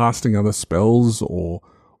doing, casting other spells or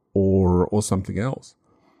something else.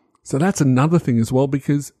 So that's another thing as well,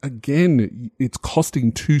 because again, it's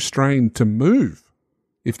costing 2 strain to move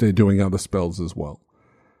if they're doing other spells as well.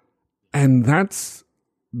 And that's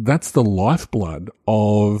the lifeblood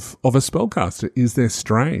of a spellcaster, is their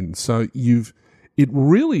strain. So it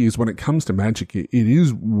really is, when it comes to Magic, it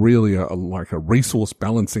is really like a resource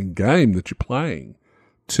balancing game that you're playing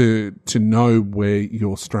to know where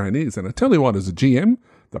your strain is. And I tell you what, as a GM,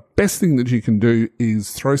 the best thing that you can do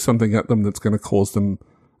is throw something at them that's going to cause them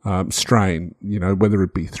strain, whether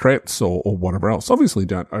it be threats or whatever else. Obviously,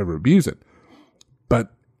 don't over-abuse it.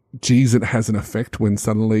 But, geez, it has an effect when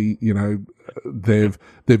suddenly,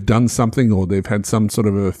 they've done something, or they've had some sort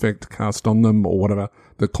of effect cast on them or whatever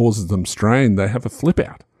that causes them strain. They have a flip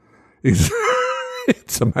out.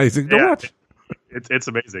 It's amazing to watch. It's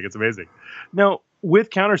amazing. It's amazing. Now,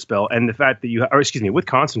 with Counterspell and the fact that with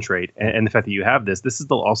Concentrate and the fact that you have this is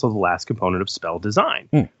also the last component of spell design.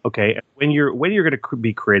 Okay, when you're going to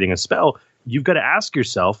be creating a spell, you've got to ask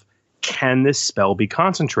yourself, can this spell be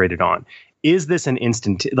concentrated on? Is this an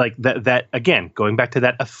instant, like that again, going back to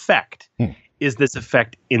that effect? Is this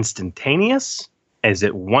effect instantaneous? Is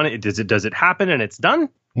it does it happen and it's done?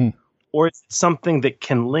 Or is it something that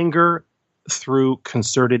can linger through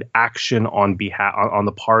concerted action on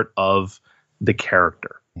the part of the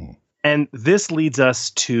character? And this leads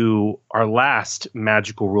us to our last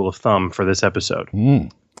magical rule of thumb for this episode.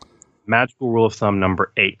 Magical rule of thumb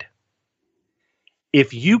number 8.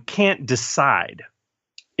 If you can't decide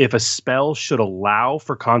if a spell should allow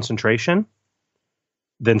for concentration,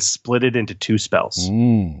 then split it into 2 spells.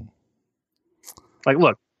 Like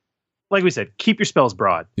we said, keep your spells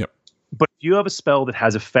broad. Yep. But if you have a spell that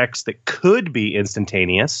has effects that could be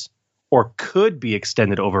instantaneous or could be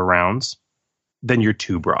extended over rounds, then you're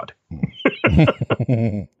too broad.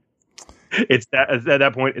 At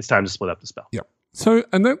that point, it's time to split up the spell. Yep. So,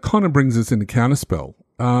 and that kind of brings us into Counterspell,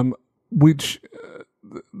 which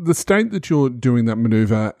the state that you're doing that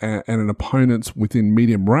maneuver and an opponent's within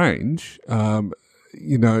medium range,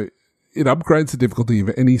 it upgrades the difficulty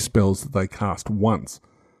of any spells that they cast once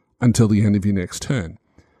until the end of your next turn.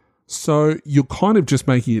 So you're kind of just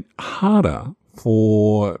making it harder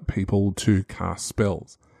for people to cast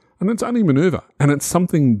spells. And it's only maneuver. And it's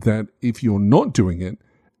something that if you're not doing it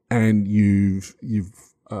and you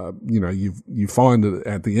find that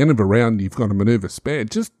at the end of a round you've got a maneuver spare,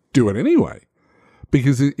 just do it anyway.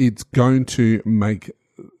 Because it's going to make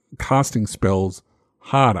casting spells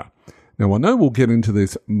harder. Now, I know we'll get into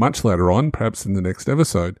this much later on, perhaps in the next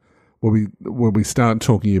episode, where we start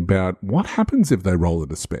talking about what happens if they roll a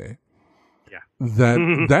despair. Yeah.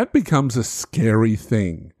 That becomes a scary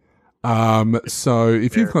thing. So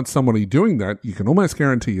if you've got somebody doing that, you can almost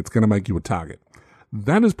guarantee it's going to make you a target.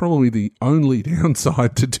 That is probably the only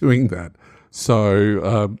downside to doing that.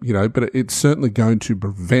 So, but it's certainly going to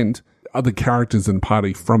prevent other characters in the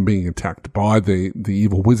party from being attacked by the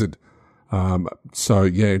evil wizard.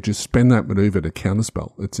 Just spend that maneuver to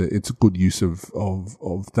counterspell. It's a good use of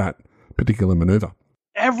that particular maneuver.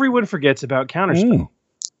 Everyone forgets about counterspell.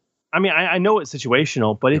 I mean, I know it's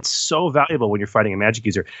situational, but it's so valuable when you're fighting a magic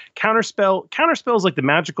user. Counterspell is like the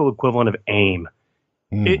magical equivalent of aim.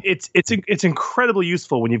 It's incredibly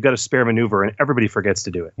useful when you've got a spare maneuver and everybody forgets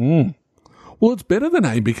to do it. Well, it's better than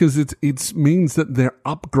aim because it means that they're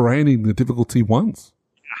upgrading the difficulty once.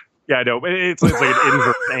 Yeah, I know. It's like an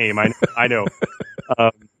inverse aim. I know.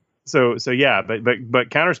 But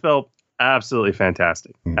counterspell, absolutely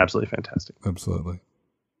fantastic. Absolutely fantastic. Absolutely.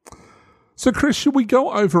 So, Chris, should we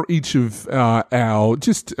go over each of our,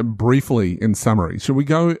 just briefly in summary, should we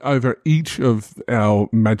go over each of our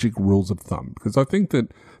magic rules of thumb? Because I think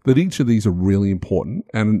that each of these are really important,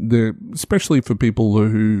 and they're especially for people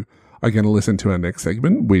who are going to listen to our next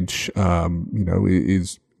segment, which,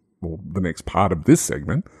 is the next part of this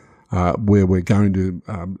segment, where we're going to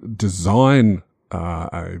design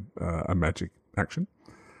a magic action.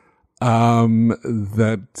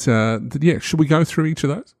 Should we go through each of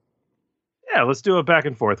those? Yeah, let's do it back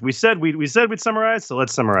and forth. We said we'd summarize, so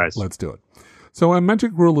let's summarize. Let's do it. So our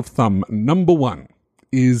magic rule of thumb number 1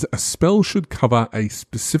 is a spell should cover a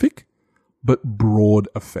specific but broad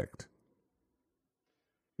effect.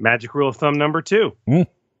 Magic rule of thumb number 2.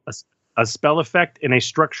 A spell effect in a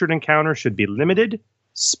structured encounter should be limited,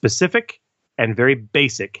 specific, and very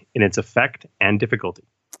basic in its effect and difficulty.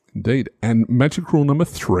 Indeed. And magic rule number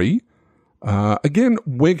 3. Again,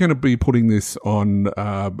 we're going to be putting this on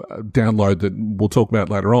download that we'll talk about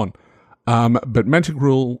later on. But magic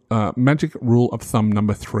rule of thumb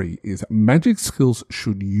number 3 is magic skills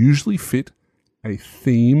should usually fit a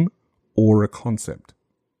theme or a concept.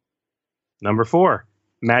 Number 4,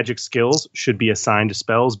 magic skills should be assigned to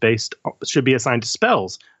spells based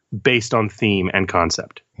on theme and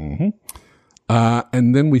concept. Mm-hmm.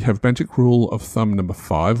 And then we have magic rule of thumb number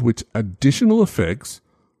 5, which additional effects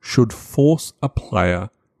should force a player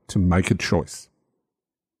to make a choice.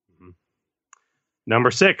 Mm-hmm. Number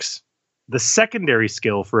 6, the secondary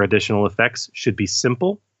skill for additional effects should be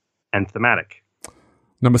simple and thematic.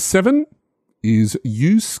 Number 7 is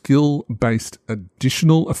use skill-based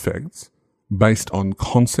additional effects based on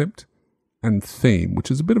concept and theme,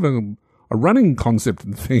 which is a bit of a running concept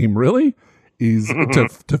and theme, really, is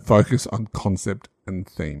to focus on concept and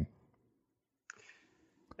theme.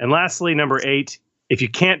 And lastly, number 8, if you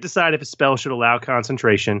can't decide if a spell should allow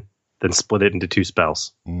concentration, then split it into 2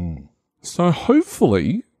 spells. So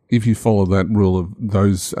hopefully, if you follow that rule of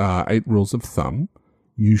those 8 rules of thumb,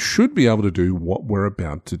 you should be able to do what we're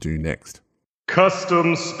about to do next.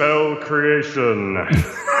 Custom spell creation.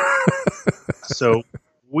 So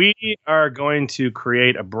we are going to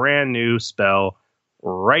create a brand new spell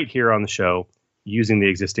right here on the show using the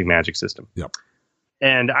existing magic system. Yep.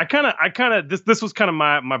 And this was kind of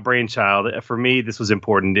my brainchild. For me, this was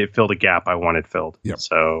important. It filled a gap I wanted filled. Yep.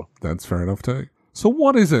 So that's fair enough too. So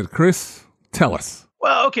what is it, Chris? Tell us.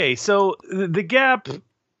 Well, okay. So the gap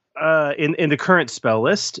in the current spell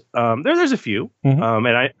list, there's a few,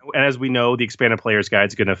 and as we know, the expanded player's guide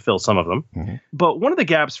is going to fill some of them. Mm-hmm. But one of the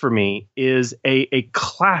gaps for me is a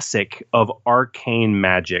classic of arcane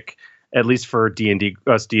magic, at least for D&D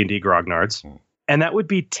grognards, and that would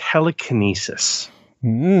be telekinesis.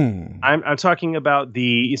 I'm talking about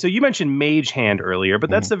so you mentioned Mage Hand earlier, but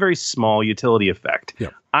that's a very small utility effect.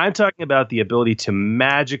 Yep. I'm talking about the ability to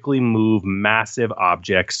magically move massive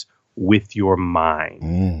objects with your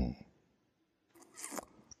mind.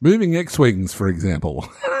 Moving X-Wings, for example.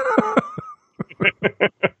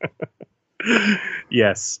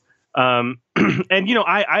 Yes. And,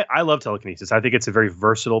 I love telekinesis. I think it's a very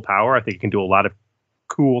versatile power. I think it can do a lot of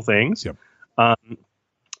cool things. Yep.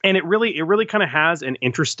 And it really kind of has an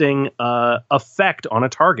interesting effect on a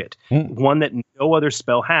target, one that no other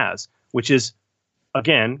spell has, which is,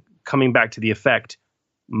 again, coming back to the effect,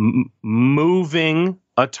 moving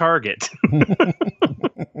a target.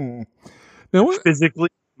 Now, physically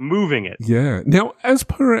moving it. Yeah. Now, as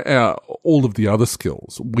per all of the other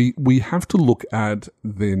skills, we have to look at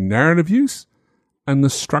the narrative use and the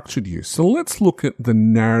structured use. So let's look at the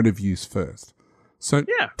narrative use first. So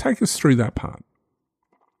take us through that part.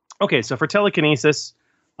 Okay, so for telekinesis,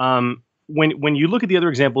 when you look at the other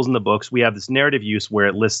examples in the books, we have this narrative use where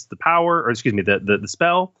it lists the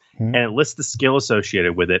spell, and it lists the skill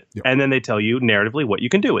associated with it, and then they tell you narratively what you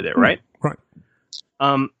can do with it, right? Right.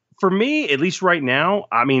 For me, at least right now,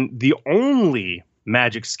 I mean, the only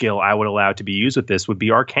magic skill I would allow to be used with this would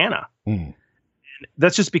be Arcana. And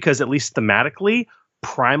that's just because, at least thematically,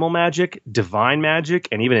 primal magic, divine magic,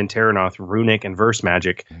 and even in Terranoth, runic and verse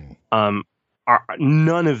magic,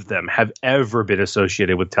 none of them have ever been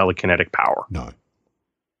associated with telekinetic power. No.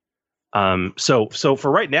 So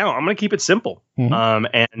for right now, I'm going to keep it simple. And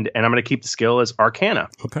I'm going to keep the skill as Arcana.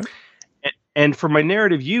 Okay. And for my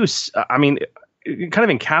narrative use, I mean, kind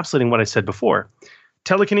of encapsulating what I said before,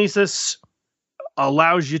 telekinesis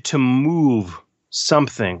allows you to move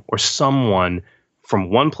something or someone from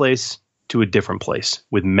one place to a different place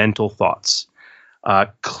with mental thoughts,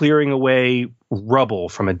 clearing away rubble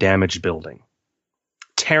from a damaged building,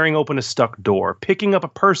 tearing open a stuck door, picking up a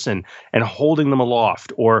person and holding them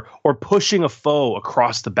aloft, or pushing a foe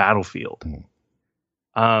across the battlefield.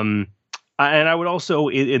 And I would also,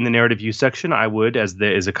 in the narrative use section, I would, as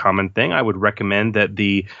there is a common thing, I would recommend that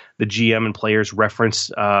the GM and players reference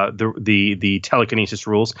the telekinesis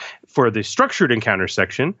rules for the structured encounter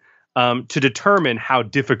section to determine how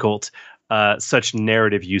difficult such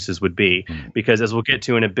narrative uses would be. Because as we'll get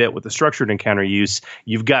to in a bit with the structured encounter use,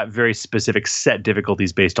 you've got very specific set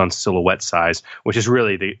difficulties based on silhouette size, which is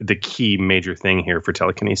really the key major thing here for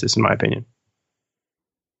telekinesis, in my opinion.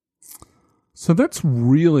 So that's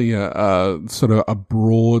really a sort of a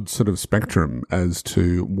broad sort of spectrum as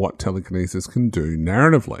to what telekinesis can do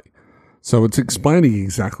narratively. So it's explaining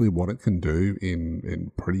exactly what it can do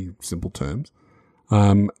in pretty simple terms.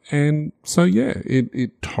 And so,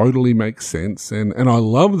 it totally makes sense. And I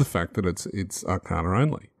love the fact that it's Arcana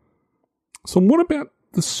only. So what about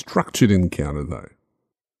the structured encounter, though?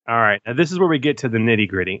 All right. Now, this is where we get to the nitty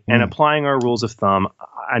gritty. And applying our rules of thumb,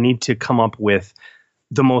 I need to come up with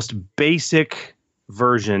the most basic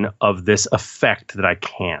version of this effect that I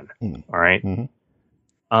can. All right.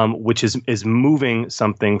 Which is moving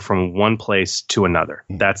something from one place to another.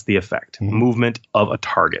 That's the effect. Movement of a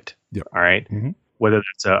target. Yep. All right. Whether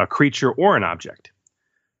that's a creature or an object.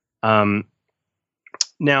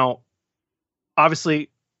 Now, obviously,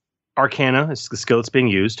 Arcana is the skill that's being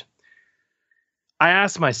used. I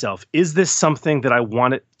asked myself, is this something that I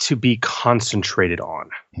want it to be concentrated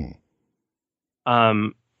on?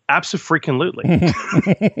 Abso-freaking-lutely.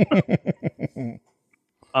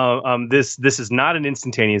 This is not an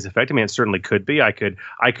instantaneous effect. I mean, it certainly could be. I could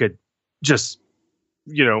just,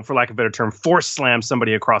 for lack of a better term, force slam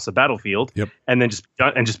somebody across a battlefield and then just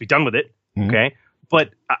be done with it. Okay.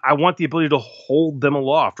 But I want the ability to hold them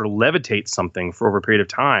aloft or levitate something for over a period of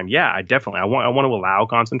time. Yeah, I want to allow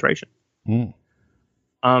concentration.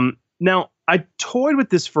 Now, I toyed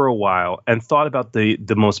with this for a while and thought about the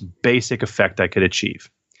most basic effect I could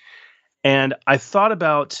achieve. And I thought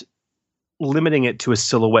about limiting it to a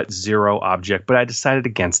silhouette 0 object, but I decided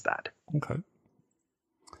against that. Okay.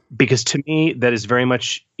 Because to me, that is very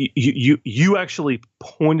much you actually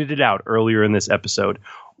pointed it out earlier in this episode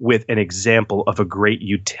with an example of a great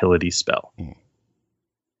utility spell.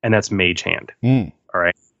 And that's Mage Hand. All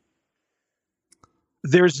right.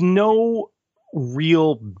 There's no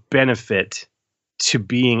real benefit to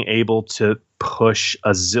being able to push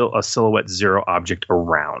a silhouette 0 object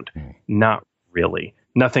around. Not really.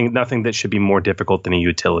 Nothing that should be more difficult than a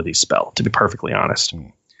utility spell, to be perfectly honest.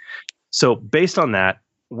 So based on that,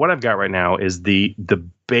 what I've got right now is the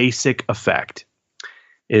basic effect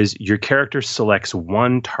is your character selects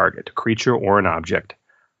one target, a creature or an object,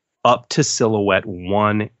 up to silhouette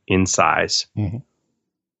 1 in size,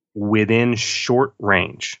 within short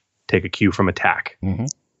range. Take a cue from attack.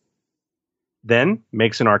 Then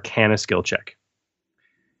makes an Arcana skill check.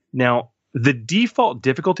 Now, the default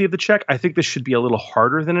difficulty of the check, I think this should be a little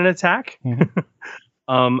harder than an attack.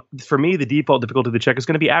 For me, the default difficulty of the check is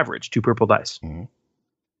going to be average, 2 purple dice.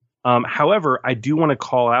 However, I do want to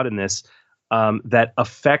call out in this that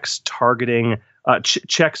effects targeting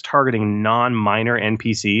checks targeting non-minor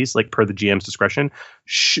NPCs, like per the GM's discretion,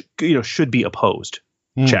 should be opposed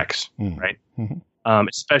checks, right?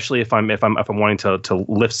 Especially if I'm wanting to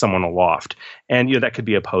lift someone aloft, and that could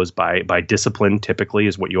be opposed by discipline. Typically,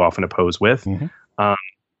 is what you often oppose with.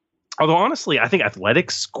 Although honestly, I think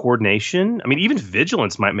athletics, coordination, I mean, even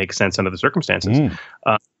vigilance might make sense under the circumstances,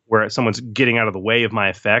 where someone's getting out of the way of my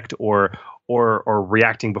effect, or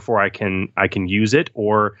reacting before I can use it,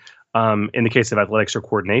 or in the case of athletics or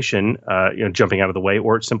coordination, jumping out of the way,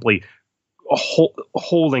 or simply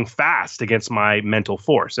holding fast against my mental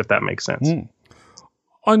force, if that makes sense.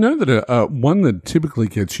 I know that one that typically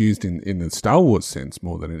gets used in the Star Wars sense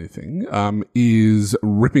more than anything is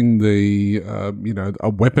ripping a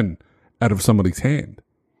weapon out of somebody's hand.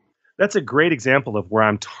 That's a great example of where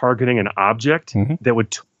I'm targeting an object that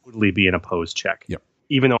would totally be an opposed check,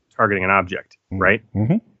 even though I'm targeting an object, right?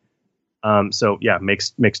 So yeah,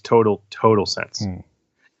 makes total sense.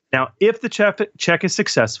 Now, if the check is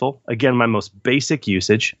successful, again, my most basic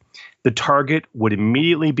usage, the target would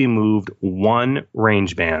immediately be moved 1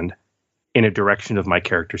 range band in a direction of my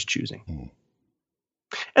character's choosing.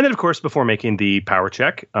 And then, of course, before making the power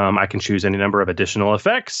check, I can choose any number of additional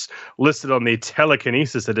effects listed on the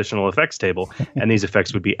telekinesis additional effects table, and these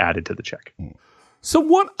effects would be added to the check. So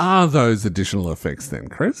what are those additional effects then,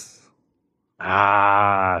 Chris?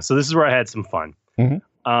 So this is where I had some fun.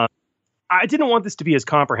 I didn't want this to be as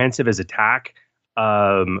comprehensive as attack,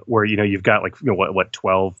 where you've got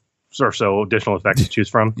 12 or so additional effects to choose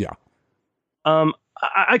from.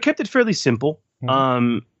 I kept it fairly simple.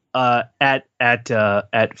 At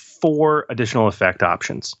 4 additional effect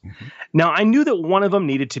options. Now, I knew that one of them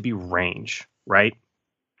needed to be range, right?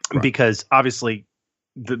 Because obviously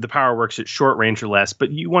the power works at short range or less,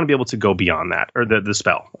 but you want to be able to go beyond that, or the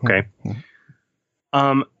spell. Okay.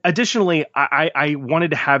 Additionally, I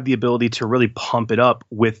wanted to have the ability to really pump it up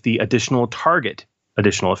with the additional target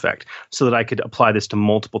additional effect, so that I could apply this to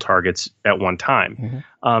multiple targets at one time.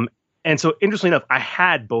 And so, interestingly enough, I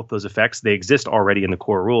had both those effects. They exist already in the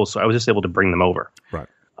core rules, so I was just able to bring them over. Right.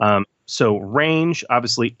 So range,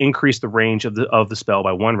 obviously, increase the range of the spell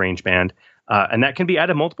by 1 range band, and that can be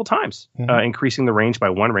added multiple times, increasing the range by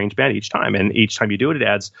 1 range band each time. And each time you do it, it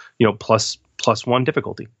adds plus 1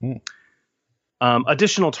 difficulty.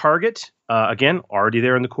 Additional target, again, already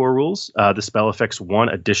there in the core rules. The spell affects 1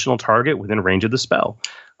 additional target within range of the spell.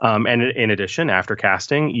 And in addition, after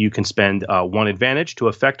casting, you can spend 1 advantage to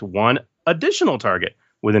affect 1 additional target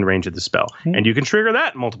within range of the spell. And you can trigger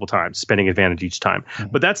that multiple times, spending advantage each time.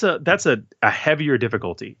 But that's a heavier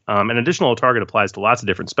difficulty. An additional target applies to lots of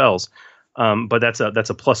different spells, but that's a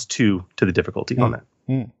 +2 to the difficulty on that.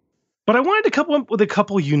 But I wanted to couple up with a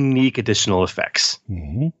couple unique additional effects.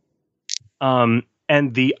 And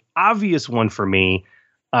the obvious one for me,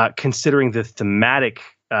 considering the thematic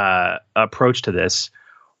approach to this,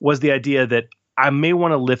 was the idea that I may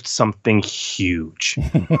want to lift something huge.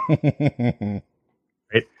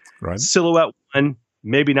 Right? Silhouette 1,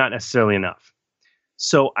 maybe not necessarily enough.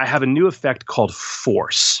 So I have a new effect called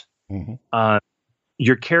Force.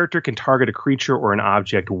 Your character can target a creature or an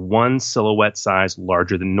object 1 silhouette size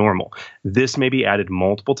larger than normal. This may be added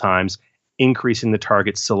multiple times, increasing the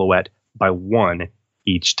target silhouette by 1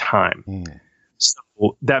 each time.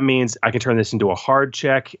 So that means I can turn this into a hard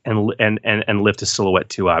check and lift a silhouette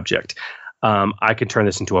 2 object. I can turn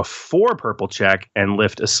this into a 4 purple check and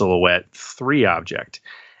lift a silhouette 3 object.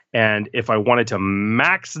 And if I wanted to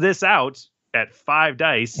max this out at 5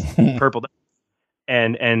 dice, purple dice,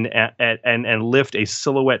 and lift a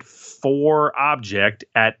silhouette 4 object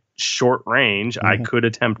at short range, I could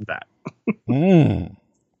attempt that.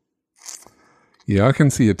 Yeah, I can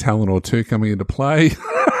see a talent or two coming into play.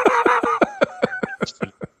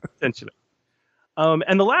 Potentially.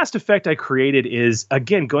 And the last effect I created is,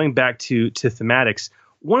 again, going back to thematics.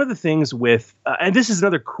 One of the things with, and this is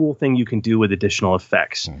another cool thing you can do with additional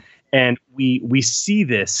effects, and we see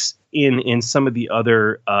this in some of the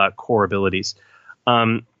other core abilities.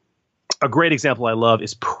 A great example I love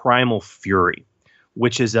is Primal Fury,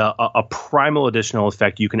 which is a primal additional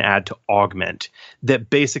effect you can add to augment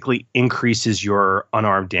that basically increases your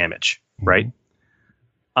unarmed damage, right?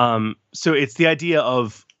 So it's the idea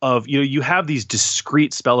of you have these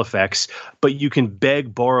discrete spell effects, but you can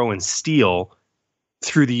beg, borrow, and steal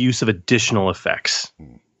through the use of additional effects.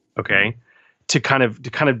 Okay, to kind of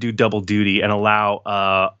do double duty and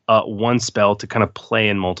allow one spell to kind of play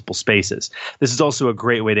in multiple spaces. This is also a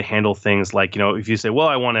great way to handle things like, if you say, well,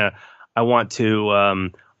 I want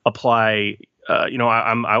to apply.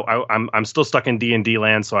 I'm still stuck in D&D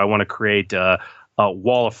land, so I want to create a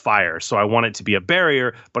wall of fire. So I want it to be a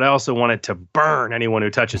barrier, but I also want it to burn anyone who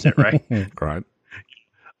touches it, right? Right.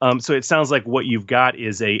 So it sounds like what you've got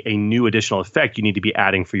is a new additional effect you need to be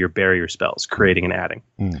adding for your barrier spells, creating and adding.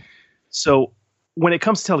 So when it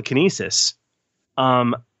comes to telekinesis,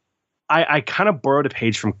 I kind of borrowed a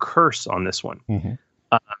page from Curse on this one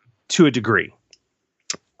to a degree.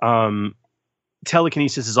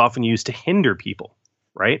 Telekinesis is often used to hinder people,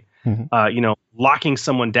 right? Locking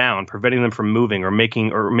someone down, preventing them from moving, or making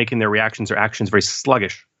their reactions or actions very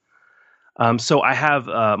sluggish. So I have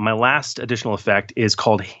my last additional effect is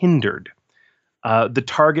called Hindered. The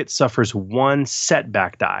target suffers 1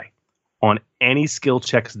 setback die on any skill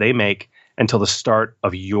checks they make until the start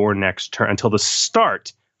of your next turn.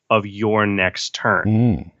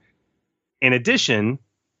 In addition,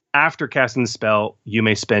 after casting the spell, you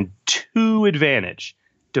may spend 2 advantage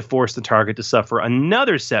to force the target to suffer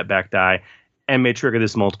another setback die, and may trigger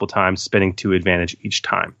this multiple times, spending 2 advantage each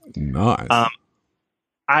time. Nice.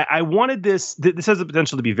 I wanted this. This has the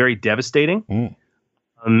potential to be very devastating.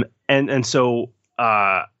 And so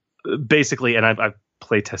basically, and I've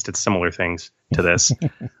play tested similar things to this.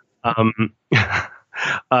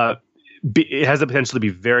 It has the potential to be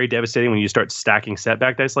very devastating when you start stacking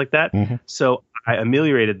setback dice like that. So I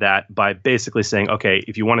ameliorated that by basically saying, okay,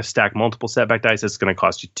 if you want to stack multiple setback dice, it's going to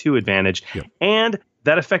cost you 2 advantage. And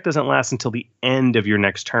that effect doesn't last until the end of your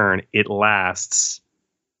next turn. It lasts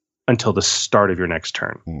until the start of your next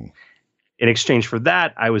turn. In exchange for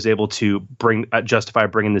that, I was able to justify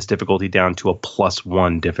bringing this difficulty down to a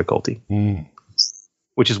 +1 difficulty.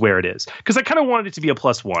 Which is where it is. Because I kind of wanted it to be a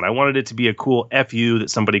 +1. I wanted it to be a cool FU that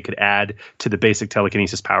somebody could add to the basic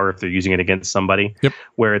telekinesis power if they're using it against somebody.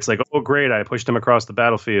 Where it's like, oh, great, I pushed them across the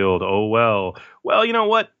battlefield. Oh, well, you know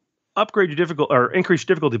what? Upgrade your difficulty or increase your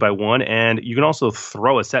difficulty by 1, and you can also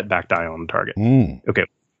throw a setback die on the target. Okay,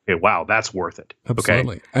 wow, that's worth it.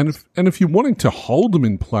 Absolutely. Okay? And if you're wanting to hold them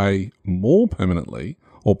in play more permanently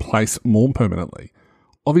or place more permanently,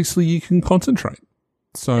 obviously you can concentrate.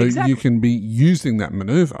 So you can be using that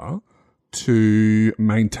maneuver to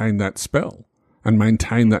maintain that spell and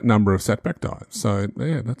maintain that number of setback dice. So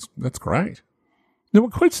yeah, that's great. Now, a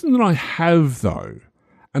question that I have though,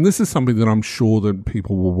 and this is something that I'm sure that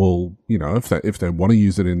people will if they want to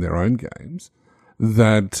use it in their own games,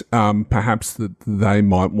 that perhaps that they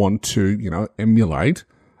might want to emulate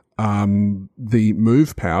the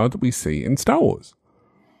move power that we see in Star Wars.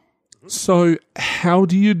 So how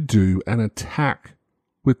do you do an attack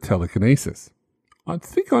with telekinesis? I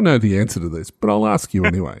think I know the answer to this, but I'll ask you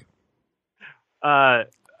anyway.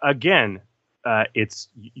 again, it's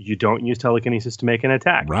you don't use telekinesis to make an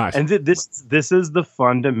attack, right? And this is the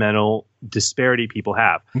fundamental disparity people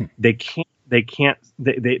have. They can't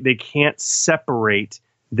separate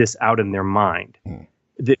this out in their mind.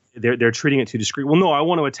 They're treating it too discreet. Well, no, I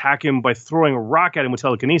want to attack him by throwing a rock at him with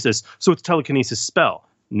telekinesis, so it's a telekinesis spell.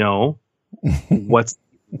 No, what's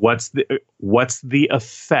the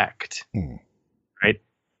effect? Right?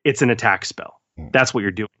 It's an attack spell. That's what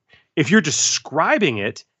you're doing. If you're describing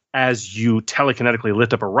it as you telekinetically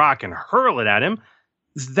lift up a rock and hurl it at him,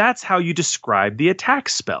 that's how you describe the attack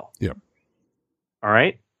spell. Yep. All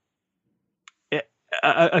right.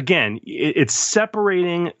 Again, it's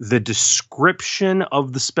separating the description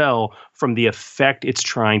of the spell from the effect it's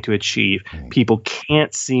trying to achieve. People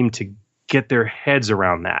can't seem to get their heads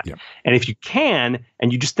around that. Yep. And if you can,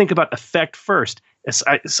 and you just think about effect first,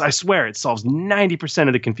 I swear it solves 90%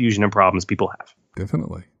 of the confusion and problems people have.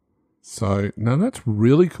 Definitely. So, no, that's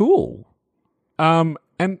really cool. And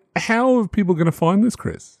how are people going to find this,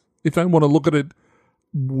 Chris, if they want to look at it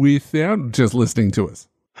without just listening to us?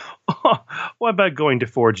 What about going to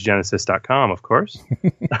forgegenesis.com, of course,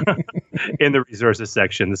 in the resources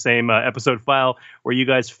section, the same episode file where you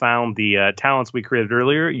guys found the talents we created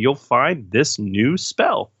earlier. You'll find this new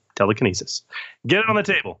spell, telekinesis. Get it on the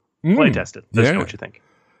table. Play test it. Let us know what you think.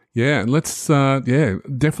 Yeah, and let's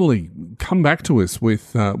definitely come back to us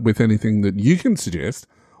with anything that you can suggest,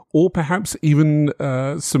 or perhaps even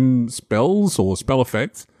some spells or spell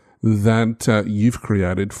effects that you've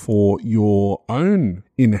created for your own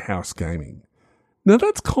in-house gaming. Now,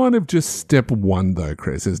 that's kind of just step one, though,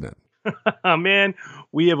 Chris, isn't it? Man,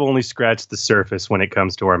 we have only scratched the surface when it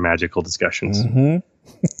comes to our magical discussions,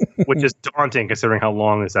 which is daunting considering how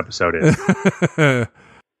long this episode is.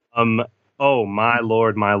 Oh, my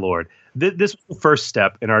lord, my lord. This was the first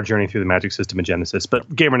step in our journey through the magic system in Genesis.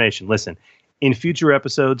 But Gamer Nation, listen, in future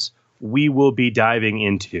episodes, we will be diving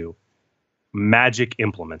into magic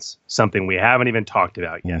implements, something we haven't even talked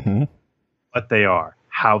about yet. What they are,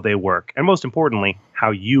 how they work, and most importantly,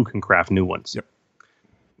 how you can craft new ones. Yep.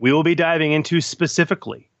 We will be diving into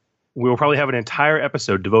specifically, we will probably have an entire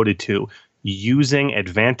episode devoted to using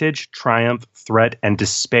advantage, triumph, threat, and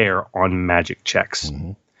despair on magic checks.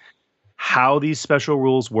 How these special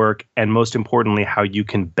rules work, and most importantly, how you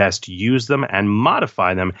can best use them and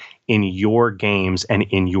modify them in your games and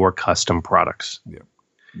in your custom products. Yep.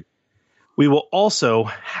 We will also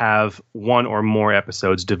have one or more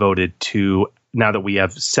episodes devoted to, now that we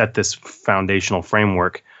have set this foundational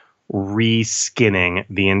framework, reskinning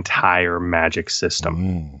the entire magic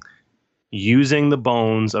system. Using the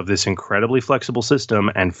bones of this incredibly flexible system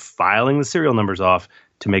and filing the serial numbers off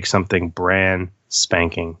to make something brand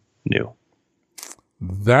spanking new.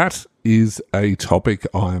 That is a topic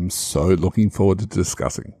I'm so looking forward to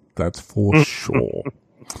discussing. That's for sure.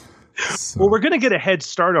 Well, we're going to get a head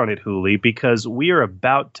start on it, Hooli, because we are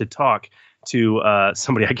about to talk to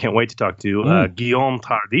somebody I can't wait to talk to, Guillaume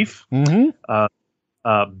Tardif,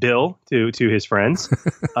 Bill to his friends,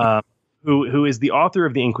 who is the author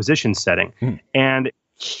of the Inquisition setting. And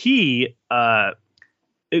he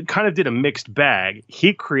it kind of did a mixed bag.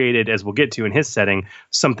 He created, as we'll get to in his setting,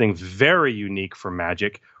 something very unique for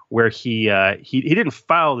Magic, where he didn't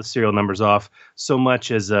file the serial numbers off so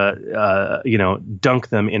much as dunk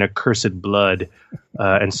them in accursed blood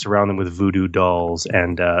and surround them with voodoo dolls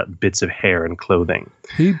and bits of hair and clothing.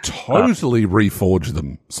 He totally reforged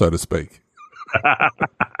them, so to speak.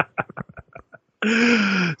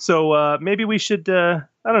 So maybe we should, I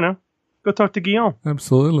don't know, go talk to Guillaume.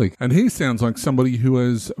 Absolutely. And he sounds like somebody who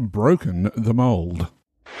has broken the mold.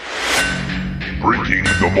 Breaking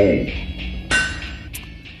the mold.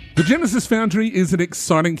 The Genesis Foundry is an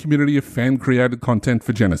exciting community of fan-created content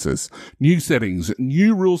for Genesis. New settings,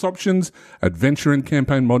 new rules options, adventure and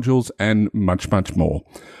campaign modules, and much, much more.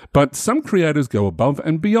 But some creators go above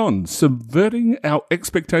and beyond, subverting our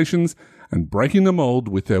expectations and breaking the mold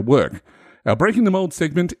with their work. Our Breaking the Mold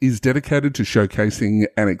segment is dedicated to showcasing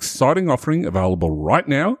an exciting offering available right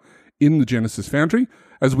now in the Genesis Foundry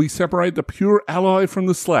as we separate the pure ally from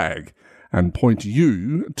the slag and point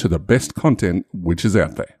you to the best content which is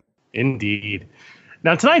out there. Indeed.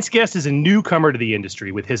 Now, tonight's guest is a newcomer to the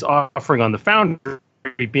industry, with his offering on the Foundry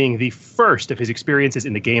being the first of his experiences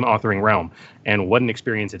in the game authoring realm. And what an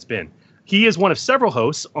experience it's been. He is one of several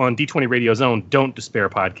hosts on D20 Radio's own Don't Despair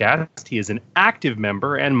podcast. He is an active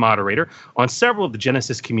member and moderator on several of the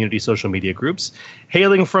Genesis community social media groups.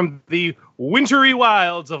 Hailing from the wintry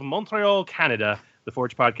wilds of Montreal, Canada, the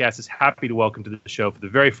Forge Podcast is happy to welcome to the show for the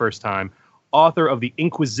very first time, author of the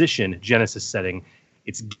Inquisition Genesis setting.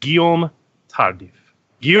 It's Guillaume Tardif.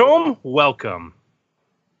 Guillaume, welcome.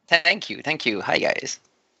 Thank you. Hi, guys.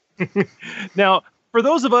 Now, for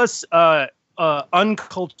those of us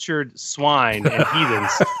uncultured swine and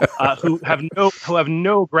heathens who have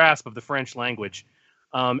no grasp of the French language,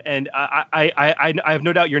 and I have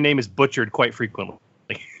no doubt your name is butchered quite frequently.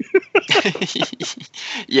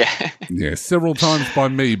 Yeah. Yeah, several times by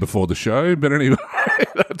me before the show, but anyway,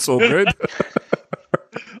 that's all good.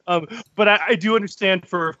 But I do understand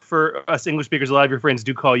for us English speakers, a lot of your friends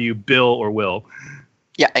do call you Bill or Will.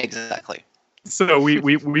 Yeah, exactly. So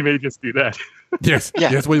we may just do that. Yes,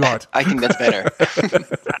 Yeah. yes, we might. I think that's better.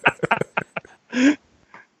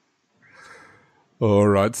 All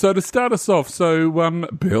right, so to start us off,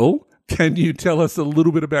 Bill, can you tell us a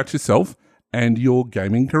little bit about yourself and your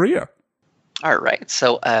gaming career? All right.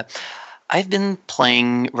 So I've been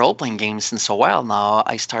playing role-playing games since a while now.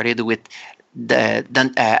 I started with the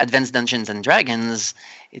Advanced Dungeons and Dragons.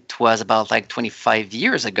 It was about like 25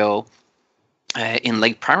 years ago in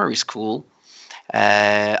late primary school.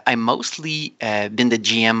 I mostly been the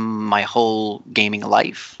GM my whole gaming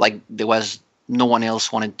life. Like there was no one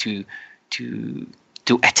else wanted to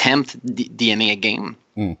attempt DMing a game.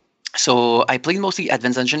 So I played mostly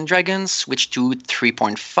Advanced Dungeons and Dragons, switched to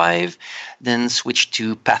 3.5, then switched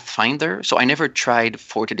to Pathfinder. So I never tried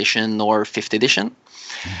 4th edition or 5th edition.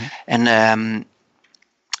 And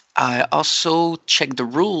I also checked the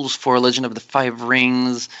rules for Legend of the Five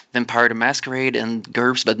Rings, Vampire the Masquerade, and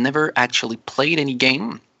GURPS, but never actually played any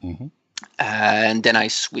game. And then I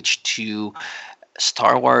switched to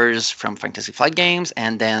Star Wars from Fantasy Flight Games,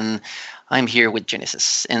 and then I'm here with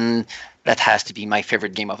Genesis, and that has to be my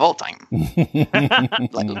favorite game of all time.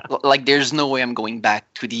 like there's no way I'm going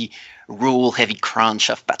back to the rule-heavy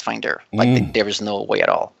crunch of Pathfinder. There is no way at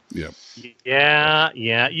all. Yeah.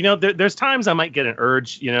 You know, there's times I might get an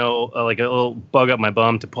urge, like a little bug up my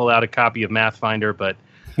bum to pull out a copy of Pathfinder, but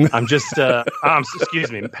I'm just,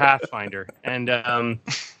 Pathfinder. And,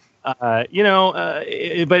 but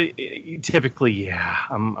typically, yeah,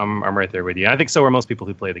 I'm right there with you. I think so are most people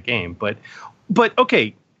who play the game. But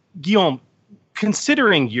okay, Guillaume,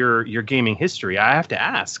 considering your gaming history, I have to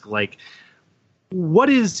ask, like, what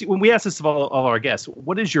is, when we ask this of all our guests,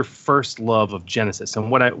 what is your first love of Genesis?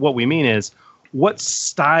 And what we mean is, what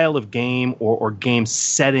style of game or game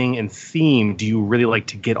setting and theme do you really like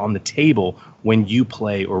to get on the table when you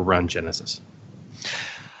play or run Genesis?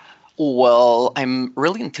 Well, I'm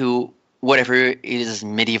really into whatever is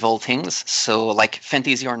medieval things. So like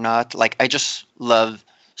fantasy or not, like I just love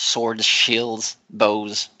swords, shields,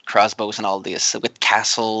 bows, crossbows, and all this with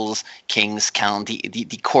castles, kings, count,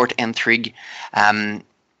 the court intrigue.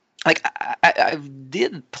 Like I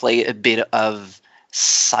did play a bit of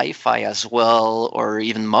sci-fi as well, or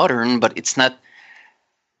even modern, but it's not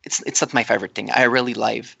my favorite thing. I really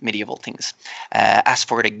love medieval things. As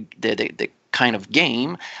for the kind of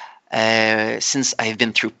game, since I've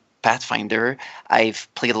been through Pathfinder, I've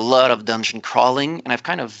played a lot of dungeon crawling, and I've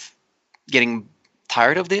kind of getting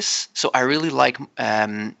tired of this. So I really like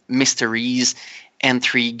mysteries,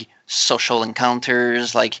 intrigue, social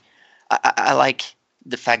encounters. Like I like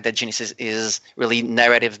the fact that Genesis is really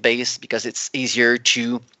narrative based because it's easier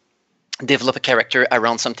to develop a character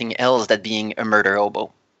around something else than being a murder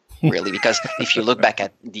hobo. Really, because if you look back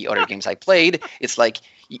at the other games I played, it's like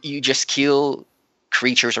you just kill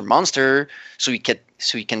creatures or monster so you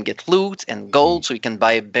can get loot and gold, so you can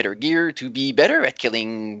buy better gear to be better at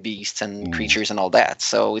killing beasts and creatures and all that.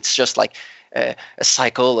 So it's just like a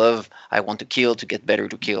cycle of I want to kill to get better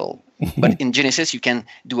to kill. But in Genesis, you can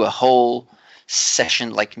do a whole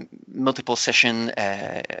session, like multiple session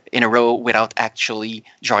in a row without actually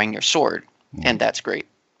drawing your sword, and that's great.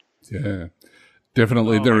 Yeah,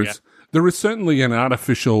 definitely. There is certainly an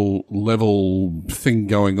artificial level thing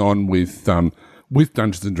going on with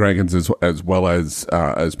Dungeons and Dragons as well as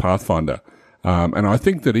Pathfinder, and I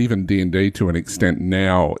think that even D&D to an extent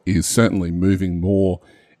now is certainly moving more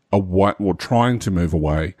away, or trying to move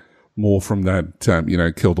away more from that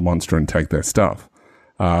kill the monster and take their stuff.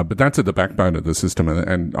 But that's at the backbone of the system,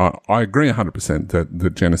 and I agree 100%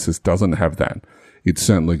 that Genesis doesn't have that. It's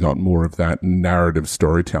certainly got more of that narrative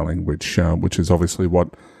storytelling, which is obviously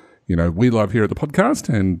what we love here at the podcast,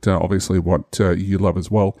 and obviously what you love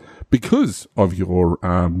as well, because of your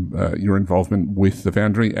involvement with the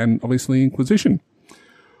Foundry and obviously Inquisition.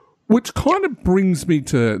 Which kind of brings me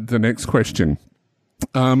to the next question.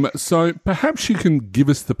 So perhaps you can give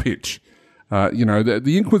us the pitch.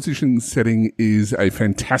 The Inquisition setting is a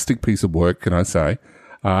fantastic piece of work, can I say?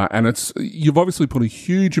 And you've obviously put a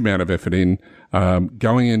huge amount of effort in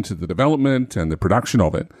going into the development and the production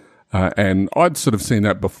of it. And I'd sort of seen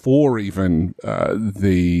that before even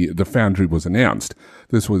the Foundry was announced.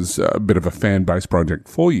 This was a bit of a fan-based project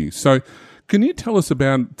for you. So Can you tell us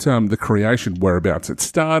about the creation, whereabouts it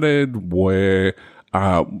started, where,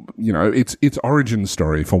 its origin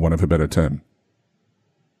story, for want of a better term?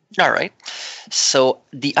 All right. So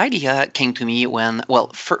the idea came to me when, well,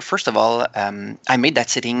 first of all, I made that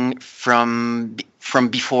setting from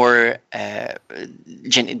before the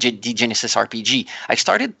Genesis RPG. I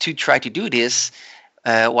started to try to do this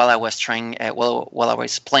while I was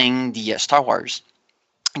playing the Star Wars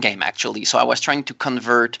game, actually. So I was trying to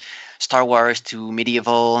convert Star Wars to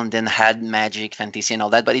medieval and then had magic, fantasy, and all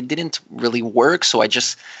that, but it didn't really work. So I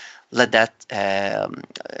just let that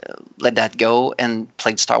go and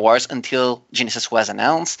played Star Wars until Genesis was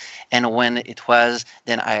announced. And when it was,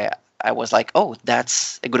 then I was like, oh,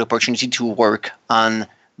 that's a good opportunity to work on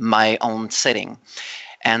my own setting.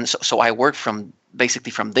 And so I worked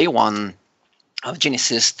basically from day one of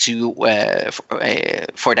Genesis to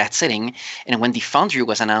for that setting. And when the Foundry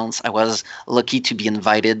was announced, I was lucky to be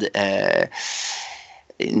invited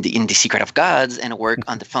in the Secret of Gods and work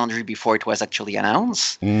on the Foundry before it was actually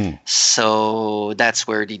announced. So that's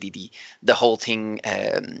where the whole thing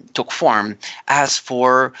took form. As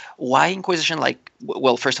for why Inquisition,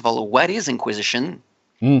 well, first of all, what is Inquisition?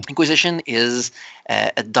 Inquisition is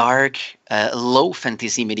a dark, low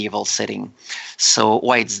fantasy medieval setting. So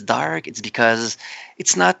why it's dark? It's because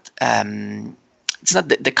it's not the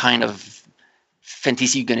kind of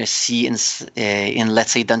fantasy you're gonna see in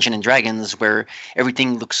let's say Dungeons and Dragons, where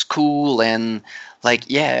everything looks cool and like,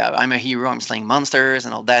 yeah, I'm a hero, I'm slaying monsters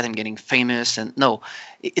and all that, I'm getting famous. And no,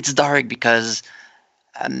 it's dark because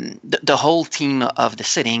the whole theme of the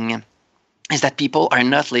setting is that people are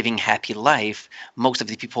not living happy life. Most of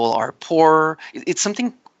the people are poor. It's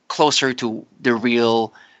something closer to the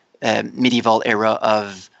real medieval era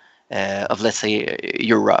of let's say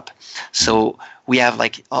Europe. So we have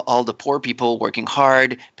like all the poor people working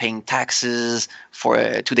hard, paying taxes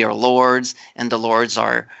to their lords, and the lords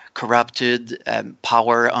are corrupted,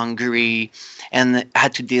 power hungry, and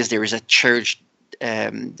add to this there is a church.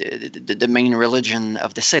 The main religion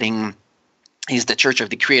of the setting is the Church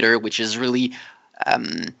of the Creator, which is really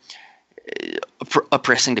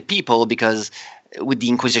oppressing the people, because with the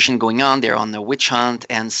Inquisition going on, they're on the witch hunt,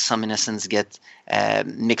 and some innocents get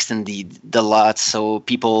mixed in the lot. So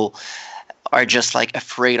people are just like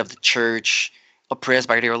afraid of the church, oppressed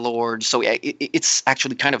by their lord. So it's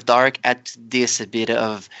actually kind of dark. At this, a bit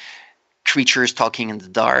of creatures talking in the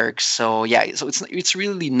dark. So yeah, so it's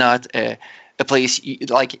really not a place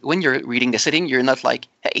like when you're reading the setting, you're not like,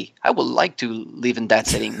 hey, I would like to live in that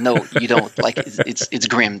setting. No, you don't. Like it's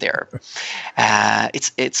grim there.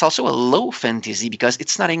 It's also a low fantasy because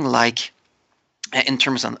it's nothing like, in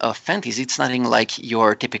terms of fantasy, it's nothing like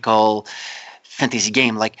your typical fantasy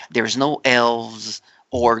game. Like there's no elves,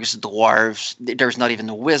 orcs, dwarves. There's not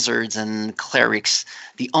even wizards and clerics.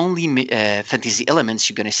 The only fantasy elements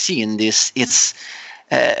you're gonna see in this, it's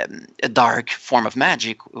a dark form of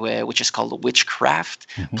magic, which is called witchcraft.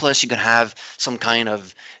 Plus, you can have some kind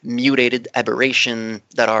of mutated aberration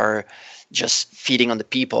that are just feeding on the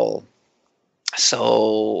people.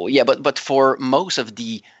 So yeah, but for most of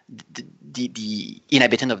the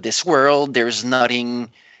inhabitant of this world, there's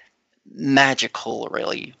nothing magical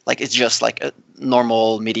really. Like it's just like a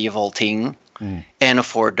normal medieval thing. And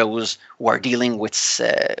for those who are dealing with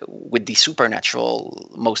the supernatural,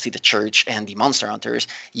 mostly the church and the monster hunters,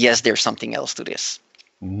 yes, there's something else to this.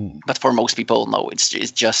 But for most people, no, it's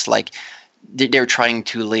just like they're trying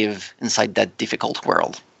to live inside that difficult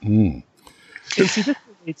world. So see, this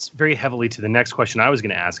relates very heavily to the next question I was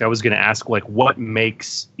going to ask. I was going to ask, like, what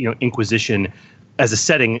makes Inquisition as a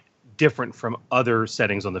setting different from other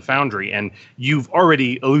settings on the Foundry? And you've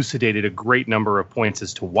already elucidated a great number of points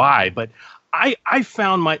as to why, but I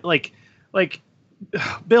found my like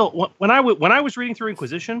Bill, when I was reading through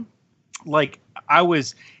Inquisition, like I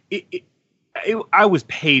was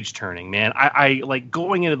page turning, man. I like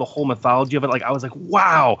going into the whole mythology of it. Like I was like,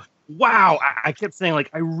 wow. I kept saying, like,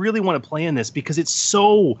 I really want to play in this because it's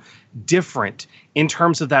so different in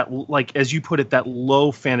terms of that, like, as you put it, that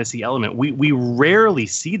low fantasy element. We rarely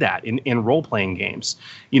see that in role playing games,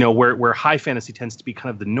 where high fantasy tends to be kind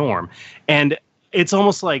of the norm. And it's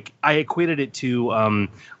almost like I equated it to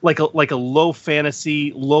like a low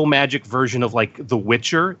fantasy, low magic version of like The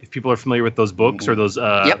Witcher, if people are familiar with those books or those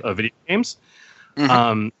video games.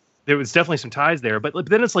 There was definitely some ties there, but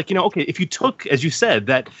then it's like, okay, if you took, as you said,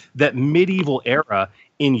 that medieval era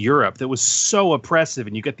in Europe that was so oppressive,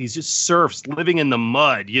 and you get these just serfs living in the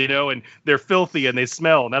mud, and they're filthy and they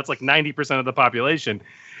smell, and that's like 90% of the population,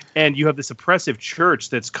 and you have this oppressive church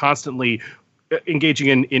that's constantly engaging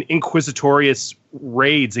in inquisitorious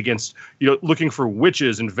raids against, looking for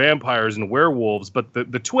witches and vampires and werewolves. But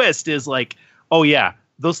the twist is like, oh yeah,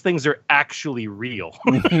 those things are actually real.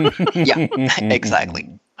 Yeah, exactly.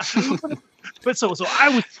 But so I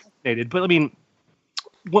was fascinated. But I mean,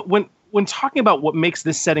 when talking about what makes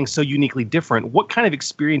this setting so uniquely different, what kind of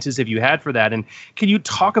experiences have you had for that? And can you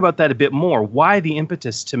talk about that a bit more? Why the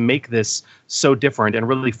impetus to make this so different and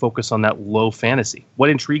really focus on that low fantasy?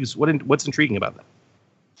 What's intriguing about that?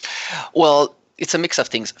 Well, it's a mix of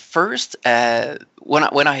things. First, when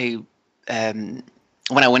I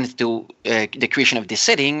went to the creation of this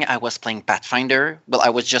setting, I was playing Pathfinder. Well, I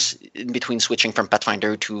was just in between switching from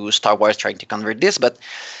Pathfinder to Star Wars, trying to convert this. But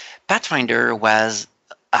Pathfinder was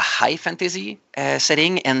a high fantasy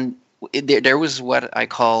setting, and there was what I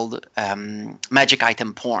called magic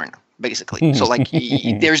item porn, basically. So like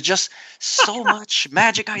there's just so much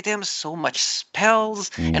magic items, so much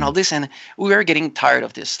spells, and all this, and we were getting tired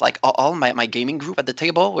of this. Like all my gaming group at the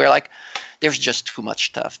table, we're like, there's just too much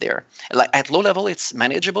stuff there. Like at low level, it's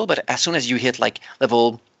manageable, but as soon as you hit like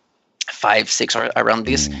level 5, 6 or around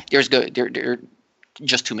this, there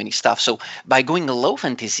just too many stuff. So by going low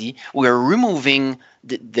fantasy, we're removing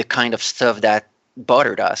the kind of stuff that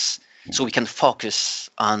bothered us, so we can focus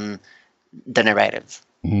on the narrative.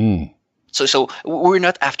 So we're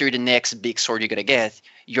not after the next big sword you're gonna get.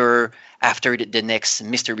 You're after the next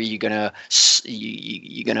mystery you're gonna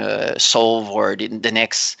solve, or the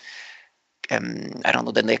next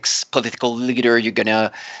the next political leader you're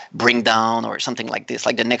gonna bring down, or something like this.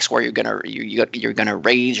 Like the next war you're gonna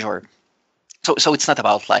rage, or so it's not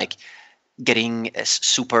about like getting a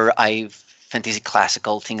super high fantasy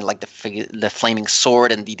classical thing like the flaming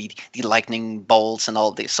sword and the lightning bolts and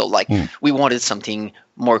all this. So like we wanted something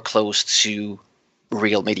more close to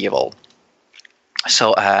real medieval.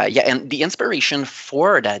 So and the inspiration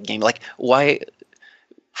for that game, like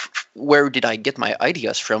where did I get my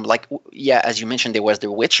ideas from? Like, as you mentioned, there was The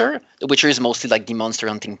Witcher. The Witcher is mostly like the monster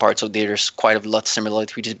hunting part, so there's quite a lot of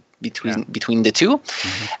similarity between the two.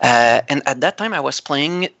 And at that time, I was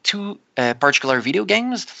playing two particular video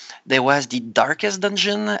games. There was the Darkest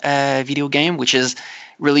Dungeon video game, which is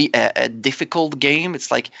really a difficult game.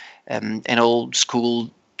 It's like an old school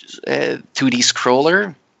 2D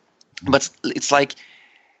scroller, but it's like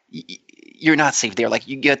you're not safe there. Like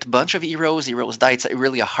you get a bunch of heroes die. It's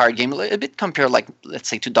really a hard game, a bit compared, like let's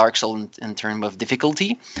say, to Dark Souls in terms of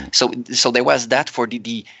difficulty. So there was that for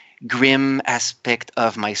the grim aspect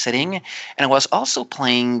of my setting, and I was also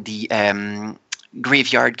playing the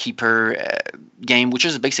Graveyard Keeper game, which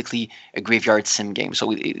is basically a graveyard sim game.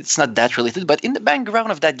 So it's not that related, but in the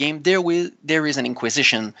background of that game, there is an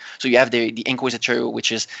Inquisition. So you have the Inquisitor,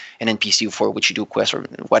 which is an NPC for which you do quests or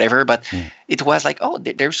whatever. But it was like, oh,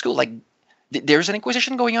 there's cool. Like there's an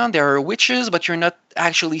Inquisition going on. There are witches, but you're not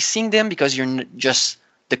actually seeing them because you're just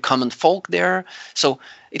the common folk there. So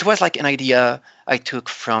it was like an idea I took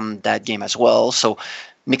from that game as well. So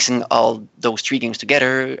mixing all those three games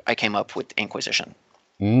together, I came up with Inquisition.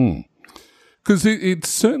 Because it's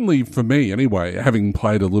certainly, for me anyway, having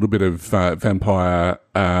played a little bit of Vampire,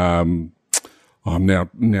 I'm trying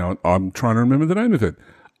to remember the name of it.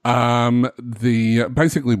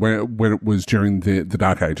 Basically where it was during the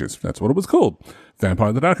Dark Ages. That's what it was called,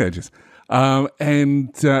 Vampire: The Dark Ages.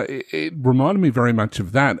 It reminded me very much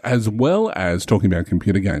of that, as well as talking about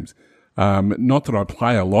computer games. Not that I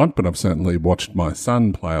play a lot, but I've certainly watched my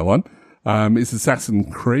son play a lot. Is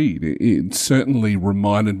Assassin's Creed. It certainly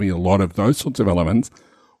reminded me a lot of those sorts of elements,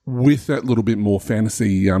 with that little bit more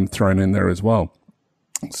fantasy thrown in there as well.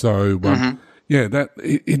 So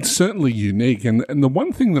it's certainly unique. And the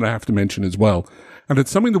one thing that I have to mention as well, and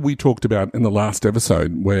it's something that we talked about in the last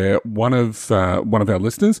episode, where one of our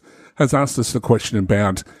listeners has asked us the question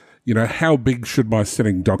about, how big should my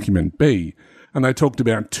setting document be? And they talked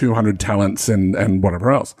about 200 talents and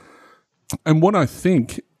whatever else. And what I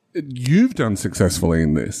think you've done successfully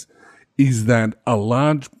in this is that a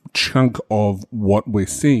large chunk of what we're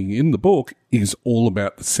seeing in the book is all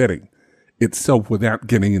about the setting itself without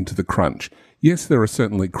getting into the crunch. Yes, there are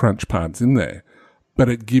certainly crunch parts in there, but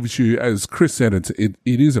it gives you, as Chris said, it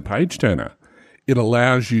is a page turner. It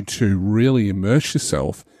allows you to really immerse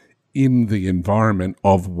yourself in the environment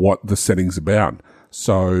of what the setting's about.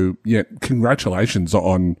 So, congratulations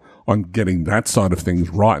on getting that side of things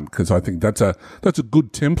right, because I think that's a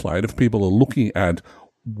good template if people are looking at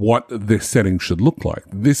what their setting should look like.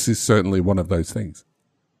 This is certainly one of those things.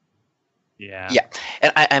 Yeah.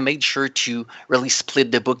 And I made sure to really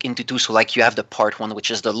split the book into two. So like you have the part one, which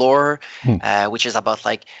is the lore, which is about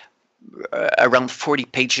like around 40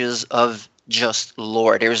 pages of just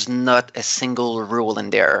lore. There's not a single rule in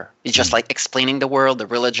there. It's just like explaining the world, the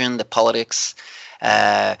religion, the politics,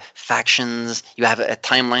 factions. You have a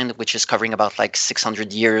timeline which is covering about like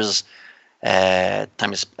 600 years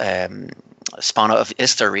times span of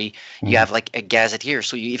history. You have like a gazetteer,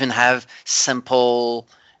 so you even have simple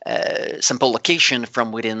location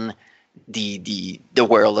from within the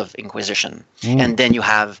world of Inquisition, and then you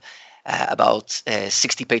have about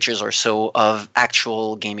 60 pages or so of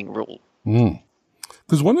actual gaming rule.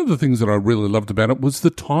 Because one of the things that I really loved about it was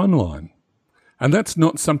the timeline. And that's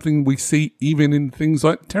not something we see even in things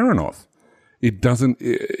like Terranoth. It doesn't,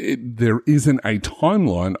 there isn't a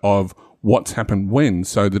timeline of what's happened when,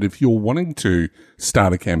 so that if you're wanting to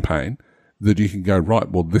start a campaign, that you can go, right,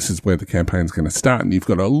 well, this is where the campaign's going to start, and you've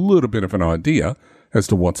got a little bit of an idea as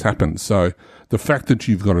to what's happened. So the fact that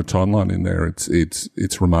you've got a timeline in there,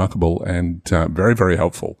 it's remarkable and very, very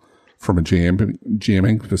helpful from a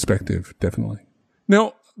GMing perspective, definitely.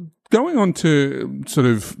 Now, going on to sort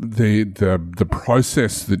of the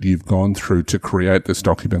process that you've gone through to create this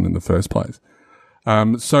document in the first place.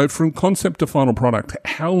 So from concept to final product,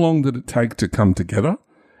 how long did it take to come together?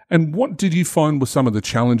 And what did you find were some of the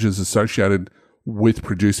challenges associated with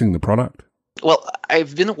producing the product? Well,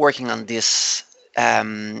 I've been working on this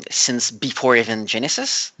since before even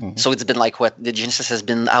Genesis. So it's been like the Genesis has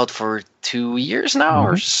been out for 2 years now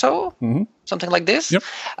or so, something like this. Yep.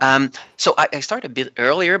 So I started a bit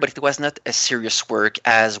earlier, but it was not as serious work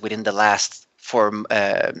as within the last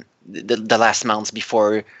the last months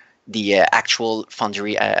before the actual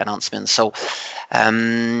Foundry announcement. So,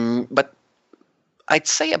 but I'd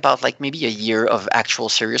say about like maybe a year of actual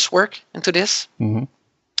serious work into this.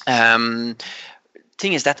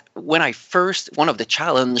 Thing is that one of the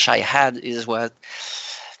challenge I had is when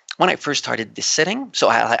I first started this setting. So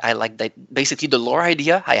I like that basically the lore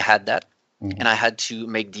idea. I had that, and I had to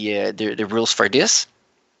make the rules for this.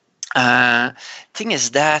 Thing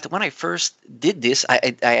is that when I first did this,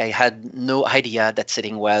 I had no idea that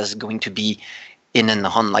setting was going to be in an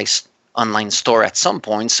online store at some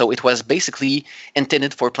point. So it was basically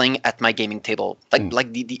intended for playing at my gaming table.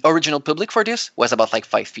 Like the original public for this was about like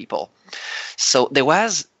 5 people. So there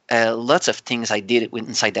was lots of things I did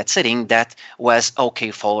inside that setting that was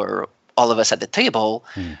okay for all of us at the table.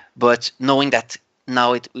 But knowing that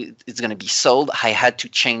now it's going to be sold, I had to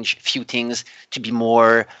change a few things to be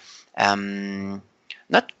more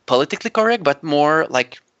not politically correct, but more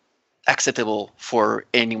like acceptable for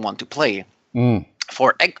anyone to play.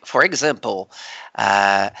 For example,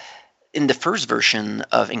 in the first version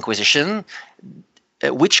of Inquisition,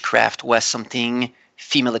 witchcraft was something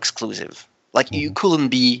female exclusive. Like you couldn't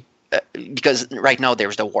be because right now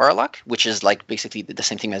there's the warlock, which is like basically the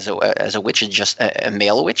same thing as a witch, it's just a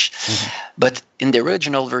male witch. But in the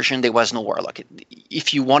original version, there was no warlock.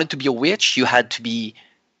 If you wanted to be a witch, you had to be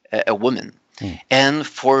a woman. And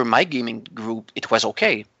for my gaming group, it was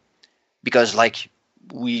okay because like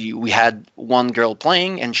we had one girl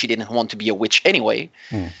playing and she didn't want to be a witch anyway.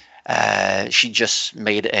 She just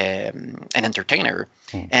made an entertainer.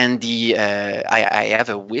 And I have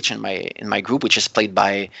a witch in my group, which is played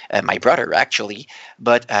by my brother actually,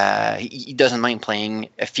 but he doesn't mind playing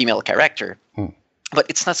a female character. But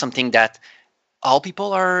it's not something that all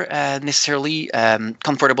people are necessarily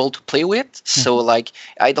comfortable to play with. So like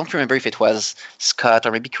I don't remember if it was Scott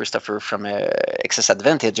or maybe Christopher from Excess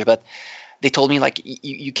Advantage, but they told me like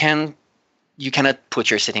you cannot put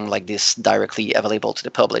your setting like this directly available to the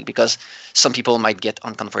public because some people might get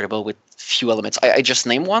uncomfortable with few elements. I just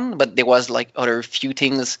named one, but there was like other few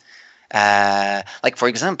things. Like for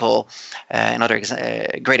example, another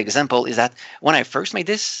great example is that when I first made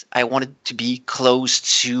this, I wanted to be close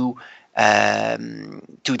to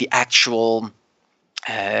the actual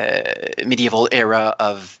medieval era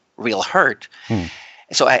of real hurt.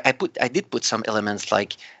 So I did put some elements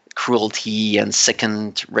like cruelty and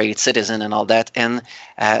second-rate citizen and all that. And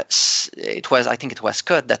I think it was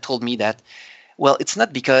Scott that told me that, well, it's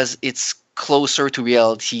not because it's closer to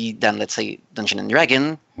reality than, let's say, Dungeon and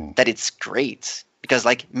Dragon that it's great. Because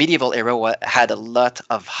like medieval era had a lot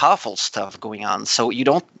of awful stuff going on. So you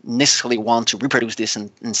don't necessarily want to reproduce this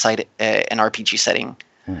inside an RPG setting.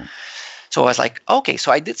 So I was like, okay,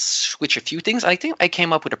 so I did switch a few things. I think I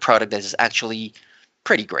came up with a product that is actually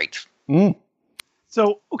pretty great.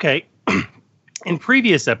 So, okay, in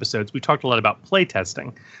previous episodes, we talked a lot about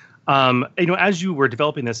playtesting. As you were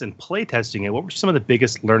developing this and playtesting it, what were some of the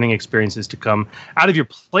biggest learning experiences to come out of your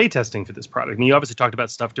playtesting for this product? And you obviously talked about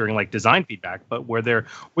stuff during like design feedback, but were there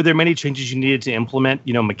many changes you needed to implement,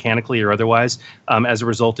 mechanically or otherwise, as a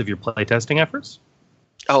result of your playtesting efforts?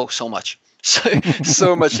 Oh, so much.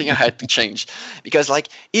 So much thing I had to change, because like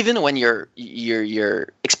even when you're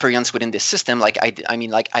experienced within this system, like I mean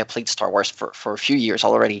like I played Star Wars for a few years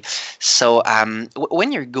already, so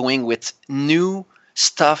when you're going with new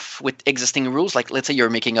stuff with existing rules, like let's say you're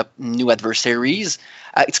making up new adversaries,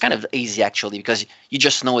 it's kind of easy actually, because you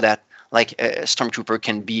just know that like a stormtrooper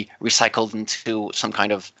can be recycled into some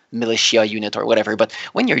kind of militia unit or whatever. But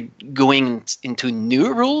when you're going into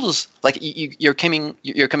new rules, like you're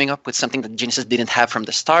coming up with something that Genesis didn't have from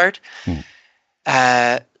the start,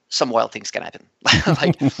 some wild things can happen.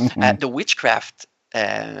 Like the witchcraft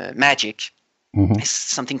magic is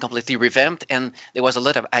something completely revamped, and there was a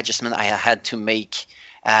lot of adjustment I had to make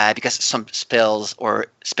because some spells or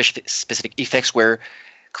specific effects were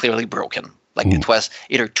clearly broken. Like it was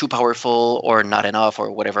either too powerful or not enough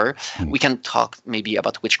or whatever. We can talk maybe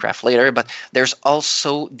about witchcraft later, but there's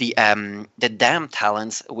also the damn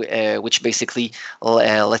talents, which basically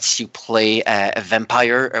lets you play a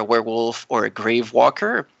vampire, a werewolf, or a grave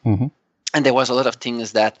walker. And there was a lot of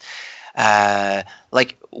things that,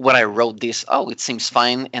 like when I wrote this, it seems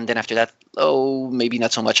fine, and then after that, maybe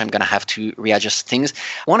not so much. I'm gonna have to readjust things.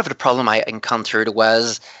 One of the problem I encountered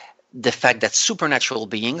was the fact that supernatural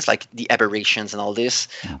beings, like the aberrations and all this,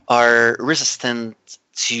 are resistant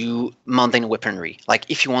to mundane weaponry. Like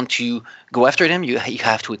if you want to go after them, you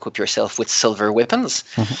have to equip yourself with silver weapons.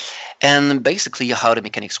 And basically how the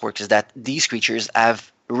mechanics work is that these creatures have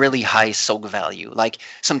really high soak value. Like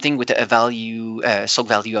something with a value soak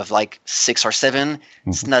value of like 6 or 7,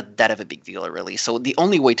 it's not that of a big deal really. So the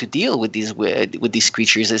only way to deal with these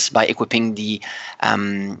creatures is by equipping the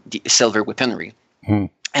silver weaponry.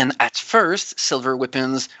 And at first, silver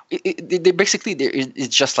weapons,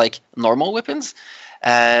 it's just like normal weapons,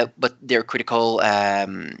 but their critical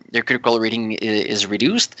rating is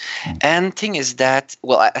reduced. And thing is that,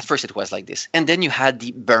 well, at first it was like this, and then you had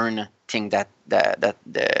the burn thing that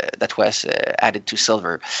was added to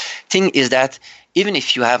silver. Thing is that even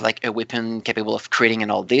if you have like a weapon capable of critting and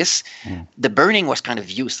all this, the burning was kind of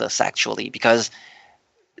useless actually, because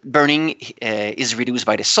burning is reduced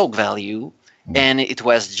by the soak value. And it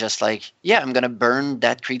was just like, I'm going to burn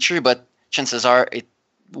that creature, but chances are it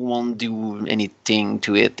won't do anything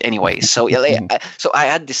to it anyway. So so I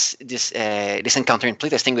had this encounter in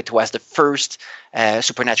playtesting. It was the first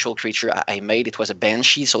supernatural creature I made. It was a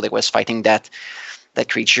banshee, so they was fighting that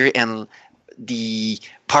creature, and the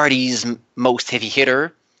party's most heavy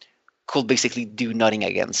hitter could basically do nothing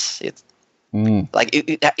against it. Like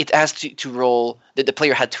it has to roll. The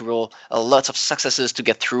player had to roll lots of successes to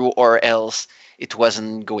get through, or else it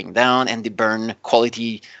wasn't going down, and the burn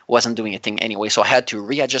quality wasn't doing a thing anyway. So I had to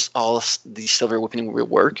readjust all the silver weaponing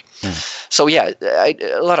work. So a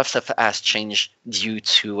lot of stuff has changed due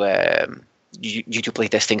to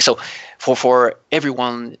playtesting. So for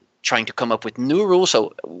everyone trying to come up with new rules,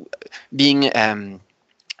 so being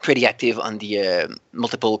pretty active on the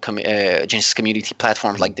multiple Genesis community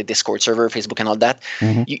platforms like the Discord server, Facebook, and all that.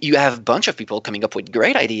 You have a bunch of people coming up with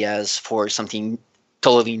great ideas for something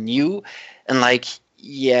totally new, and like,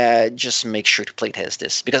 just make sure to playtest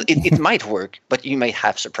this, because it might work, but you might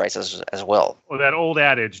have surprises as well. Well, that old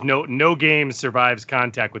adage, no game survives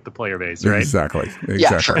contact with the player base, right? Exactly.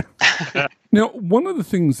 Yeah, sure. Now, one of the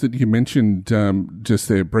things that you mentioned just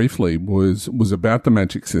there briefly was about the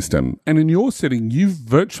magic system. And in your setting, you've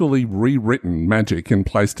virtually rewritten magic and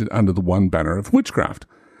placed it under the one banner of witchcraft.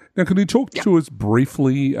 Now, can you talk to us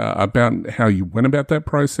briefly about how you went about that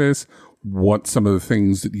process? What some of the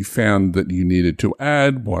things that you found that you needed to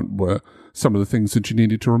add? What were some of the things that you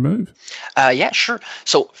needed to remove? Sure.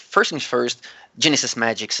 So first things first, Genesis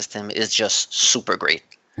magic system is just super great.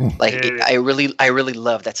 Like I really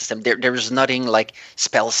love that system. There's nothing like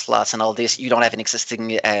spell slots and all this. You don't have an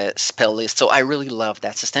existing spell list. So I really love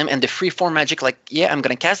that system. And the freeform magic, like, I'm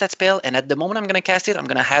going to cast that spell, and at the moment I'm going to cast it, I'm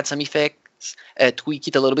going to add some effects, tweak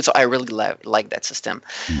it a little bit. So I really like that system.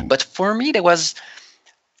 But for me, it was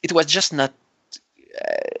just not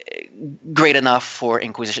great enough for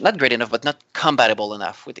Inquisition. Not great enough, but not compatible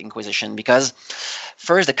enough with Inquisition, because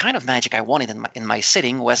first, the kind of magic I wanted in my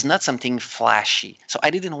setting was not something flashy. So I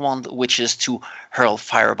didn't want witches to hurl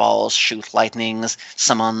fireballs, shoot lightnings,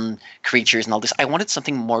 summon creatures and all this. I wanted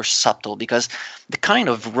something more subtle, because the kind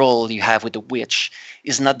of role you have with the witch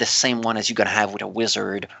is not the same one as you're going to have with a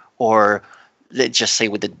wizard, or let's just say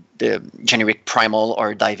with the generic primal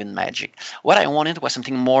or dive-in magic. What I wanted was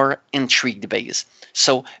something more intrigue-based.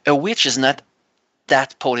 So a witch is not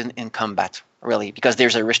that potent in combat, really, because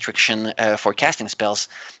there's a restriction for casting spells.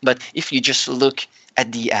 But if you just look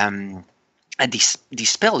at the at these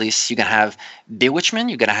spell lists, you can have Bewitchment,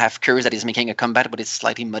 you're gonna have Curse that is making a comeback, but it's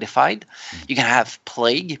slightly modified. You can have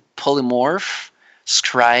Plague, Polymorph,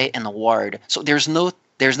 Scry, and Ward. So there's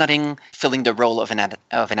nothing filling the role of an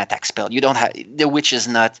attack spell. You don't have the Witch is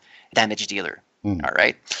not damage dealer. All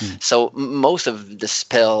right. So most of the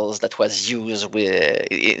spells that was used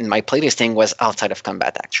in my playlisting was outside of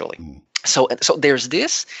combat actually. So there's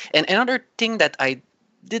this, and another thing that I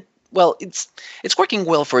did. Well, it's working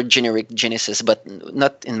well for generic Genesis, but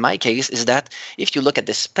not in my case, is that if you look at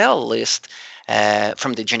the spell list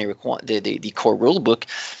from the generic one, the core rulebook,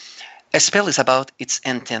 a spell is about its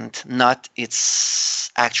intent, not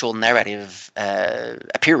its actual narrative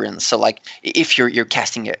appearance. So, like, if you're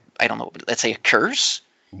casting I don't know, let's say a curse.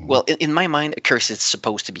 Well, in my mind, a curse is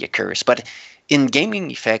supposed to be a curse, but in gaming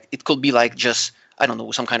effect, it could be like just, I don't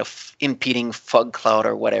know, some kind of impeding fog cloud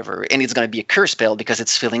or whatever, and it's going to be a curse spell because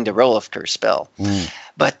it's filling the role of curse spell.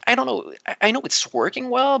 But I don't know. I know it's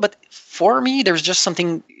working well, but for me, there's just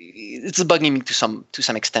something. It's bugging me to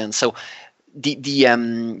some extent. So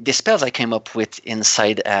the spells I came up with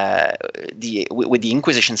inside with the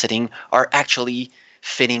Inquisition setting are actually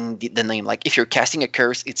fitting the name. Like if you're casting a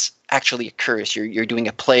curse, it's actually a curse. You're doing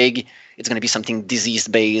a plague. It's going to be something disease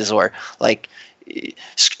based, or like.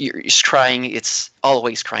 You're scrying, it's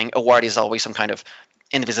always scrying. A ward is always some kind of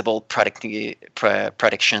invisible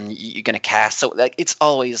protection you're going to cast. So like it's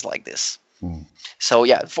always like this. So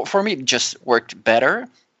yeah, for me, it just worked better.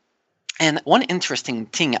 And one interesting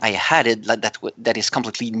thing I added that is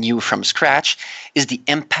completely new from scratch is the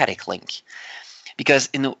empathic link. Because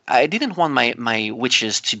I didn't want my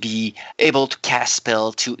witches to be able to cast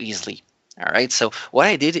spell too easily. All right. So what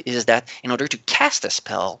I did is that in order to cast a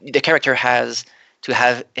spell, the character has to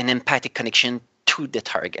have an empathic connection to the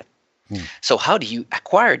target. So how do you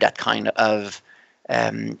acquire that kind of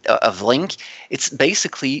link? It's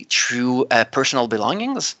basically through personal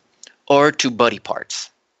belongings or to body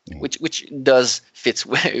parts, which does fits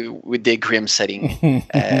with the Grim setting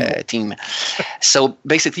team. So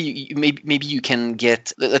basically, maybe you can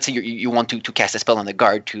get, let's say you want to cast a spell on the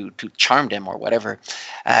guard to charm them or whatever.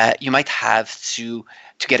 You might have to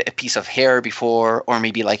get a piece of hair before, or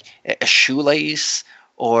maybe like a shoelace,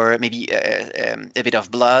 or maybe a bit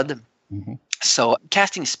of blood. So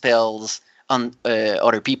casting spells on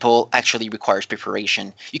other people actually requires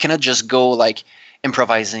preparation. You cannot just go like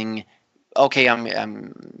improvising. Okay,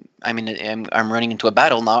 I'm running into a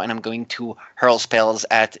battle now, and I'm going to hurl spells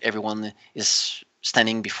at everyone is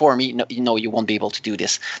standing before me. No, you won't be able to do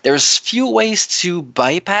this. There's few ways to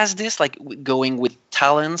bypass this, like going with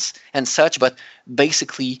talents and such. But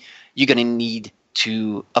basically, you're gonna need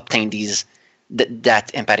to obtain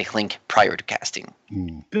that empathic link prior to casting.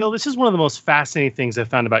 Bill, this is one of the most fascinating things I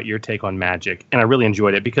found about your take on Magic, and I really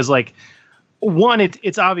enjoyed it because, like, one,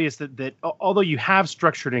 it's obvious that although you have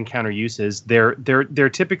structured encounter uses, they're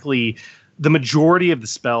typically the majority of the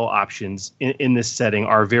spell options in this setting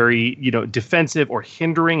are very defensive or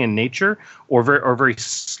hindering in nature, or very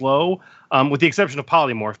slow. With the exception of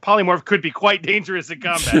polymorph. Polymorph could be quite dangerous in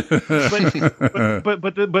combat.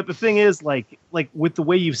 but the thing is, like with the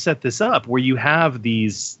way you've set this up, where you have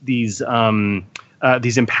these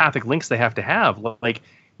empathic links they have to have, like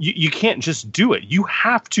you can't just do it. You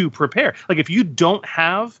have to prepare. Like if you don't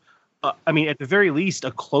have, at the very least,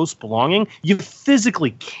 a close belonging, you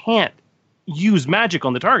physically can't use magic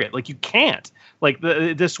on the target. Like you can't. Like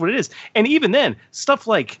this is what it is. And even then, stuff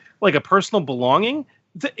like a personal belonging.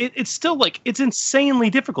 It's still like it's insanely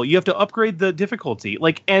difficult. You have to upgrade the difficulty,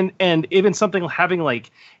 like and even something having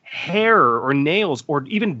like hair or nails or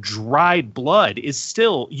even dried blood is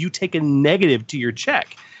still, you take a negative to your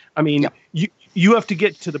check. I mean, you have to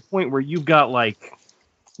get to the point where you've got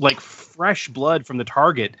like fresh blood from the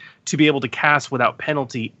target to be able to cast without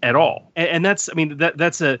penalty at all. And that's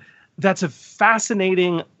a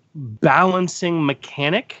fascinating balancing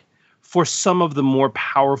mechanic for some of the more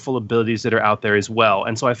powerful abilities that are out there as well.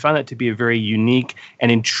 And so I found that to be a very unique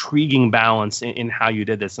and intriguing balance in how you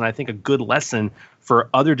did this. And I think a good lesson for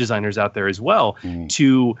other designers out there as well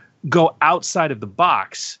to go outside of the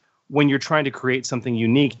box when you're trying to create something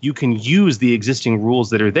unique. You can use the existing rules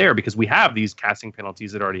that are there because we have these casting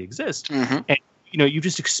penalties that already exist. And you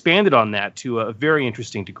just expanded on that to a very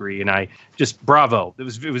interesting degree. And I just, bravo. It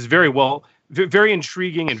was very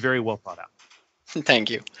intriguing and very well thought out. Thank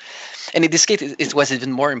you. And in this case, it was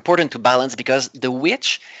even more important to balance because the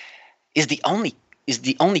witch is the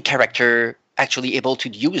only character actually able to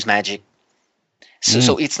use magic.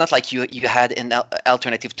 So it's not like you had an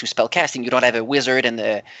alternative to spell casting. You don't have a wizard and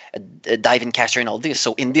a diving caster and all this.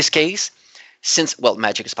 So in this case, since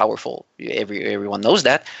magic is powerful, everyone knows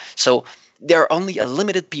that. So there are only a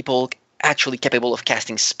limited people actually capable of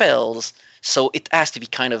casting spells. So it has to be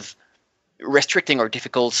kind of restricting or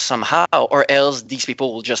difficult somehow, or else these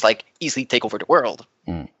people will just like easily take over the world.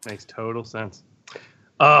 Makes total sense.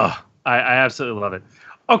 I absolutely love it.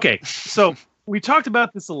 Okay, so we talked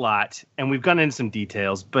about this a lot, and we've gone into some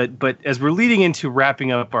details, but as we're leading into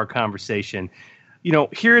wrapping up our conversation,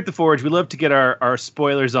 here at The Forge, we love to get our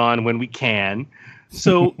spoilers on when we can.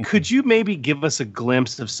 So could you maybe give us a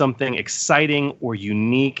glimpse of something exciting or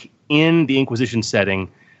unique in the Inquisition setting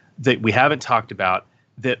that we haven't talked about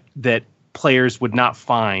that players would not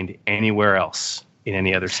find anywhere else in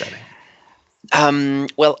any other setting?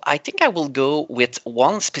 Well, I think I will go with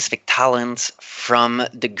one specific talent from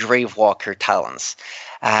the Gravewalker talents.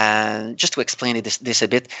 Just to explain this a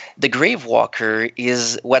bit, the Gravewalker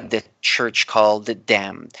is what the church called the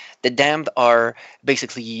damned. The damned are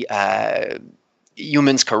basically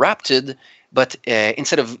humans corrupted, but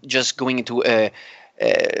instead of just going into a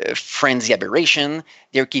frenzy aberration,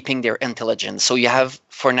 they're keeping their intelligence. So you have,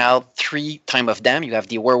 for now, 3 types of them. You have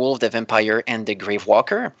the werewolf, the vampire, and the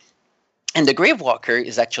Gravewalker. And the Gravewalker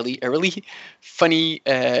is actually a really funny.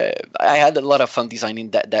 I had a lot of fun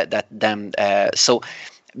designing that damn. So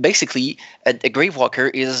basically, a Gravewalker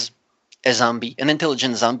is a zombie, an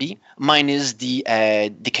intelligent zombie, minus the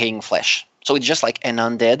decaying flesh. So it's just like an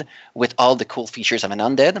undead with all the cool features of an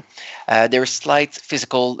undead. There are slight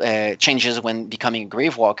physical changes when becoming a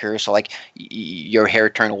Gravewalker. So like your hair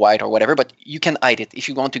turn white or whatever, but you can hide it. If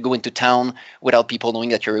you want to go into town without people knowing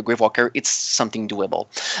that you're a Gravewalker, it's something doable.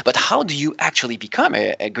 But how do you actually become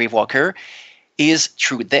a Gravewalker is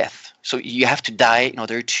through death. So you have to die in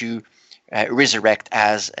order to resurrect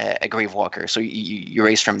as a Gravewalker. So you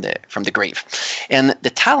raise from the grave. And the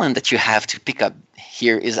talent that you have to pick up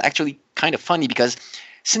here is actually kind of funny because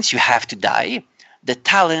since you have to die, the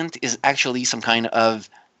talent is actually some kind of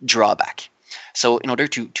drawback. So in order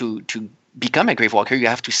to become a Gravewalker, you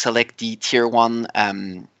have to select the tier 1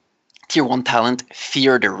 talent,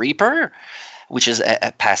 Fear the Reaper, which is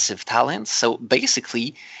a passive talent. So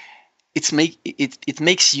basically, it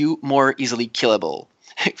makes you more easily killable.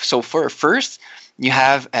 So first, you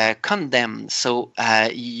have Condemned. So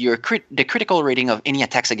the critical rating of any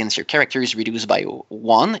attacks against your character is reduced by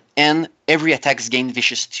 1, and every attack gains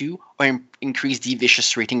Vicious 2 or increase the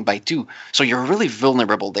Vicious rating by 2. So you're really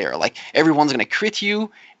vulnerable there. Like everyone's going to crit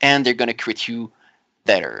you, and they're going to crit you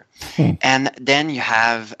better. And then you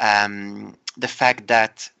have the fact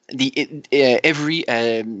that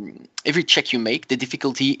every check you make, the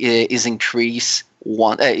difficulty is increased.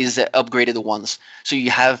 Is upgraded once, so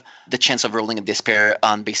you have the chance of rolling a despair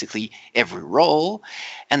on basically every roll.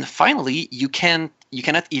 And finally, you cannot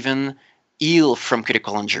even heal from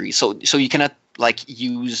critical injury. So you cannot like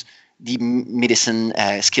use the medicine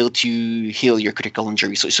skill to heal your critical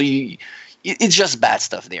injury. So it's just bad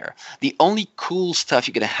stuff there. The only cool stuff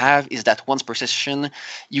you're gonna have is that once per session,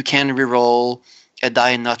 you can reroll a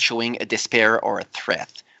die not showing a despair or a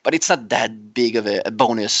threat. But it's not that big of a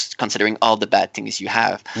bonus considering all the bad things you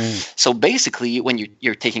have. So basically, when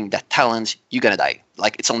you're taking that talent, you're gonna die.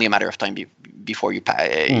 Like it's only a matter of time before you're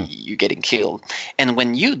getting killed. And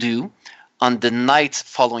when you do, on the night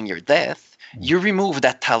following your death, you remove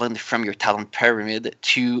that talent from your talent pyramid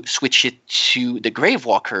to switch it to the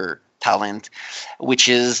Gravewalker talent, which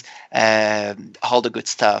is all the good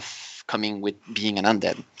stuff coming with being an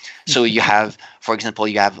undead. So you have, for example,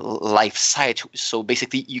 you have life sight. So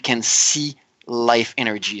basically you can see life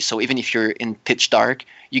energy. So even if you're in pitch dark,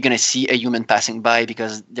 you're going to see a human passing by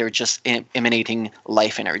because they're just emanating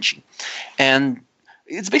life energy. And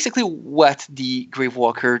it's basically what the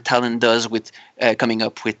Gravewalker talent does with coming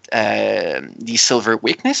up with the Silver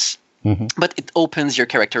Weakness. But it opens your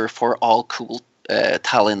character for all cool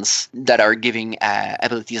talents that are giving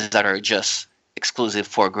abilities that are just exclusive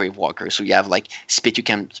for Gravewalker. So you have like spit, you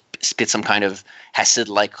can spit some kind of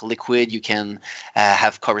acid-like liquid, you can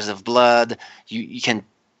have corrosive blood, you can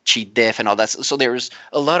cheat death and all that. So there's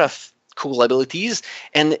a lot of cool abilities,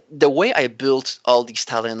 and the way I built all these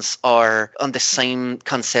talents are on the same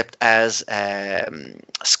concept as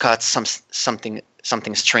Scott's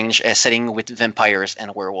something strange setting with vampires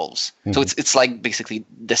and werewolves. So it's like basically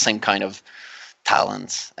the same kind of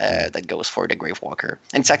talent that goes for the Gravewalker.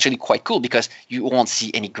 And it's actually quite cool because you won't see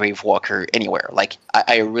any Gravewalker anywhere. Like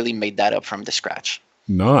I really made that up from the scratch.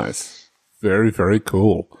 Nice. Very, very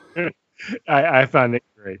cool. I found it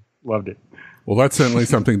great. Loved it. Well, that's certainly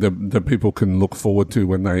something that people can look forward to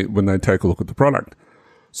when they take a look at the product.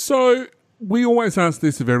 So we always ask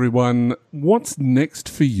this of everyone, what's next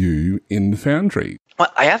for you in Foundry?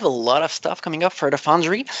 Well, I have a lot of stuff coming up for the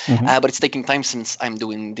Foundry, but it's taking time since I'm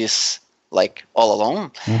doing this like all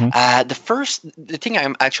alone. The thing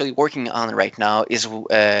I'm actually working on right now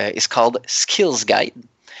is called Skills Guide.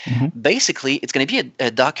 Basically, it's going to be a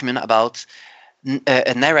document about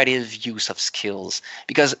a narrative use of skills,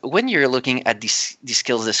 because when you're looking at the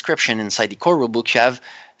skills description inside the core rulebook, you have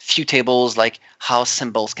few tables like how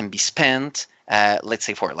symbols can be spent, let's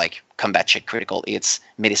say for like combat check, critical hits,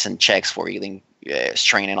 medicine checks for healing,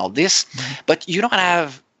 strain, and all this, but you don't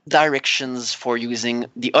have directions for using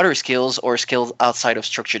the other skills or skills outside of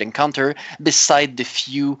structured encounter beside the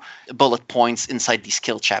few bullet points inside the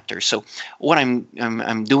skill chapter. So what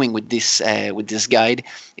I'm doing with this guide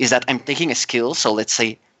is that I'm taking a skill, so let's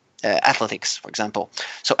say athletics, for example.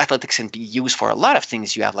 So athletics can be used for a lot of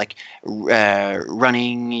things. You have like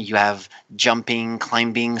running, you have jumping,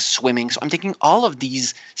 climbing, swimming. So I'm taking all of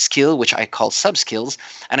these skills, which I call sub skills,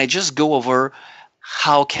 and I just go over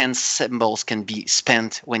how symbols can be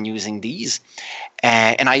spent when using these,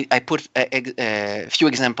 and I put a few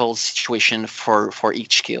example situation for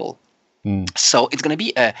each skill. So it's going to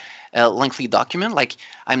be a lengthy document. Like,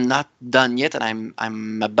 I'm not done yet, and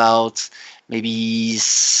I'm about maybe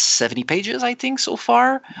 70 pages, I think, so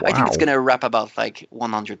far. Wow. I think it's going to wrap about like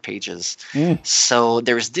 100 pages. So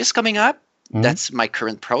there's this coming up. That's my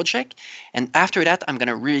current project, and after that, I'm going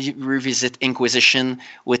to revisit Inquisition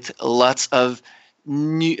with lots of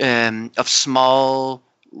new of small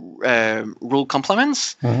rule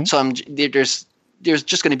complements. So there's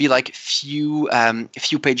just going to be like few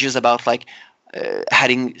pages about like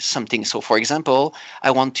adding something. So for example,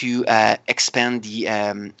 I want to expand the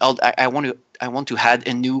I want to add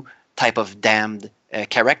a new type of damned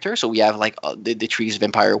character. So we have like the trees,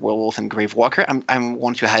 vampire, werewolf, and grave walker. I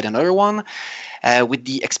want to add another one with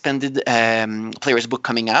the expanded player's book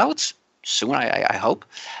coming out soon, I hope.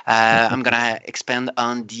 I'm gonna expand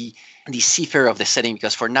on the seafarer of the setting,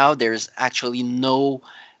 because for now there's actually no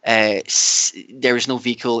there is no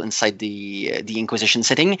vehicle inside the Inquisition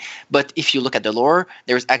setting. But if you look at the lore,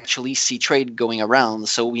 there's actually sea trade going around,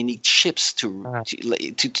 so we need ships to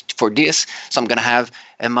for this. So I'm gonna have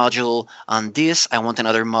a module on this. I want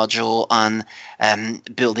another module on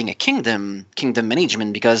building a kingdom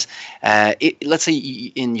management, because let's say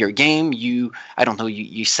in your game you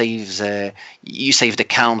save the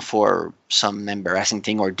count for some embarrassing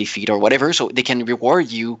thing or defeat or whatever, so they can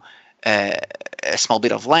reward you a small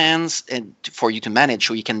bit of lands and for you to manage,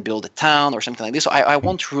 so you can build a town or something like this. So I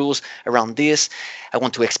want rules around this. I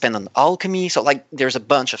want to expand on alchemy. So like there's a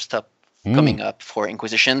bunch of stuff coming up for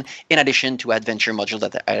Inquisition, in addition to adventure module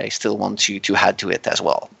that I still want to add to it as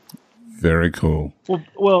well. Very cool.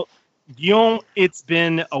 Well, Guillaume, it's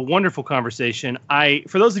been a wonderful conversation.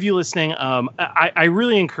 For those of you listening, I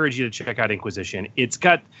really encourage you to check out Inquisition. It's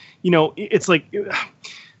got, it's like...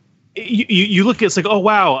 You look at it's like, oh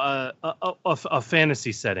wow, a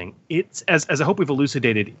fantasy setting. It's as I hope we've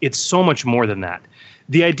elucidated, it's so much more than that.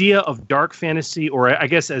 The idea of dark fantasy, or I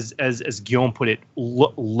guess as Guillaume put it,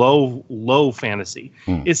 low fantasy,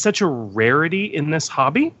 is such a rarity in this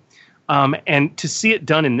hobby. And to see it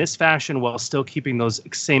done in this fashion while still keeping those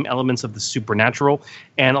same elements of the supernatural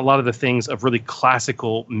and a lot of the things of really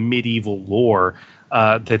classical medieval lore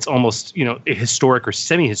that's almost historic or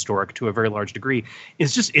semi-historic to a very large degree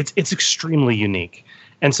is just it's extremely unique.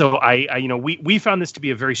 And so we found this to be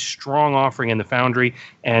a very strong offering in the Foundry,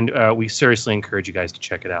 and we seriously encourage you guys to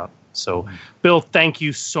check it out. So, Bill, thank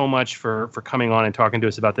you so much for coming on and talking to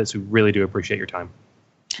us about this. We really do appreciate your time.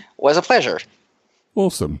 It was a pleasure.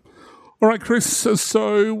 Awesome. All right, Chris.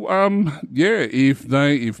 So,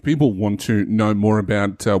 if people want to know more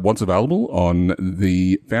about what's available on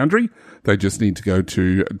the Foundry, they just need to go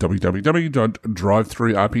to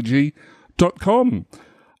www.drivethroughrpg.com.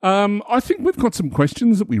 I think we've got some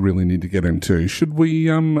questions that we really need to get into. Should we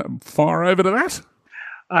fire over to that?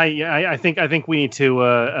 I think we need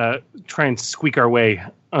to try and squeak our way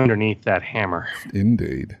underneath that hammer.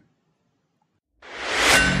 Indeed.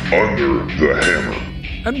 Under the Hammer.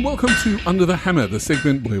 And welcome to Under the Hammer, the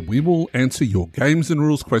segment where we will answer your games and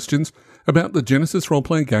rules questions about the Genesis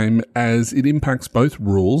role-playing game as it impacts both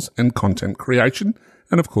rules and content creation,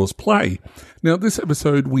 and of course play. Now, this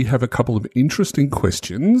episode we have a couple of interesting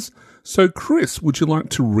questions. So, Chris, would you like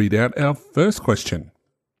to read out our first question?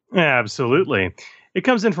 Absolutely. It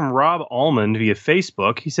comes in from Rob Almond via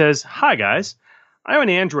Facebook. He says, "Hi guys, I have an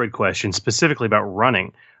Android question specifically about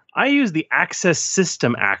running. I use the access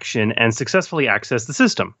system action and successfully access the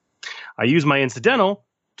system. I use my incidental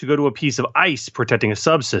to go to a piece of ice protecting a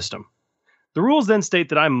subsystem. The rules then state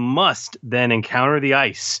that I must then encounter the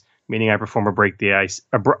ice, meaning I perform a break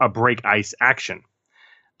ice action.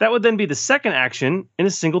 That would then be the second action in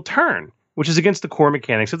a single turn, which is against the core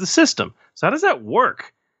mechanics of the system. So how does that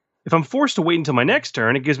work? If I'm forced to wait until my next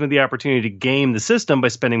turn, it gives me the opportunity to game the system by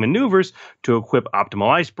spending maneuvers to equip optimal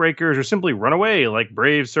icebreakers or simply run away like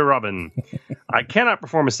brave Sir Robin. I cannot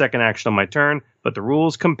perform a second action on my turn, but the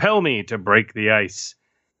rules compel me to break the ice.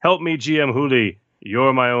 Help me, GM Hooli.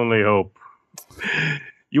 You're my only hope.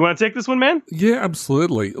 You want to take this one, man? Yeah,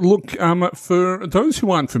 absolutely. Look, for those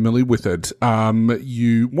who aren't familiar with it,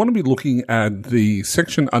 you want to be looking at the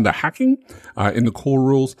section under hacking in the core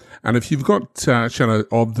rules. And if you've got Shadow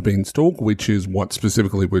of the Beanstalk, which is what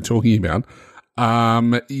specifically we're talking about,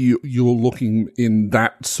 you're looking in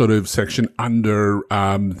that sort of section under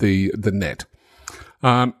the net.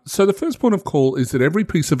 So the first point of call is that every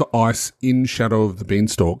piece of ice in Shadow of the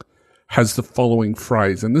Beanstalk has the following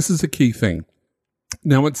phrase, and this is a key thing.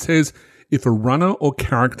 Now it says, if a runner or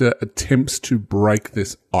character attempts to break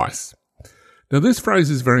this ice. Now this phrase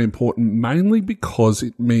is very important, mainly because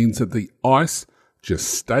it means that the ice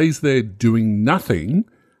just stays there doing nothing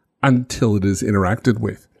until it is interacted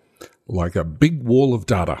with, like a big wall of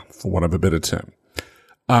data, for want of a better term.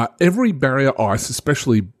 Every barrier ice,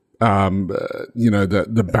 especially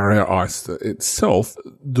the barrier ice itself,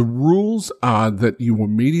 the rules are that you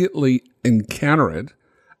immediately encounter it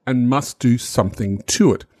and must do something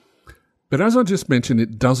to it. But as I just mentioned,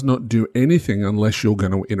 it does not do anything unless you're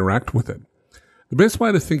going to interact with it. The best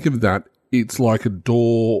way to think of that, it's like a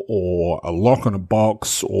door or a lock on a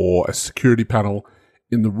box or a security panel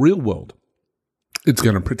in the real world. It's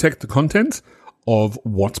going to protect the contents of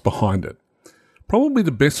what's behind it. Probably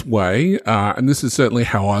the best way, and this is certainly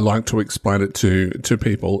how I like to explain it to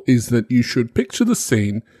people, is that you should picture the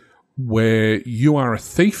scene where you are a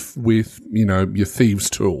thief with, your thieves'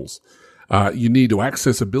 tools. You need to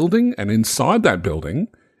access a building, and inside that building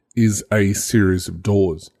is a series of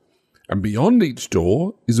doors. And beyond each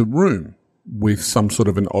door is a room with some sort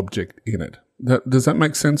of an object in it. Does that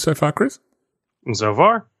make sense so far, Chris? So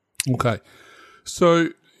far. Okay. So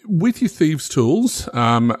with your thieves' tools,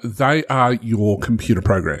 they are your computer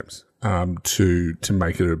programs, to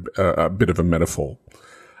make it a bit of a metaphor.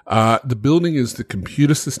 The building is the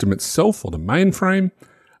computer system itself, or the mainframe,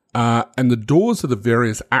 and the doors are the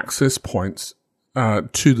various access points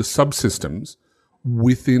to the subsystems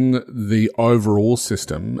within the overall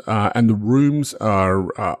system, and the rooms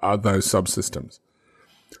are those subsystems.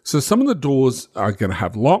 So some of the doors are going to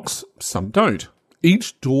have locks, some don't.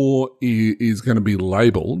 Each door is going to be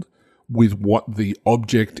labeled with what the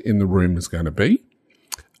object in the room is going to be,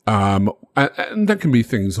 and that can be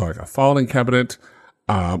things like a filing cabinet,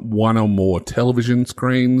 one or more television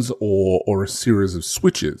screens, or a series of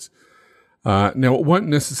switches. Now, it won't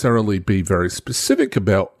necessarily be very specific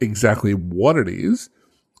about exactly what it is,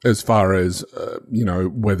 as far as,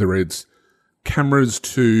 whether it's cameras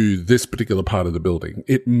to this particular part of the building.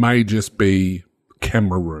 It may just be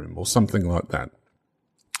camera room or something like that.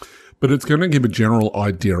 But it's going to give a general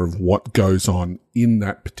idea of what goes on in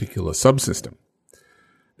that particular subsystem.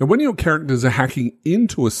 Now, when your characters are hacking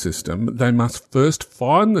into a system, they must first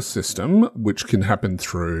find the system, which can happen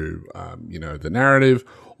through, the narrative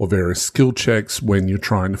or various skill checks when you're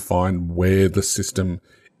trying to find where the system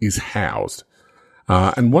is housed.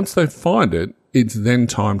 And once they find it, it's then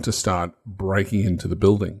time to start breaking into the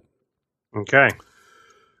building. Okay.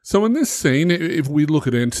 So in this scene, if we look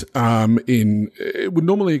at it, it would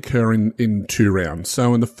normally occur in 2 rounds.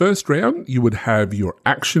 So in the first round, you would have your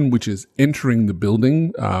action, which is entering the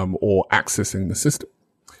building or accessing the system.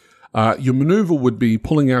 Your maneuver would be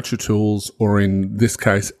pulling out your tools, or in this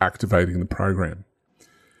case, activating the program.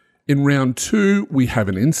 In round 2, we have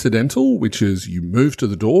an incidental, which is you move to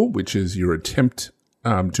the door, which is your attempt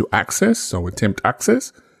to access, so attempt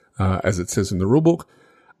access, as it says in the rulebook.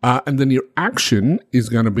 And then your action is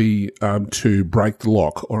going to be to break the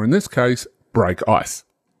lock, or in this case, break ice.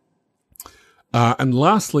 And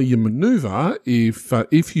lastly, your maneuver,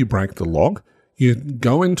 if you break the lock, you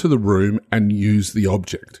go into the room and use the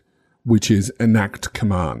object, which is enact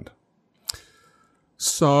command.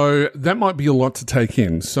 So that might be a lot to take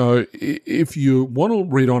in. So if you want to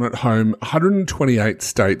read on at home, 128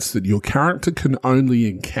 states that your character can only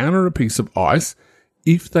encounter a piece of ice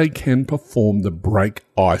if they can perform the break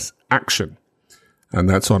ice action. And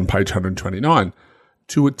that's on page 129,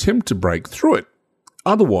 to attempt to break through it.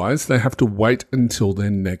 Otherwise, they have to wait until their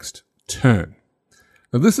next turn.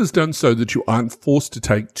 Now, this is done so that you aren't forced to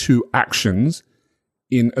take 2 actions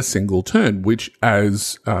in a single turn, which,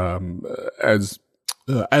 as Rob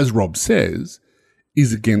says,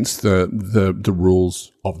 is against the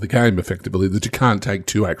rules of the game, effectively, that you can't take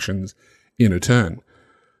 2 actions in a turn.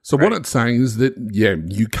 So What it's saying is that,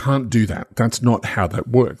 you can't do that. That's not how that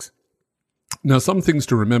works. Now, some things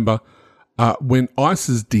to remember. When ice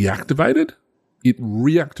is deactivated, it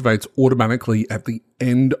reactivates automatically at the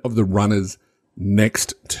end of the runner's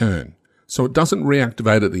next turn. So it doesn't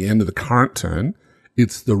reactivate at the end of the current turn.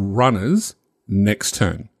 It's the runner's next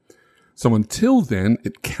turn. So until then,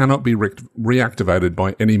 it cannot be reactivated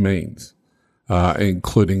by any means,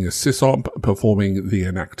 including a sysop performing the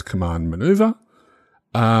enact command maneuver.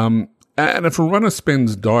 And if a runner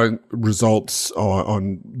spends die results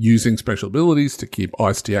on using special abilities to keep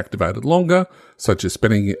ice deactivated longer, such as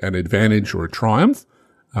spending an advantage or a triumph,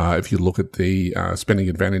 if you look at the spending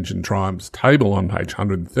advantage and triumphs table on page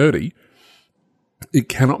 130, it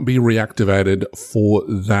cannot be reactivated for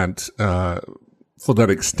that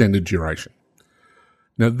extended duration.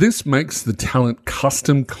 Now, this makes the talent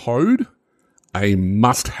custom code a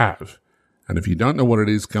must-have. And if you don't know what it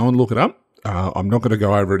is, go and look it up. I'm not going to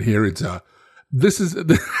go over it here. This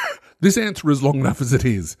answer is long enough as it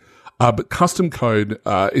is. But custom code,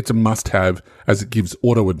 it's a must-have as it gives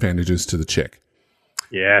auto advantages to the check.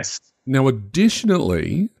 Yes. Now,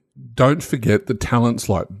 additionally, don't forget the talents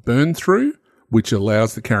like Burn Through, which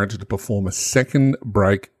allows the character to perform a second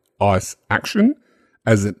break ice action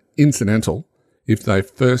as an incidental if they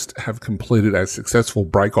first have completed a successful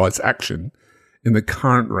break ice action in the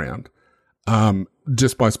current round,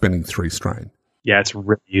 just by spending 3 strain. Yeah, it's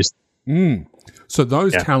really useful. So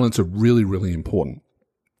those talents are really, really important.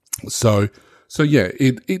 So yeah,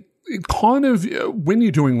 it kind of, when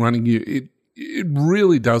you're doing running, it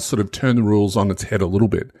really does sort of turn the rules on its head a little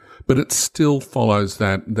bit, but it still follows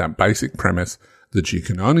that basic premise that you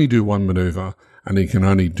can only do one maneuver and you can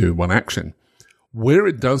only do one action. Where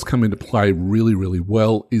it does come into play really, really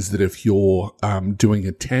well is that if you're doing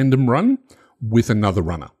a tandem run with another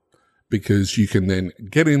runner, because you can then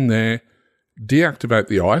get in there, deactivate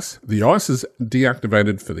the ice. The ice is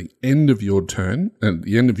deactivated for the end of your turn and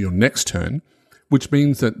the end of your next turn, which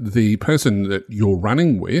means that the person that you're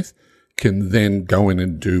running with can then go in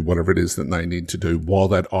and do whatever it is that they need to do while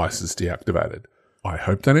that ice is deactivated. I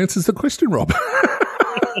hope that answers the question, Rob.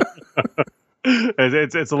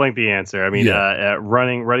 It's a lengthy answer. I mean,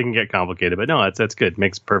 running can get complicated, but no, that's good.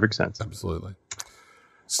 Makes perfect sense. Absolutely.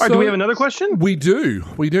 All right, do we have another question? We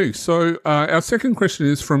do. So our second question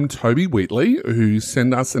is from Toby Wheatley, who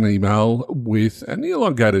sent us an email with an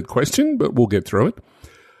elongated question, but we'll get through it.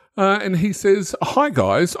 And he says, "Hi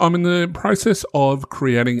guys, I'm in the process of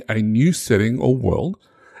creating a new setting or world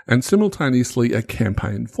and simultaneously a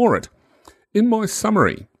campaign for it. In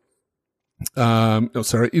summary,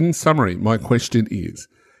 my question is,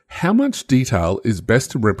 how much detail is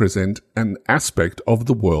best to represent an aspect of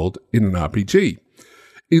the world in an RPG?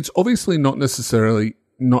 It's obviously not necessary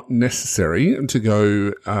to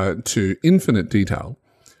go to infinite detail,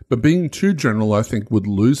 but being too general, I think, would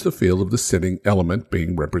lose the feel of the setting element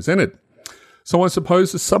being represented. So I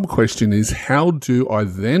suppose the sub-question is, how do I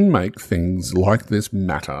then make things like this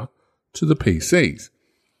matter to the PCs?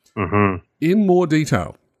 Mm-hmm. In more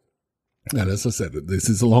detail, and as I said, this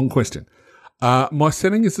is a long question. My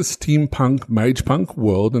setting is a steampunk, magepunk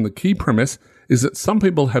world, and the key premise is that some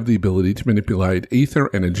people have the ability to manipulate ether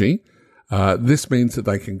energy. This means that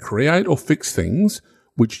they can create or fix things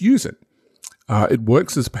which use it. It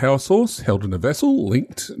works as a power source held in a vessel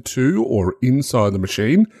linked to or inside the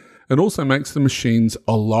machine, and also makes the machines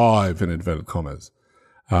alive, in inverted commas.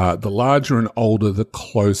 The larger and older, the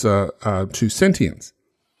closer to sentience.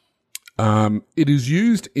 It is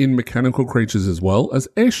used in mechanical creatures as well as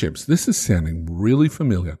airships. This is sounding really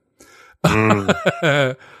familiar.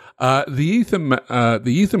 The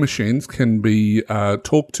ether machines can be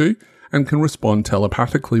talked to and can respond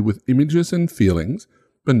telepathically with images and feelings,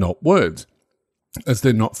 but not words, as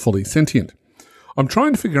they're not fully sentient. I'm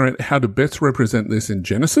trying to figure out how to best represent this in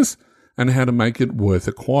Genesis and how to make it worth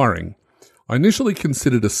acquiring. I initially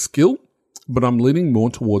considered a skill, but I'm leaning more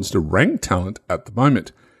towards the ranked talent at the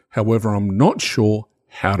moment. However, I'm not sure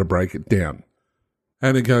how to break it down.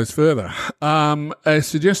 And it goes further. A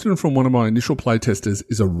suggestion from one of my initial playtesters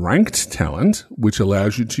is a ranked talent, which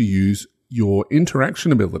allows you to use your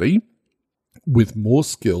interaction ability with more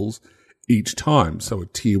skills each time. So a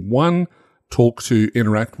tier 1, talk to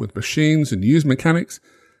interact with machines and use mechanics.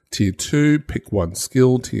 Tier 2, pick one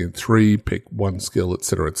skill. Tier 3, pick one skill,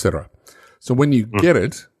 etc., etc. So when you get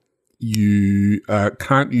it, you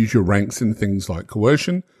can't use your ranks in things like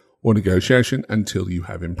coercion or negotiation until you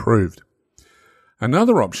have improved.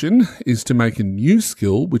 Another option is to make a new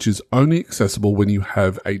skill which is only accessible when you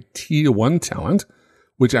have a tier 1 talent,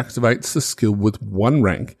 which activates the skill with 1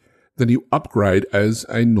 rank, then you upgrade as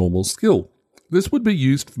a normal skill. This would be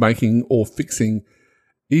used for making or fixing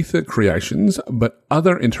ether creations, but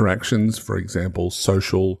other interactions, for example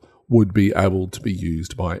social, would be able to be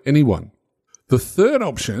used by anyone. The third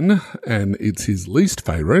option, and it's his least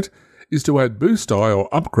favourite, is to add boost die or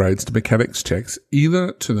upgrades to mechanics checks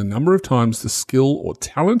either to the number of times the skill or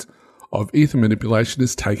talent of ether manipulation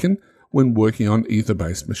is taken when working on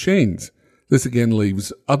ether-based machines. This again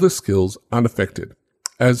leaves other skills unaffected.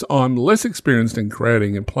 As I'm less experienced in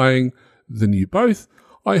creating and playing than you both,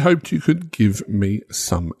 I hoped you could give me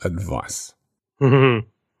some advice. All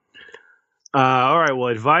right, well,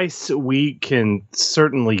 advice we can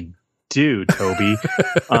certainly do, Toby.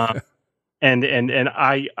 And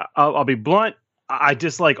I'll be blunt. I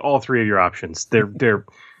dislike all three of your options. They're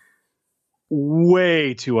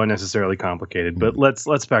way too unnecessarily complicated. But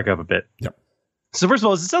let's back up a bit. Yep. So first of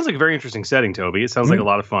all, it sounds like a very interesting setting, Toby. It sounds like a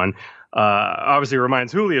lot of fun. Obviously, it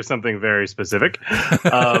reminds Huli of something very specific.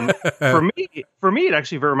 For me, it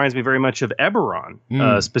actually reminds me very much of Eberron,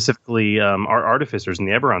 specifically our artificers in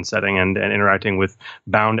the Eberron setting and interacting with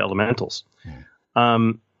bound elementals.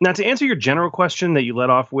 Now, to answer your general question that you led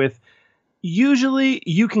off with, usually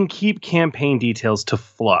you can keep campaign details to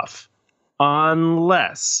fluff,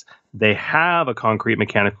 unless they have a concrete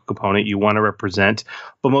mechanical component you want to represent.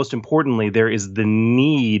 But most importantly, there is the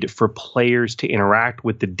need for players to interact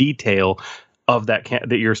with the detail of that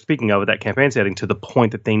that you're speaking of, that campaign setting, to the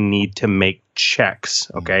point that they need to make checks.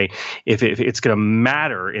 Okay, if it's going to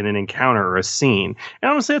matter in an encounter or a scene,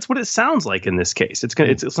 and honestly, that's what it sounds like in this case. It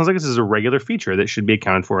sounds like this is a regular feature that should be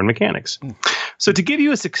accounted for in mechanics. So, to give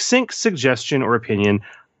you a succinct suggestion or opinion,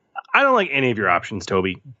 I don't like any of your options,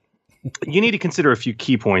 Toby. You need to consider a few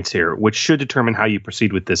key points here, which should determine how you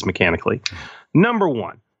proceed with this mechanically. Number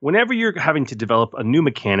one, whenever you're having to develop a new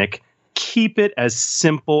mechanic, keep it as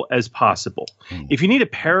simple as possible. If you need a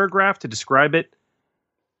paragraph to describe it,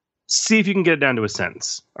 see if you can get it down to a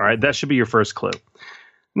sentence. All right, that should be your first clue.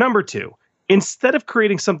 Number two, instead of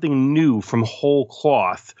creating something new from whole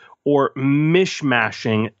cloth or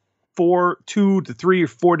mishmashing 2 to 3 or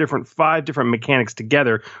 4 different 5 different mechanics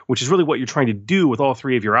together, which is really what you're trying to do with all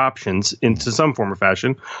 3 of your options into some form or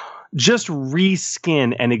fashion, just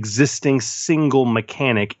reskin an existing single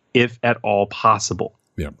mechanic if at all possible.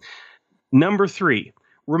 Yeah. Number 3,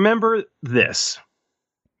 remember this.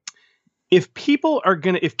 If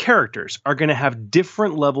characters are going to have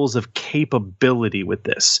different levels of capability with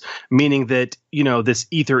this, meaning that, this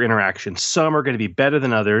ether interaction, some are going to be better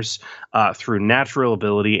than others through natural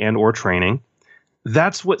ability and or training.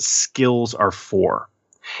 That's what skills are for.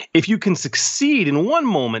 If you can succeed in one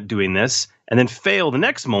moment doing this and then fail the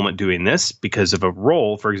next moment doing this because of a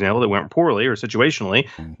roll, for example, that went poorly or situationally,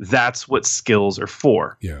 that's what skills are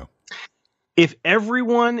for. Yeah. If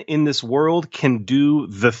everyone in this world can do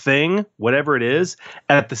the thing, whatever it is,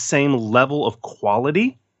 at the same level of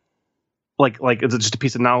quality, like it's just a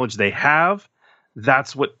piece of knowledge they have,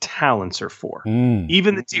 that's what talents are for.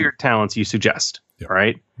 Even the tiered talents you suggest. Yeah.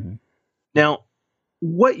 Right? Now,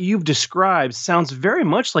 what you've described sounds very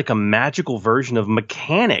much like a magical version of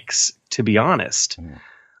mechanics, to be honest.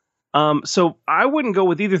 So I wouldn't go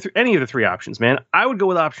with any of the 3 options, man. I would go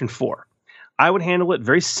with option 4. I would handle it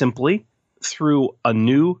very simply through a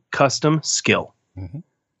new custom skill.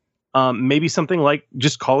 Maybe something like,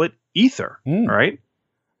 just call it ether, all right?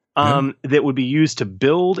 That would be used to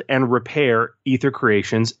build and repair ether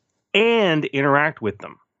creations and interact with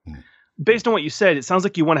them. Based on what you said, it sounds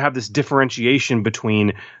like you want to have this differentiation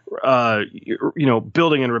between,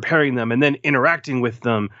 building and repairing them and then interacting with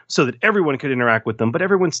them so that everyone could interact with them, but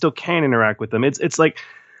everyone still can interact with them. It's like,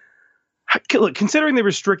 look, considering the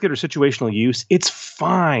restricted or situational use, it's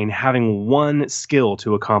fine having one skill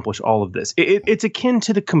to accomplish all of this. It's akin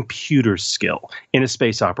to the computer skill in a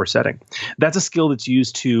space opera setting. That's a skill that's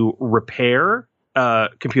used to repair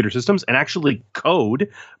computer systems and actually code,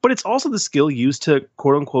 but it's also the skill used to,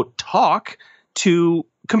 quote unquote, talk to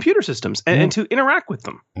computer systems and to interact with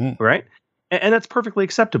them, right? And that's perfectly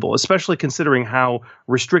acceptable, especially considering how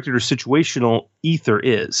restricted or situational ether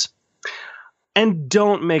is. And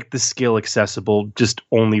don't make the skill accessible just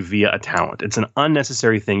only via a talent. It's an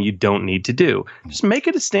unnecessary thing you don't need to do. Just make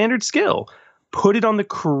it a standard skill. Put it on the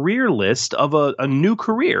career list of a new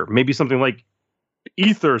career. Maybe something like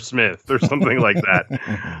Ethersmith or something like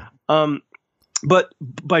that. But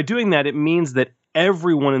by doing that, it means that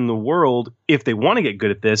everyone in the world, if they want to get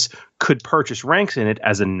good at this, could purchase ranks in it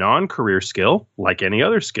as a non-career skill, like any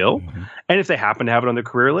other skill. And if they happen to have it on their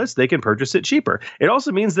career list, they can purchase it cheaper. It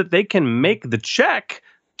also means that they can make the check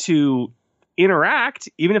to interact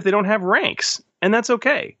even if they don't have ranks, and that's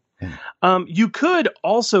okay. You could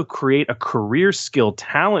also create a career skill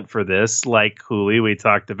talent for this, like Huli we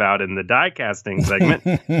talked about in the die casting segment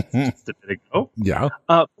just a bit ago. Yeah.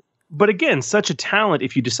 But again, such a talent,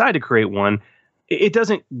 if you decide to create one, it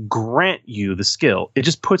doesn't grant you the skill. It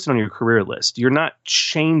just puts it on your career list. You're not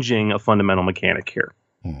changing a fundamental mechanic here.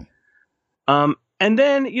 And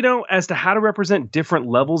then, as to how to represent different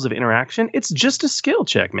levels of interaction, it's just a skill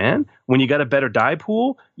check, man. When you got a better die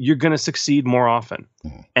pool, you're going to succeed more often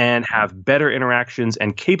and have better interactions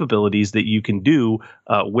and capabilities that you can do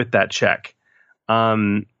with that check,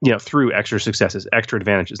 through extra successes, extra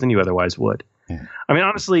advantages than you otherwise would. I mean,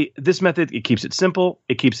 honestly, this method, it keeps it simple.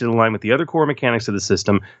 It keeps it in line with the other core mechanics of the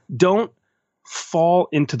system. Don't fall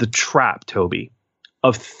into the trap, Toby,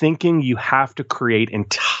 of thinking you have to create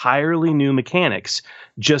entirely new mechanics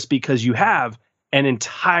just because you have an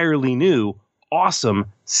entirely new, awesome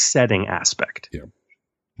setting aspect. Yeah.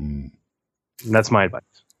 And that's my advice.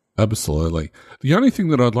 Absolutely. The only thing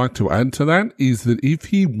that I'd like to add to that is that if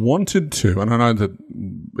he wanted to, and I know that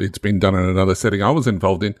it's been done in another setting I was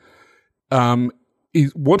involved in,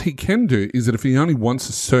 what he can do is that if he only wants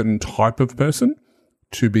a certain type of person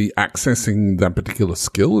to be accessing that particular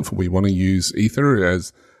skill, if we want to use ether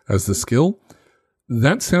as the skill,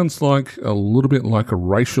 that sounds like a little bit like a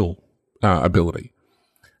racial ability.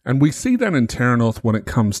 And we see that in Terranoth when it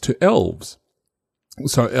comes to elves.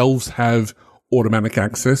 So elves have automatic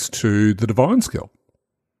access to the divine skill.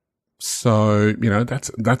 So,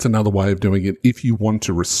 that's another way of doing it if you want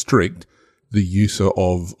to restrict the use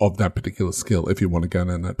of that particular skill, if you want to go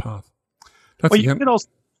down that path. You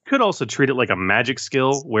could also treat it like a magic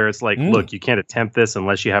skill where it's like, look, you can't attempt this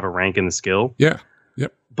unless you have a rank in the skill. Yeah.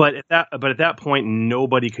 Yep. But at that point,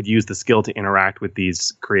 nobody could use the skill to interact with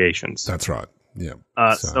these creations. That's right. Yeah.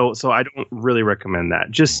 So I don't really recommend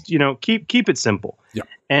that. Just, keep it simple. Yeah.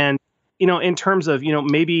 And, in terms of,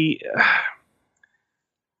 maybe,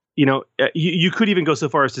 you could even go so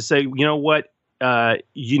far as to say, you know what,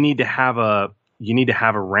 you need to have a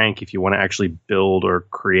rank if you want to actually build or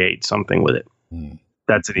create something with it.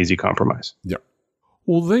 That's an easy compromise. Yeah.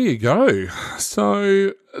 Well, there you go.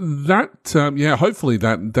 So that, hopefully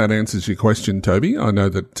that answers your question, Toby. I know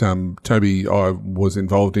that Toby I was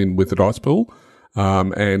involved in with the dice pool,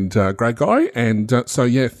 and great guy. And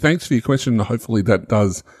thanks for your question. Hopefully that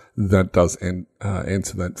does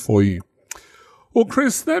answer that for you. Well,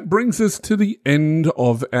 Chris, that brings us to the end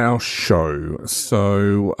of our show.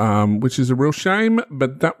 So, which is a real shame,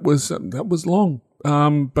 but that was long.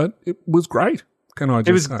 But it was great. Can I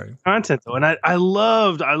just say? It was content though, and I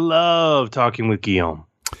love talking with Guillaume.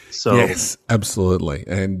 So yes, absolutely.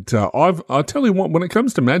 And I'll tell you what, when it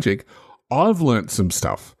comes to Magic, I've learnt some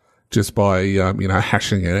stuff just by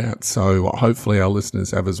hashing it out. So hopefully our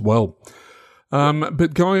listeners have as well.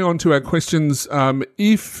 But going on to our questions,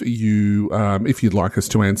 if you'd like us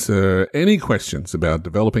to answer any questions about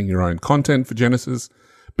developing your own content for Genesis,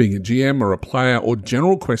 being a GM or a player, or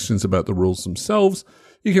general questions about the rules themselves,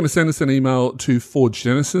 you can send us an email to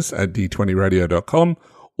forgegenesis@d20radio.com,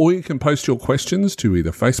 or you can post your questions to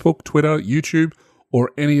either Facebook, Twitter, YouTube,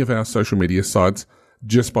 or any of our social media sites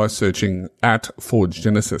just by searching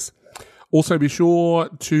 @ForgeGenesis. Also, be sure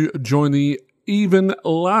to join the even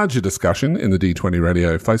larger discussion in the D20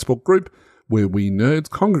 Radio Facebook group, where we nerds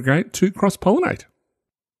congregate to cross-pollinate.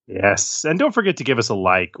 Yes, and don't forget to give us a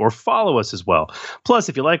like or follow us as well. Plus,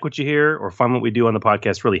 if you like what you hear or find what we do on the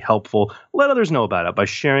podcast really helpful, let others know about it by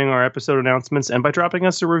sharing our episode announcements and by dropping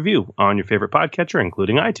us a review on your favorite podcatcher,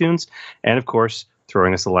 including iTunes, and of course,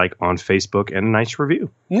 throwing us a like on Facebook and a nice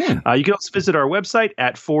review. You can also visit our website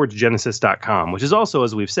at forgegenesis.com, which is also,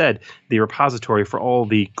 as we've said, the repository for all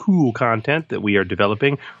the cool content that we are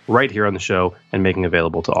developing right here on the show and making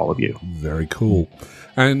available to all of you. Very cool.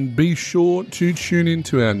 And be sure to tune in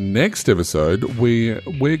to our next episode, where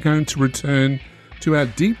we're going to return to our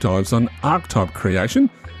deep dives on archetype creation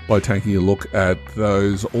by taking a look at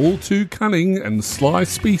those all too cunning and sly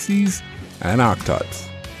species and archetypes.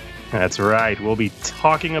 That's right. We'll be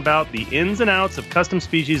talking about the ins and outs of custom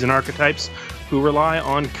species and archetypes who rely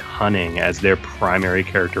on cunning as their primary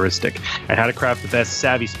characteristic, and how to craft the best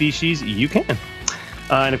savvy species you can.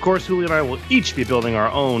 And of course, Julio and I will each be building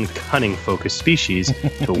our own cunning-focused species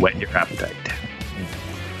to whet your appetite.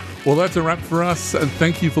 Well, that's a wrap for us.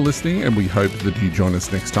 Thank you for listening, and we hope that you join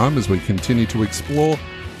us next time as we continue to explore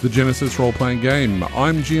the Genesis role-playing game.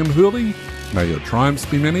 I'm GM Hurley. May your triumphs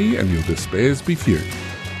be many and your despairs be few.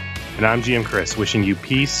 And I'm GM Chris, wishing you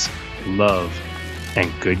peace, love,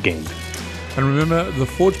 and good gaming. And remember, the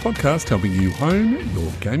Forge Podcast helping you hone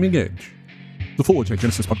your gaming edge. The Forge, a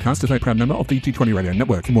Genesis podcast, is a proud member of the D20 Radio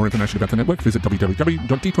Network. For more information about the network, visit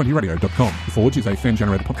www.d20radio.com. The Forge is a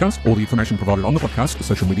fan-generated podcast. All the information provided on the podcast,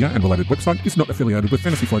 social media, and related website is not affiliated with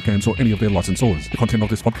Fantasy Flight Games or any of their licensors. The content of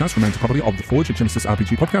this podcast remains a property of The Forge, a Genesis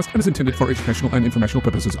RPG podcast, and is intended for educational and informational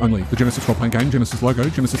purposes only. The Genesis role-playing game, Genesis logo,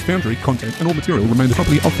 Genesis Foundry, content, and all material remain the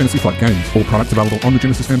property of Fantasy Flight Games. All products available on the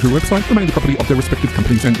Genesis Foundry website remain the property of their respective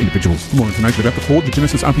companies and individuals. For more information about The Forge, a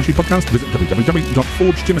Genesis RPG podcast, visit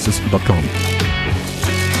www.forgegenesis.com.